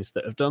other things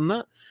that have done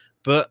that.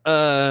 But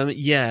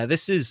yeah,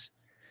 this is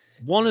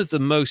one of the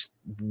most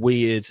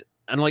weird.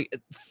 And like,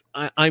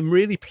 I'm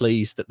really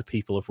pleased that the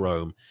people of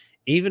Rome,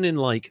 even in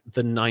like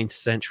the 9th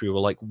century, were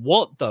like,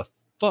 what the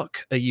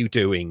fuck are you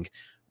doing?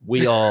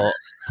 We are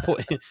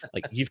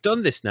like, you've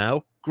done this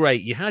now.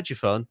 Great. You had your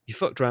fun. You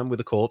fucked around with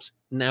a corpse.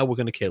 Now we're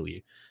going to kill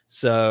you.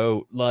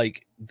 So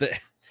like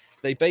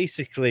they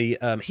basically,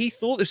 he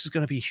thought this was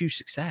going to be a huge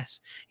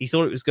success. He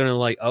thought it was going to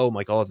like, oh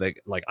my God,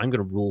 like I'm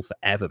going to rule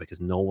forever because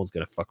no one's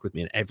going to fuck with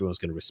me and everyone's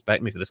going to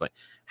respect me for this. Like,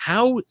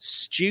 how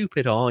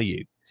stupid are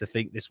you to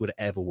think this would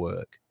ever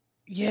work?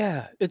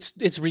 Yeah,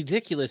 it's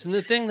ridiculous. And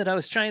the thing that I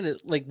was trying to,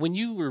 like, when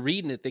you were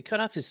reading it, they cut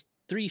off his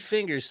 3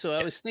 fingers. So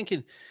I was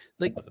thinking,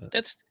 like,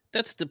 that's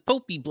the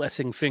Popey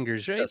blessing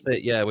fingers, right? That's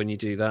it. Yeah, when you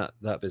do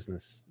that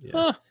business.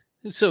 Yeah.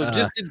 So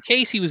just in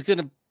case he was going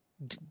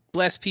to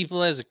bless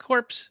people as a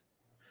corpse,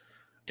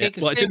 take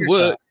his it didn't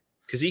work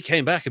because he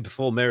came back and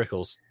performed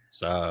miracles.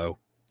 So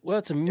well,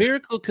 it's a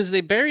miracle because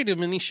they buried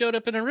him and he showed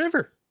up in a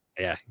river.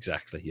 Yeah,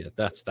 exactly. Yeah,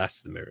 that's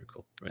the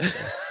miracle right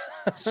there.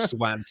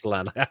 Swam to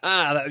land.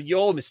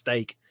 Your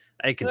mistake.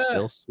 They can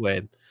still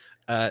swim.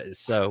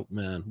 So,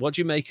 man, what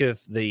do you make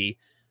of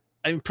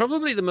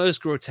probably the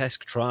most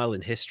grotesque trial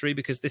in history,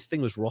 because this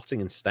thing was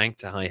rotting and stank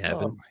to high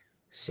heaven.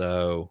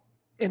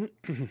 And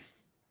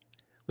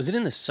was it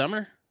in the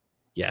summer?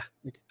 Yeah.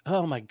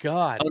 Oh my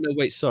God. Oh no,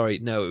 wait, sorry.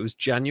 No, it was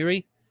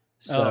January.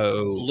 So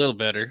a little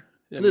better.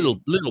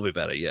 Little bit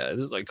better. Yeah, it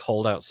was like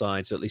cold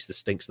outside, so at least the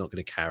stink's not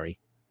going to carry.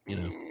 You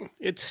know,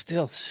 it's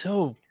still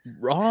so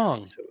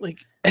wrong.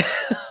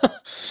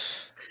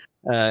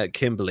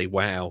 Kimberly,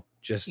 wow,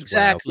 just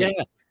exactly. Wow.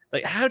 Yeah,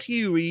 like how do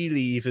you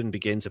really even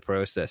begin to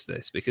process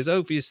this? Because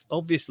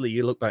obviously,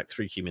 you look back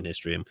through human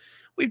history, and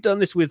we've done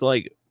this with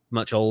like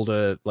much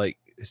older, like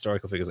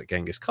historical figures like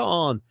Genghis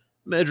Khan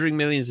murdering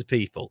millions of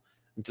people,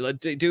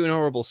 doing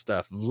horrible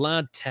stuff.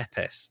 Vlad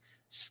Tepes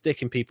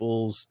sticking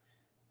people's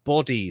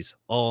bodies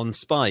on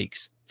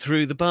spikes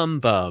through the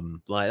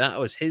bum, like that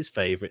was his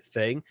favorite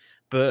thing.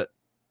 But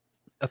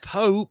a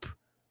pope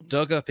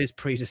dug up his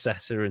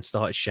predecessor and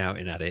started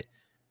shouting at it.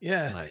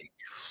 Yeah. Like,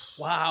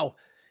 wow.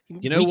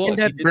 You know what?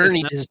 That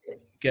Bernie just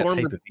get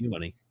pay-per-view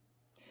money.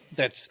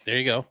 There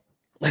you go.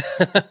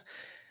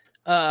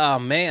 Oh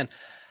man,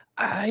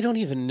 I don't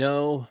even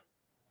know.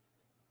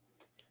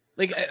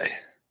 Like,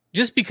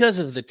 just because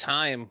of the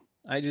time,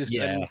 I'm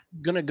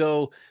gonna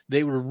go.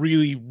 They were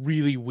really,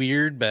 really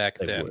weird back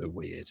then. They were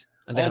weird,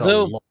 and they had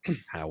a lot of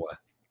power.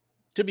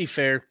 To be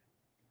fair,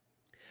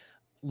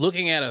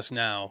 looking at us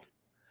now,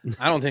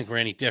 I don't think we're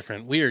any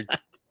different. We're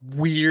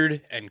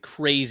weird and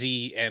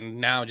crazy, and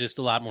now just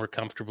a lot more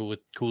comfortable with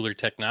cooler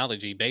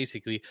technology.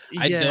 Basically,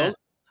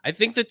 I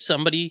think that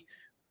somebody,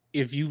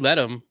 if you let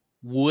them,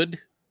 would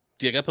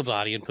dig up a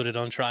body and put it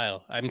on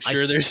trial. I'm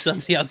sure there's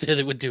somebody out there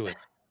that would do it.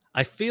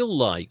 I feel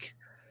like,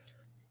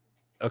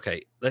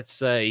 okay, let's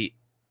say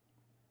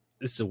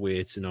this is a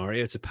weird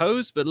scenario to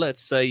pose, but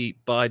let's say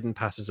Biden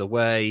passes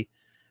away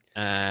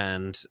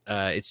and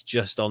it's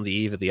just on the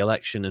eve of the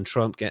election and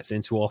Trump gets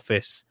into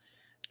office.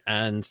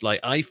 And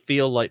like, I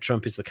feel like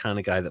Trump is the kind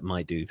of guy that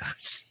might do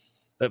that,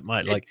 that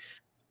might like,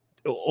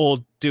 or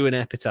do an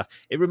epitaph.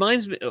 It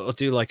reminds me, or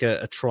do like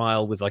a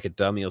trial with like a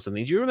dummy or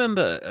something. Do you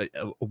remember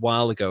a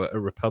while ago at a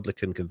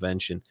Republican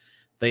convention,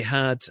 they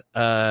had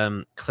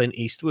Clint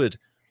Eastwood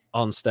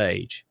on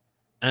stage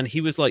and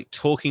he was like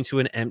talking to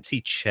an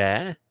empty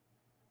chair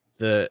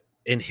that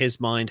in his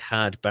mind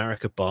had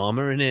Barack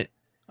Obama in it.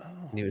 Oh.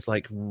 And he was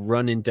like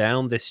running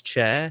down this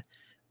chair.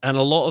 And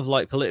a lot of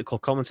like political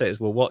commentators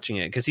were watching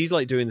it because he's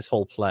like doing this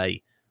whole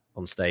play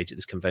on stage at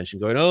this convention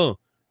going, oh,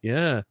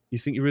 yeah, you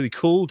think you're really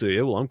cool, do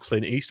you? Well, I'm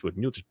Clint Eastwood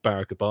and you're just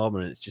Barack Obama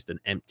and it's just an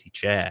empty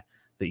chair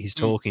that he's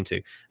talking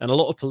to. And a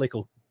lot of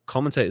political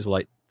commentators were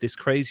like, this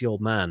crazy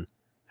old man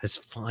has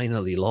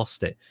finally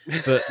lost it.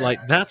 But like,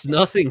 that's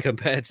nothing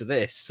compared to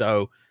this.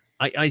 So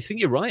I think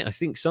you're right. I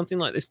think something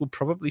like this will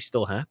probably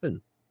still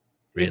happen.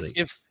 Really,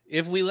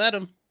 if we let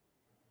him.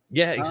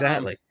 Yeah,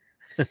 exactly.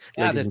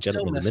 Ladies and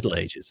gentlemen, the Middle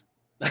Ages.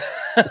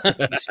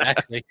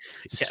 Exactly.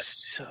 Yes.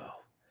 So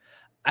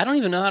I don't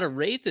even know how to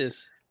rate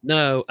this.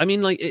 No, I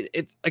mean, like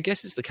it. I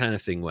guess it's the kind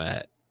of thing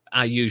where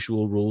our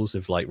usual rules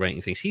of like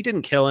rating things. He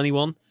didn't kill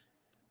anyone,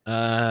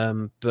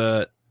 and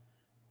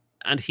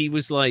he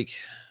was like,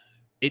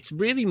 it's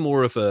really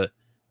more of a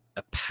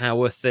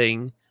power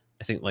thing.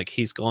 I think like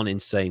he's gone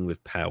insane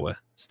with power,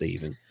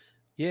 Stephen.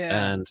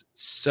 Yeah, and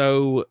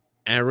so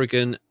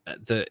arrogant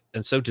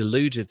and so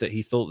deluded that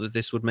he thought that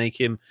this would make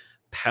him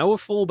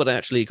powerful, but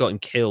actually it got him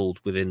killed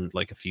within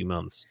like a few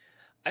months.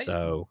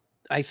 So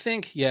I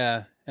think,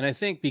 yeah. And I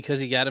think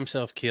because he got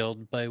himself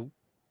killed by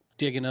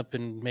digging up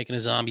and making a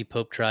zombie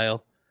Pope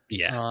trial.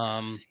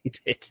 Yeah, he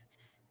did.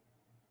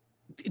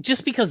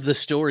 Just because the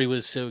story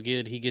was so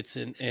good, he gets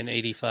in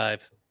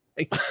 85.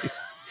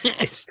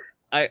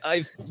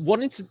 I've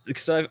wanted to,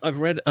 because I've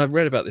read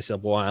about this a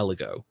while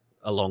ago,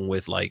 along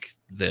with like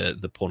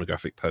the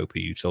pornographic Pope who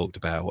you talked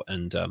about,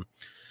 and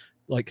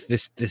like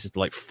this is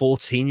like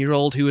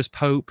 14-year-old who was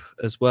Pope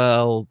as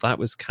well. That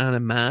was kind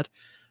of mad,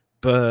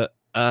 but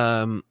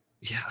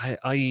yeah,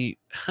 I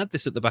had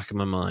this at the back of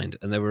my mind,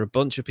 and there were a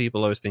bunch of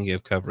people I was thinking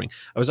of covering.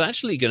 I was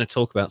actually going to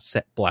talk about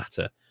Sepp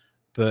Blatter,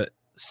 but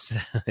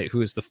who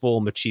was the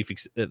former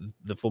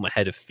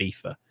head of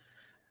FIFA.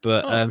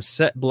 But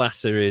Sepp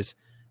Blatter is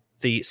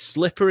the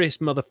slipperiest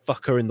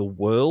motherfucker in the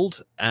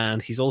world, and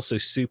he's also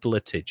super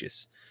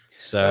litigious.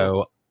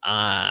 So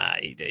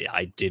I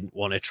didn't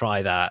want to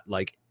try that.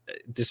 Like,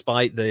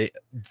 despite the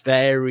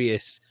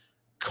various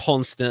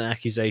constant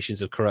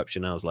accusations of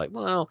corruption, I was like,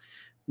 well,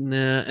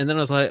 nah. And then I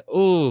was like,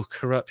 oh,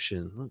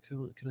 corruption. What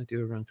can I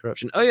do around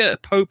corruption? Oh yeah, a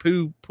Pope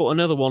who put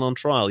another one on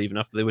trial even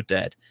after they were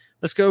dead.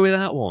 Let's go with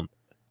that one.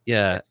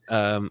 Yeah,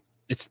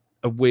 it's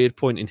a weird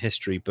point in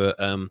history, but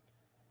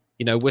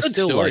you know, we're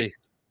still like,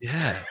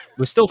 yeah,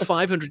 we're still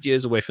 500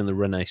 years away from the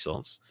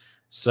Renaissance.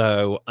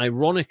 So,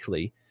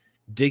 ironically,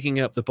 digging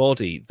up the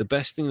body, the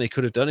best thing they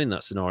could have done in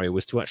that scenario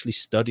was to actually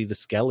study the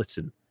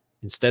skeleton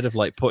instead of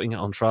like putting it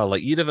on trial.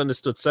 Like, you'd have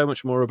understood so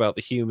much more about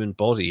the human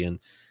body and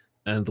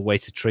the way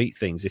to treat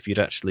things if you'd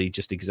actually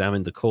just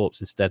examined the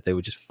corpse. Instead, they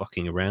were just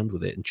fucking around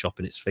with it and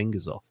chopping its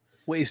fingers off.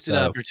 Wasted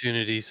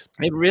opportunities.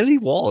 It really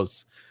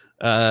was.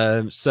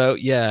 So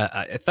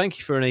yeah, thank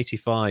you for an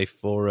 85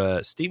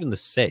 for Stephen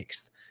VI,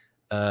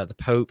 the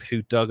Pope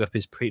who dug up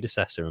his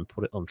predecessor and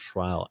put it on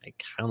trial. I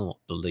cannot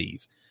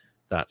believe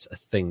that's a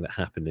thing that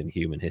happened in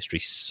human history.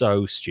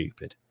 So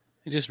stupid.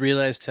 I just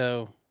realized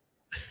how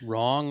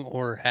wrong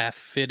or half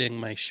fitting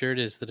my shirt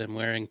is that I'm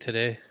wearing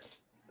today.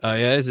 Oh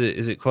yeah, is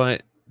it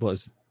quite?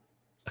 Was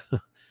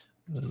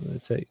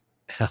take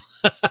hell.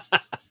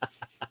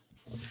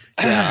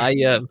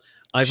 Yeah,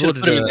 I've ordered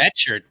put him in that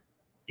shirt.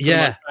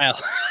 Yeah.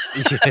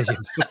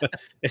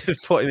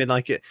 Put him in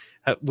like it.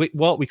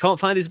 We can't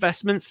find his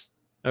vestments.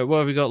 What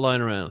have we got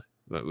lying around?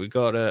 We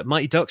got a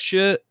Mighty Ducks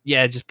shirt.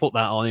 Yeah, just put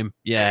that on him.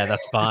 Yeah,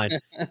 that's fine.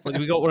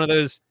 We got one of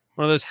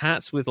those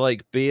hats with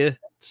like beer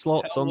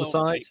slots on the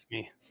sides.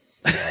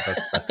 Yeah,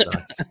 that's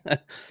nice.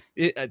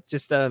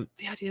 The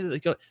idea that they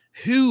got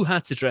who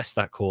had to dress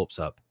that corpse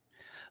up.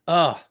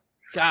 Oh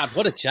God,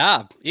 what a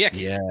job! Yeah,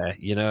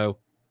 you know.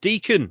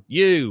 Deacon,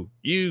 you.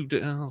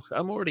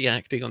 I'm already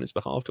acting on his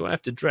behalf. Do I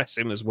have to dress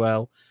him as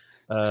well?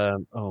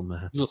 Oh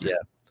man, yeah.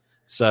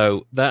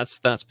 So that's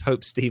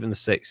Pope Stephen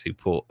VI who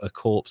put a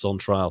corpse on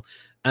trial,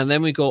 and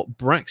then we got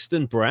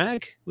Braxton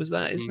Bragg. Was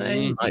that his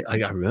name? I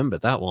remember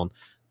that one.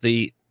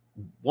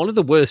 One of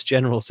the worst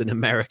generals in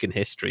American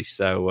history.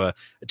 So I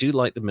do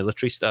like the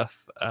military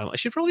stuff. I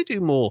should probably do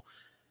more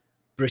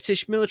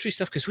British military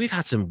stuff because we've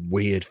had some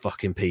weird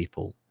fucking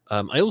people.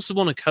 I also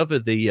want to cover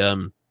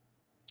the.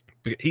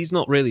 He's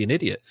not really an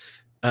idiot.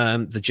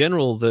 The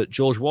general that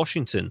George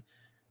Washington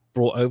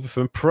brought over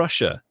from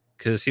Prussia,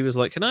 because he was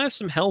like, can I have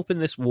some help in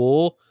this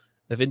war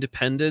of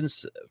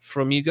independence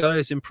from you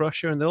guys in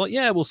Prussia? And they're like,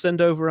 yeah, we'll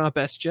send over our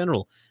best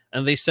general.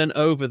 And they sent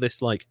over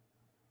this like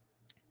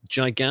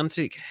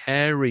gigantic,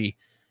 hairy,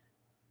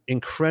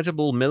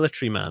 incredible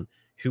military man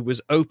who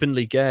was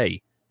openly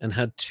gay and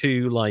had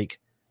 2 like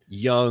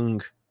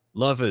young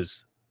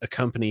lovers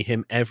accompany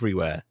him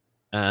everywhere.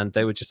 And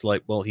they were just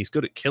like, well, he's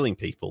good at killing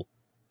people,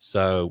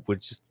 so we're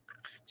just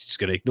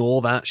gonna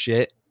ignore that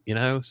shit, you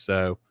know?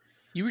 So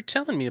you were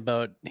telling me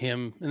about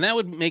him, and that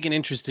would make an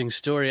interesting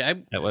story.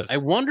 was. I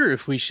wonder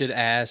if we should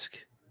ask.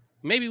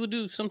 Maybe we'll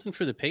do something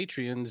for the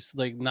Patreons,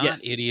 like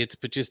not idiots,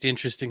 but just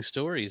interesting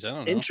stories. I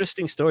don't know.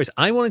 Interesting stories.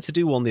 I wanted to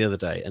do one the other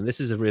day, and this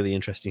is a really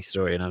interesting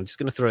story, and I'm just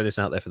going to throw this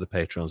out there for the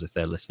Patrons if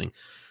they're listening.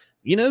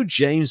 You know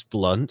James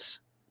Blunt,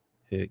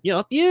 who,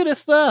 you're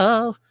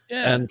beautiful,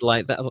 and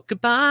like that,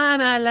 goodbye,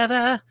 my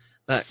lover.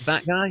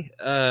 That guy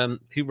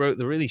who wrote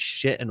the really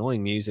shit,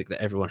 annoying music that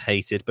everyone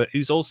hated, but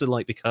who's also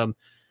like become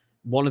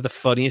one of the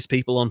funniest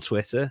people on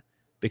Twitter.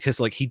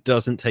 Because like he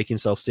doesn't take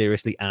himself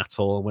seriously at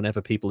all.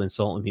 Whenever people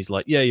insult him, he's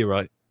like, "Yeah, you're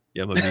right.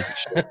 Yeah, my music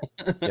shit."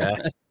 Yeah,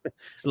 and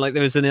like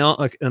there was an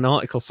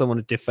article someone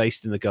had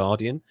defaced in the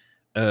Guardian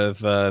of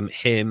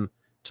him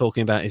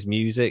talking about his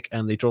music,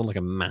 and they drawn like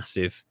a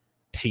massive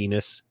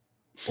penis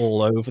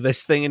all over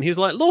this thing, and he's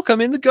like, "Look, I'm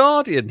in the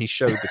Guardian." He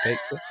showed the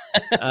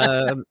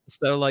picture.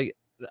 So like,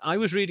 I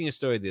was reading a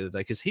story the other day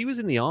because he was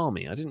in the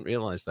army. I didn't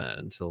realize that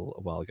until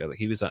a while ago that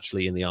he was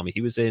actually in the army.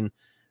 He was in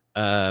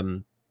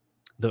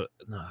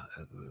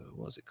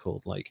what's it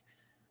called, like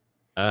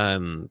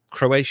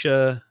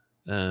Croatia,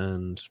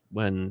 and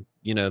when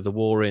the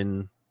war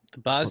in the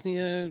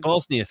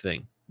Bosnia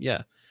thing.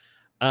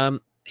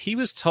 He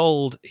was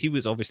told he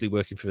was obviously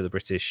working for the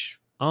British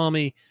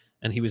Army,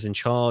 and he was in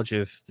charge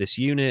of this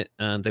unit,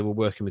 and they were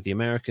working with the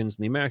Americans,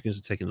 and the Americans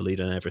were taking the lead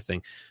on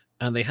everything,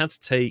 and they had to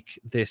take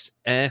this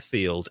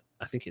airfield.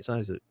 I think it's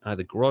either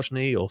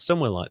Grozny or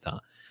somewhere like that.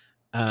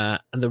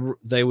 And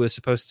they were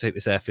supposed to take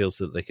this airfield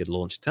so that they could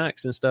launch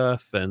attacks and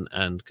stuff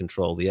and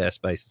control the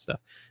airspace and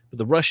stuff. But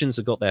the Russians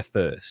had got there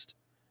first.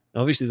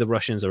 Now, obviously, the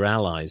Russians are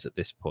allies at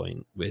this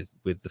point with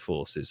the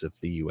forces of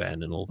the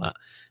UN and all that.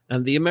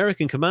 And the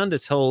American commander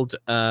told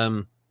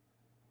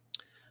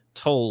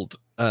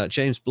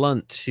James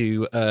Blunt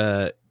to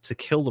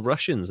kill the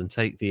Russians and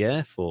take the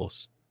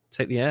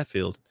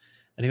airfield.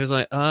 And he was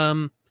like,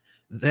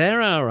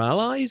 they're our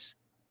allies?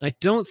 I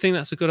don't think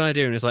that's a good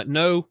idea. And he's like,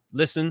 no,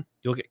 listen,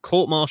 you'll get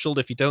court-martialed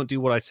if you don't do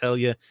what I tell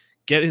you.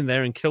 Get in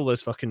there and kill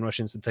those fucking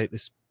Russians and take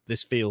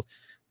this field.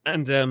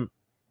 And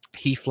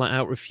he flat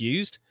out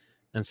refused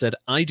and said,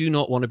 I do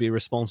not want to be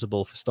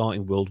responsible for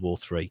starting World War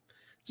III.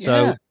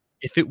 So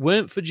if it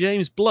weren't for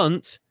James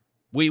Blunt,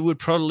 we would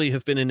probably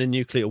have been in a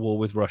nuclear war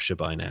with Russia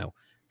by now.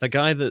 The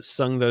guy that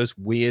sung those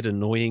weird,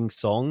 annoying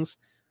songs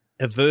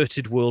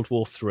averted World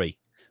War III.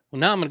 Well,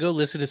 now I'm going to go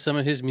listen to some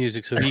of his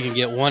music so he can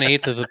get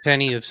 1/8 of a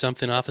penny of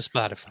something off of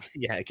Spotify.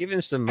 Yeah, give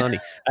him some money.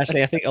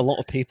 Actually, I think a lot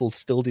of people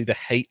still do the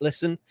hate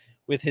listen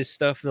with his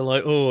stuff. They're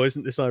like, oh,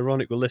 isn't this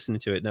ironic? We're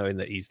listening to it knowing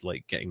that he's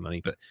like getting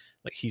money, but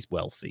like he's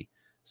wealthy.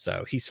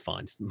 So he's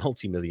fine.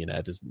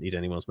 Multi-millionaire, doesn't need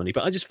anyone's money.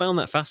 But I just found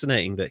that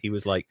fascinating that he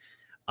was like,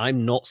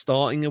 I'm not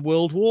starting a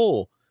world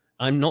war.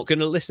 I'm not going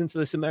to listen to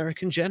this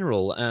American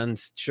general.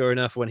 And sure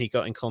enough, when he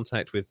got in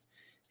contact with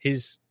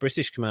his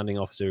British commanding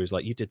officer, who's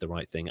like, you did the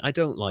right thing. I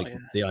don't like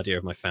the idea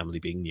of my family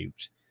being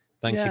nuked.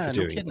 Thank you for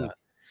doing that.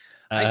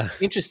 I'm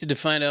interested to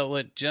find out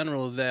what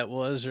general that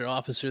was or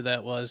officer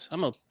that was.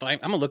 I'm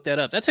gonna look that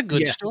up. That's a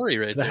good story,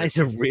 right there. That is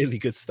a really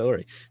good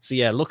story. So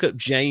yeah, look up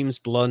James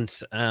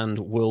Blunt and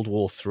World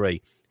War III.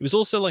 It was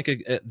also like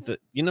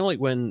like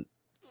when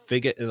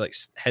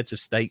heads of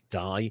state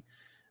die,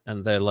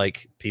 and they're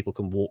like people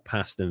can walk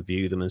past and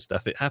view them and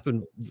stuff. It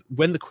happened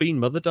when the Queen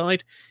Mother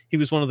died. He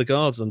was one of the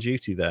guards on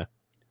duty there.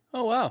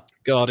 Oh wow,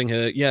 guarding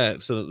her,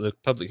 so that the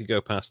public could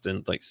go past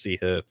and like see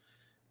her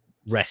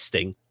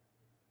resting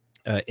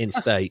in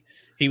state.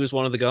 He was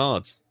one of the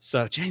guards.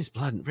 So James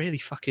Blunt, really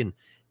fucking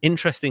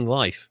interesting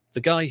life.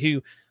 The guy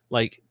who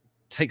like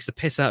takes the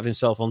piss out of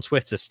himself on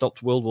Twitter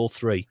stopped World War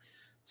III.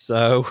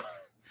 So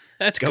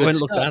that's go good and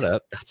look stuff. that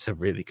up. That's a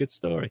really good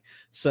story.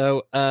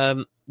 So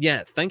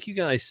thank you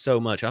guys so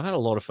much. I've had a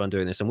lot of fun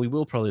doing this, and we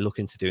will probably look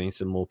into doing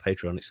some more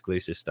Patreon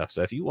exclusive stuff.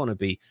 So if you want to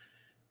be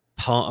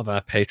part of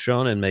our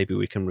Patreon and maybe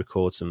we can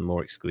record some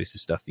more exclusive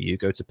stuff for you,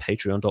 go to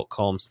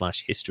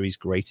patreon.com/history's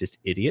greatest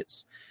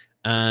idiots,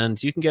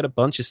 and you can get a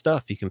bunch of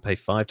stuff. You can pay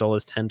 $5,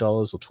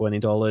 $10 or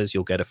 $20.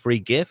 You'll get a free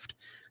gift.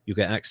 You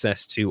get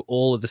access to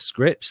all of the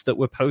scripts that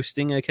we're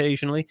posting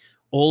occasionally.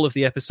 All of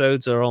the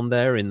episodes are on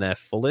there in their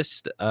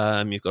fullest.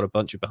 You've got a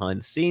bunch of behind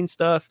the scenes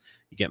stuff.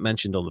 You get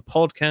mentioned on the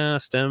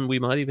podcast, and we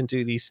might even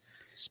do these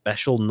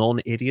special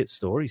non-idiot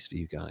stories for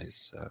you guys.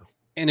 So,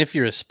 and if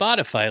you're a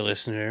Spotify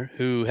listener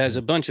who has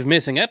a bunch of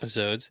missing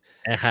episodes,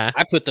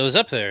 I put those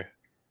up there.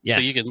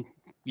 Yes. So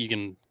you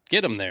can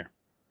get them there.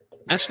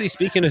 Actually,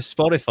 speaking of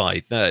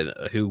Spotify,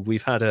 who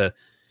we've had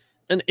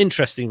an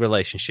interesting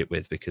relationship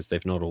with because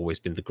they've not always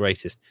been the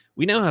greatest,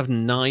 we now have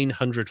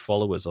 900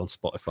 followers on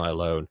Spotify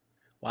alone.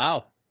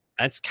 Wow.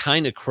 That's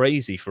kind of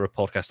crazy for a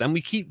podcast. And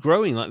we keep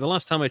growing. Like the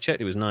last time I checked,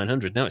 it was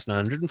 900. Now it's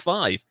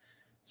 905.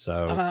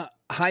 So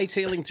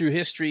hightailing through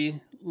history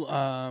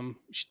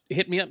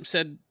hit me up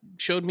and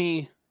showed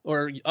me,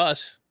 or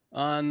us,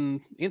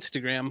 on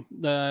Instagram.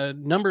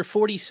 Number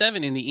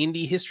 47 in the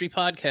Indie History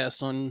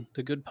Podcast on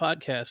the Good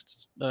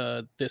Podcasts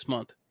this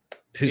month.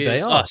 Who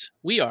they are? Us.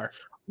 We are.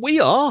 We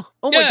are?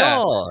 Oh my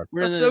God.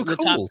 We're That's in so the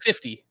cool. top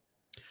 50.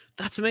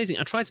 That's amazing.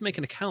 I tried to make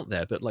an account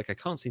there, but like I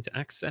can't seem to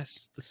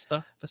access the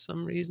stuff for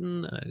some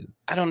reason.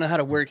 I don't know how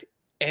to work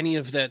any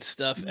of that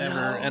stuff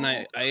ever. And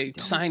I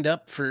signed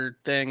up for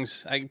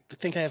things. I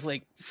think I have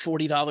like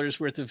 $40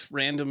 worth of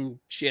random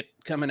shit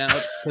coming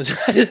out because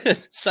I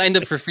signed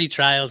up for free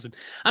trials. And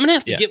I'm gonna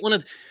have to get one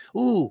of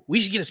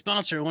we should get a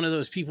sponsor, one of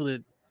those people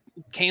that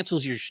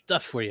cancels your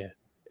stuff for you.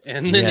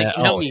 And then they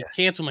can help me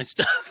cancel my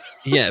stuff.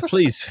 Yeah,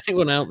 please. If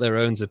anyone out there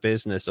owns a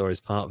business or is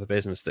part of a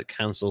business that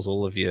cancels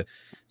all of your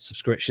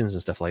subscriptions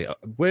and stuff like that,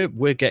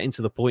 we're getting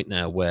to the point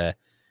now where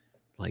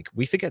like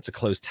we forget to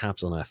close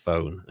tabs on our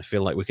phone. I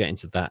feel like we're getting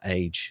to that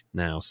age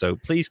now. So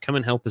please come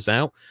and help us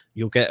out.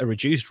 You'll get a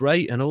reduced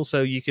rate, and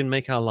also you can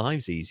make our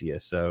lives easier.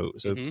 So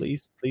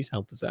please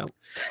help us out.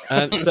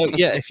 So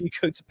yeah, if you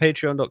go to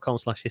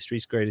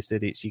patreon.com/history's greatest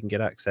idiots, you can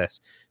get access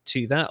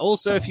to that.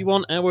 Also, if you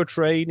want our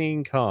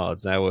training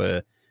cards,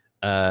 our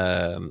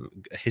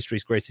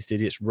History's Greatest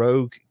Idiots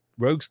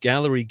Rogues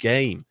Gallery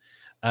game,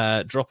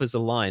 drop us a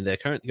line. They're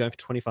currently going for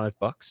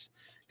 $25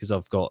 because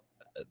I've got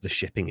the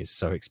shipping is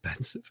so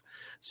expensive.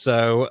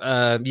 So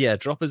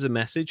drop us a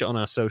message on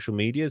our social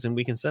medias and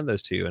we can send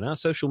those to you. And our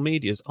social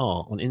medias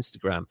are on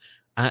Instagram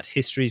at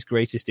History's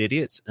Greatest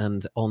Idiots,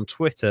 and on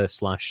Twitter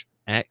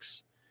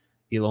 /X,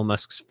 Elon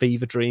Musk's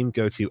fever dream,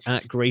 go to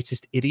at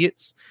Greatest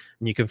Idiots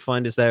and you can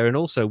find us there. And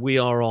also we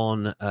are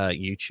on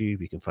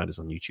YouTube. You can find us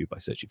on YouTube by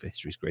searching for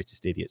History's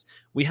Greatest Idiots.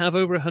 We have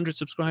over 100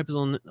 subscribers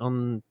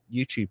on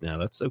YouTube now.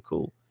 That's so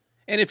cool.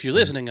 And if you're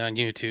listening on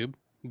YouTube,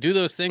 do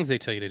those things they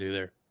tell you to do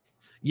there.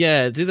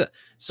 Yeah, do that.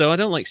 So I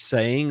don't like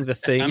saying the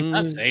thing. I'm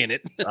not saying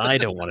it. I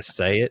don't want to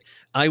say it.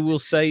 I will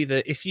say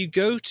that if you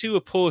go to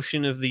a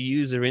portion of the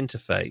user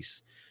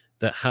interface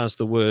that has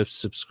the word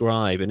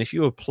subscribe, and if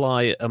you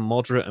apply a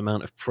moderate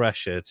amount of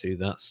pressure to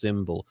that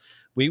symbol,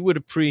 we would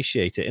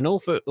appreciate it. And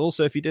also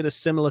if you did a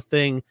similar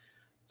thing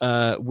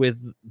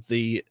with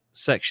the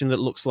section that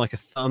looks like a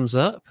thumbs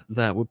up,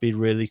 that would be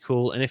really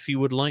cool. And if you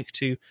would like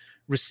to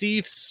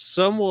receive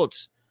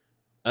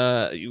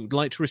you would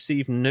like to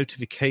receive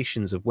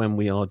notifications of when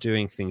we are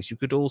doing things, you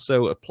could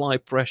also apply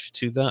pressure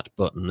to that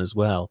button as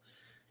well.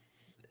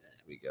 There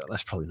we go.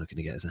 That's probably not going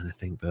to get us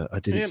anything, but I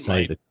didn't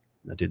say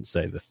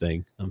the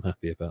thing. I'm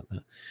happy about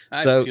that.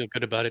 I feel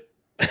good about it.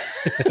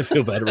 I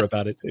feel better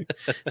about it too.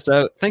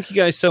 So thank you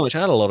guys so much. I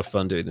had a lot of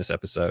fun doing this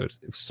episode.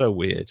 It was so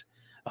weird.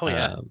 Oh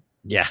yeah.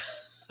 Yeah.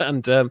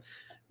 And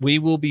we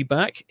will be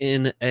back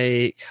in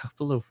a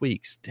couple of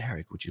weeks.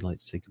 Derek, would you like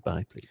to say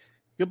goodbye, please?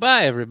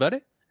 Goodbye, everybody.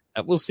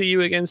 We'll see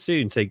you again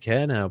soon. Take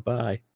care now. Bye.